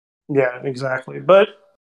 Yeah, exactly. But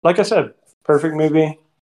like I said, perfect movie.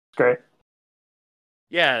 It's great.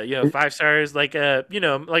 Yeah, 5 stars. Like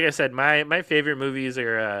like I said, my favorite movies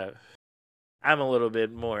are. I'm a little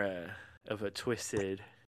bit more of a twisted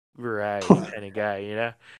variety kind of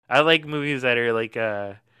guy. I like movies that are like that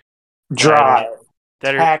are Drive,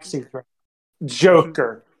 that are Taxi,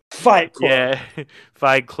 Joker, Fight Club, yeah,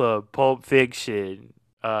 Fight Club, Pulp Fiction.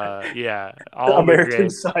 Yeah, all the American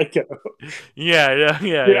great. Psycho. Dude, I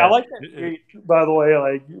Yeah. like that tweet, by the way,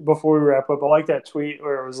 like before we wrap up, I like that tweet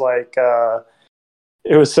where it was like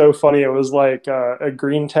it was so funny. It was like a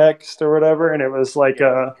green text or whatever, and it was like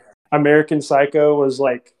Yeah. American Psycho was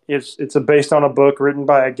like it's based on a book written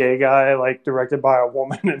by a gay guy, like directed by a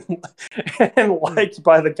woman, and liked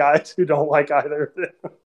by the guys who don't like either of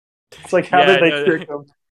them. It's like how Yeah, did they no, trick them?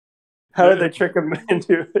 How did they trick him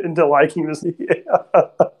into liking this? Yeah.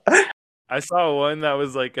 I saw one that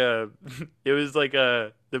was like it was like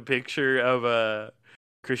the picture of a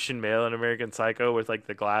Christian Bale in American Psycho with like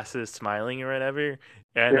the glasses smiling or whatever,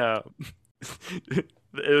 and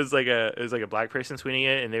it was like a black person tweeting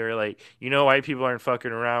it, and they were like, white people aren't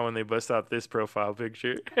fucking around when they bust out this profile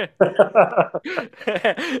picture.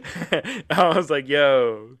 I was like,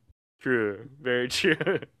 yo, true, very true.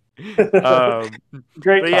 Um,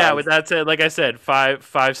 Great but yeah, time. with that said, like I said, five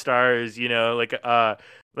stars. Again,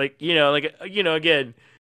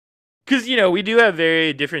 because we do have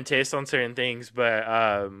very different tastes on certain things,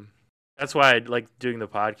 but that's why I like doing the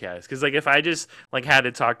podcast. Because like if I just like had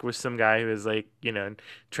to talk with some guy who was like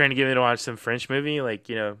trying to get me to watch some French movie, like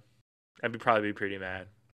I'd probably be pretty mad.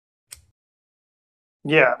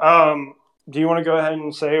 Yeah. Do you want to go ahead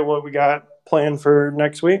and say what we got planned for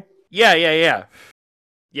next week? Yeah.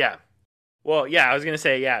 Well, yeah, I was gonna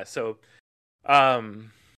say yeah. So,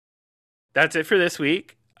 um, that's it for this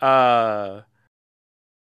week. Now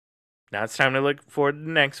it's time to look forward to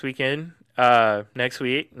next weekend. Next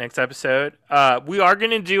week, next episode. We are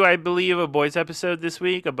gonna do, I believe, a boys episode this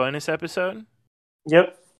week, a bonus episode.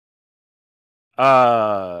 Yep.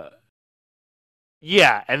 Uh,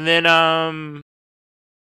 yeah, and then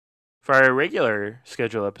for our regular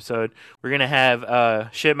schedule episode, we're gonna have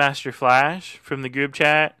Shipmaster Flash from the group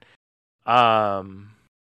chat. Um,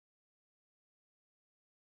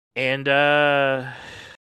 and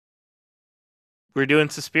we're doing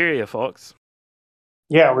Suspiria, folks.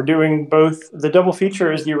 Yeah, we're doing both. The double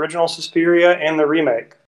feature is the original Suspiria and the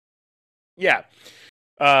remake. Yeah.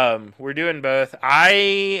 We're doing both.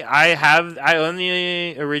 I own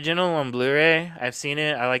the original on Blu-ray. I've seen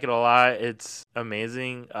it. I like it a lot. It's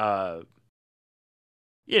amazing. I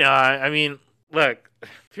mean, look,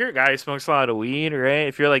 if you're a guy who smokes a lot of weed, right?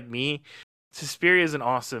 If you're like me, Suspiria is an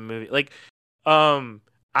awesome movie. Like, I'm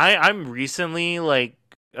recently like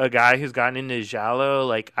a guy who's gotten into giallo.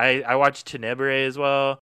 Like, I watched Tenebrae as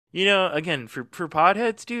well. Again, for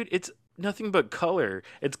podheads, dude, it's nothing but color.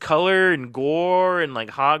 It's color and gore and like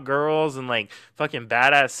hot girls and like fucking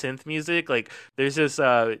badass synth music. Like, there's this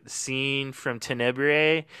scene from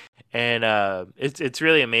Tenebrae, and it's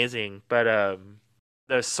really amazing. But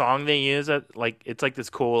the song they use, like it's like this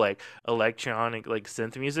cool like electronic like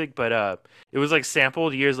synth music, but it was like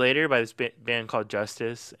sampled years later by this band called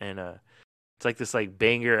Justice, and it's like this like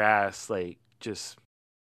banger ass like just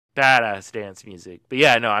badass dance music. But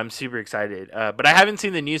yeah, no, I'm super excited. But I haven't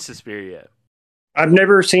seen the new Suspiria. I've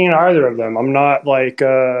never seen either of them. I'm not like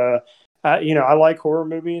I like horror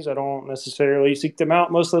movies. I don't necessarily seek them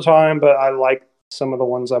out most of the time, but I like some of the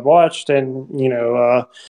ones I've watched. And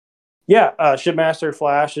Shipmaster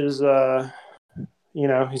Flash is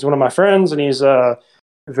he's one of my friends, and he's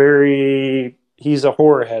he's a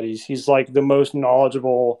horror head. He's like the most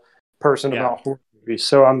knowledgeable person Yeah. about horror movies.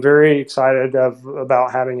 So I'm very excited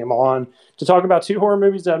about having him on to talk about two horror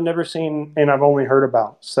movies that I've never seen and I've only heard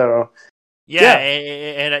about. So Yeah,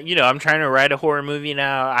 and I'm trying to write a horror movie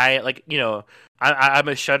now. I like, I'm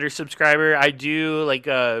a Shudder subscriber. I do like,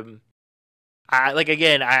 I like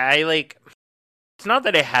again, I like. It's not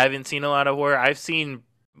that I haven't seen a lot of horror. I've seen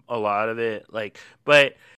a lot of it, like,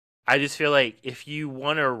 but I just feel like if you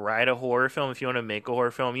want to write a horror film, if you want to make a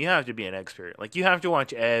horror film, you have to be an expert. Like you have to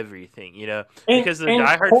watch everything, because the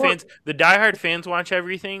diehard fans watch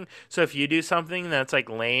everything. So if you do something that's like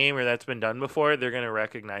lame or that's been done before, they're gonna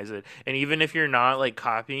recognize it. And even if you're not like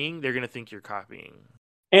copying, they're gonna think you're copying.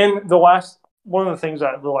 And the last things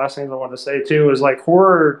I want to say too is like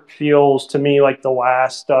horror feels to me like the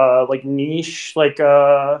last like niche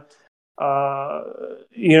uh,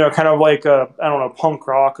 kind of like I don't know, punk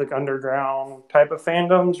rock, like underground type of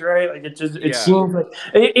fandoms, right? Like it Yeah, seems like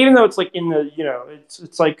even though it's like in the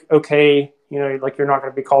it's like okay, like you're not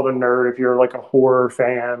going to be called a nerd if you're like a horror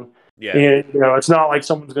fan. yeah, It's not like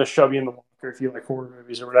someone's going to shove you in the locker if you like horror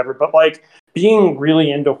movies or whatever. But like being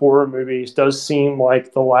really into horror movies does seem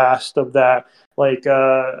like the last of that, like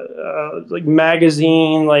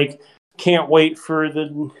magazine, like can't wait for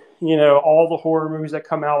the all the horror movies that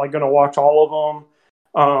come out, like gonna watch all of them.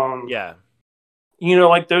 yeah,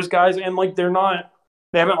 Like those guys, and like they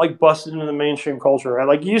haven't like busted into the mainstream culture, right?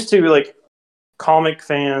 Like used to, like comic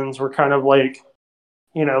fans were kind of like,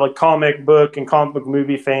 like comic book and comic book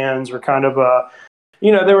movie fans were kind of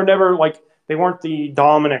they were never like, they weren't the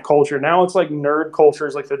dominant culture. Now it's like nerd culture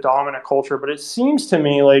is like the dominant culture, but it seems to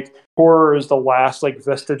me like horror is the last like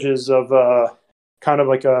vestiges of kind of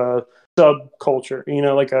like a subculture,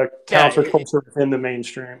 like a yeah. counterculture within the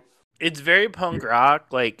mainstream. It's very punk rock.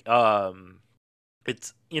 Like,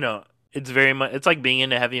 it's it's very much, it's like being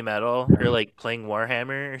into heavy metal or like playing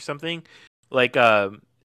Warhammer or something. Like,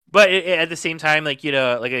 but at the same time, like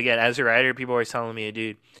like again, as a writer, people are always telling me,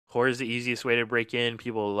 dude, horror is the easiest way to break in.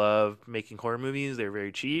 People love making horror movies. They're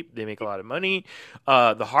very cheap. They make a lot of money.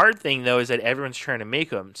 The hard thing though is that everyone's trying to make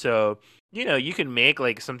them. So you can make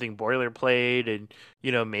like something boilerplate and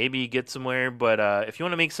maybe get somewhere. But if you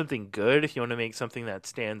want to make something good, if you want to make something that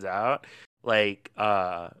stands out, like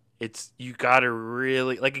it's, you gotta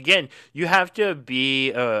really, like, again, you have to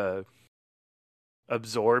be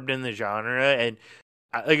absorbed in the genre. And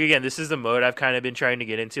like, again, this is the mode I've kind of been trying to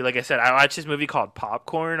get into. Like I said, I watched this movie called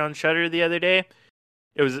Popcorn on Shudder the other day.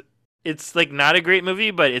 It's like not a great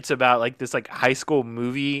movie, but it's about like this like high school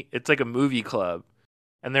movie. It's like a movie club,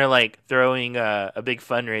 and they're like throwing a big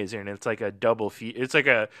fundraiser, and it's like a it's like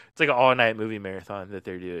an all night movie marathon that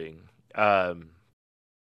they're doing.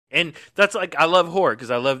 And that's like, I love horror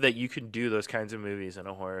because I love that you can do those kinds of movies in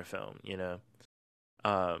a horror film.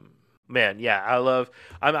 Man, yeah,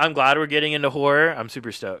 I'm glad we're getting into horror. I'm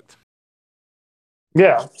super stoked.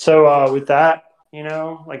 Yeah. So with that,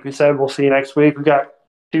 like we said, we'll see you next week. We got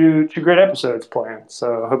two great episodes planned.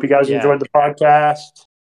 So I hope you guys Yeah. enjoyed the podcast.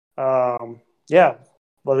 Yeah.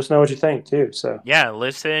 Let us know what you think too. So Yeah,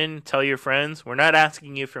 listen, tell your friends. We're not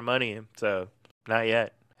asking you for money, so not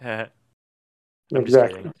yet. I'm just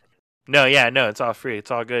exactly. kidding. No, yeah, no, it's all free.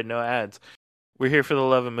 It's all good. No ads. We're here for the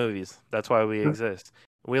love of movies. That's why we exist.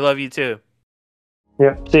 We love you too.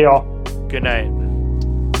 Yeah. See y'all. Good night.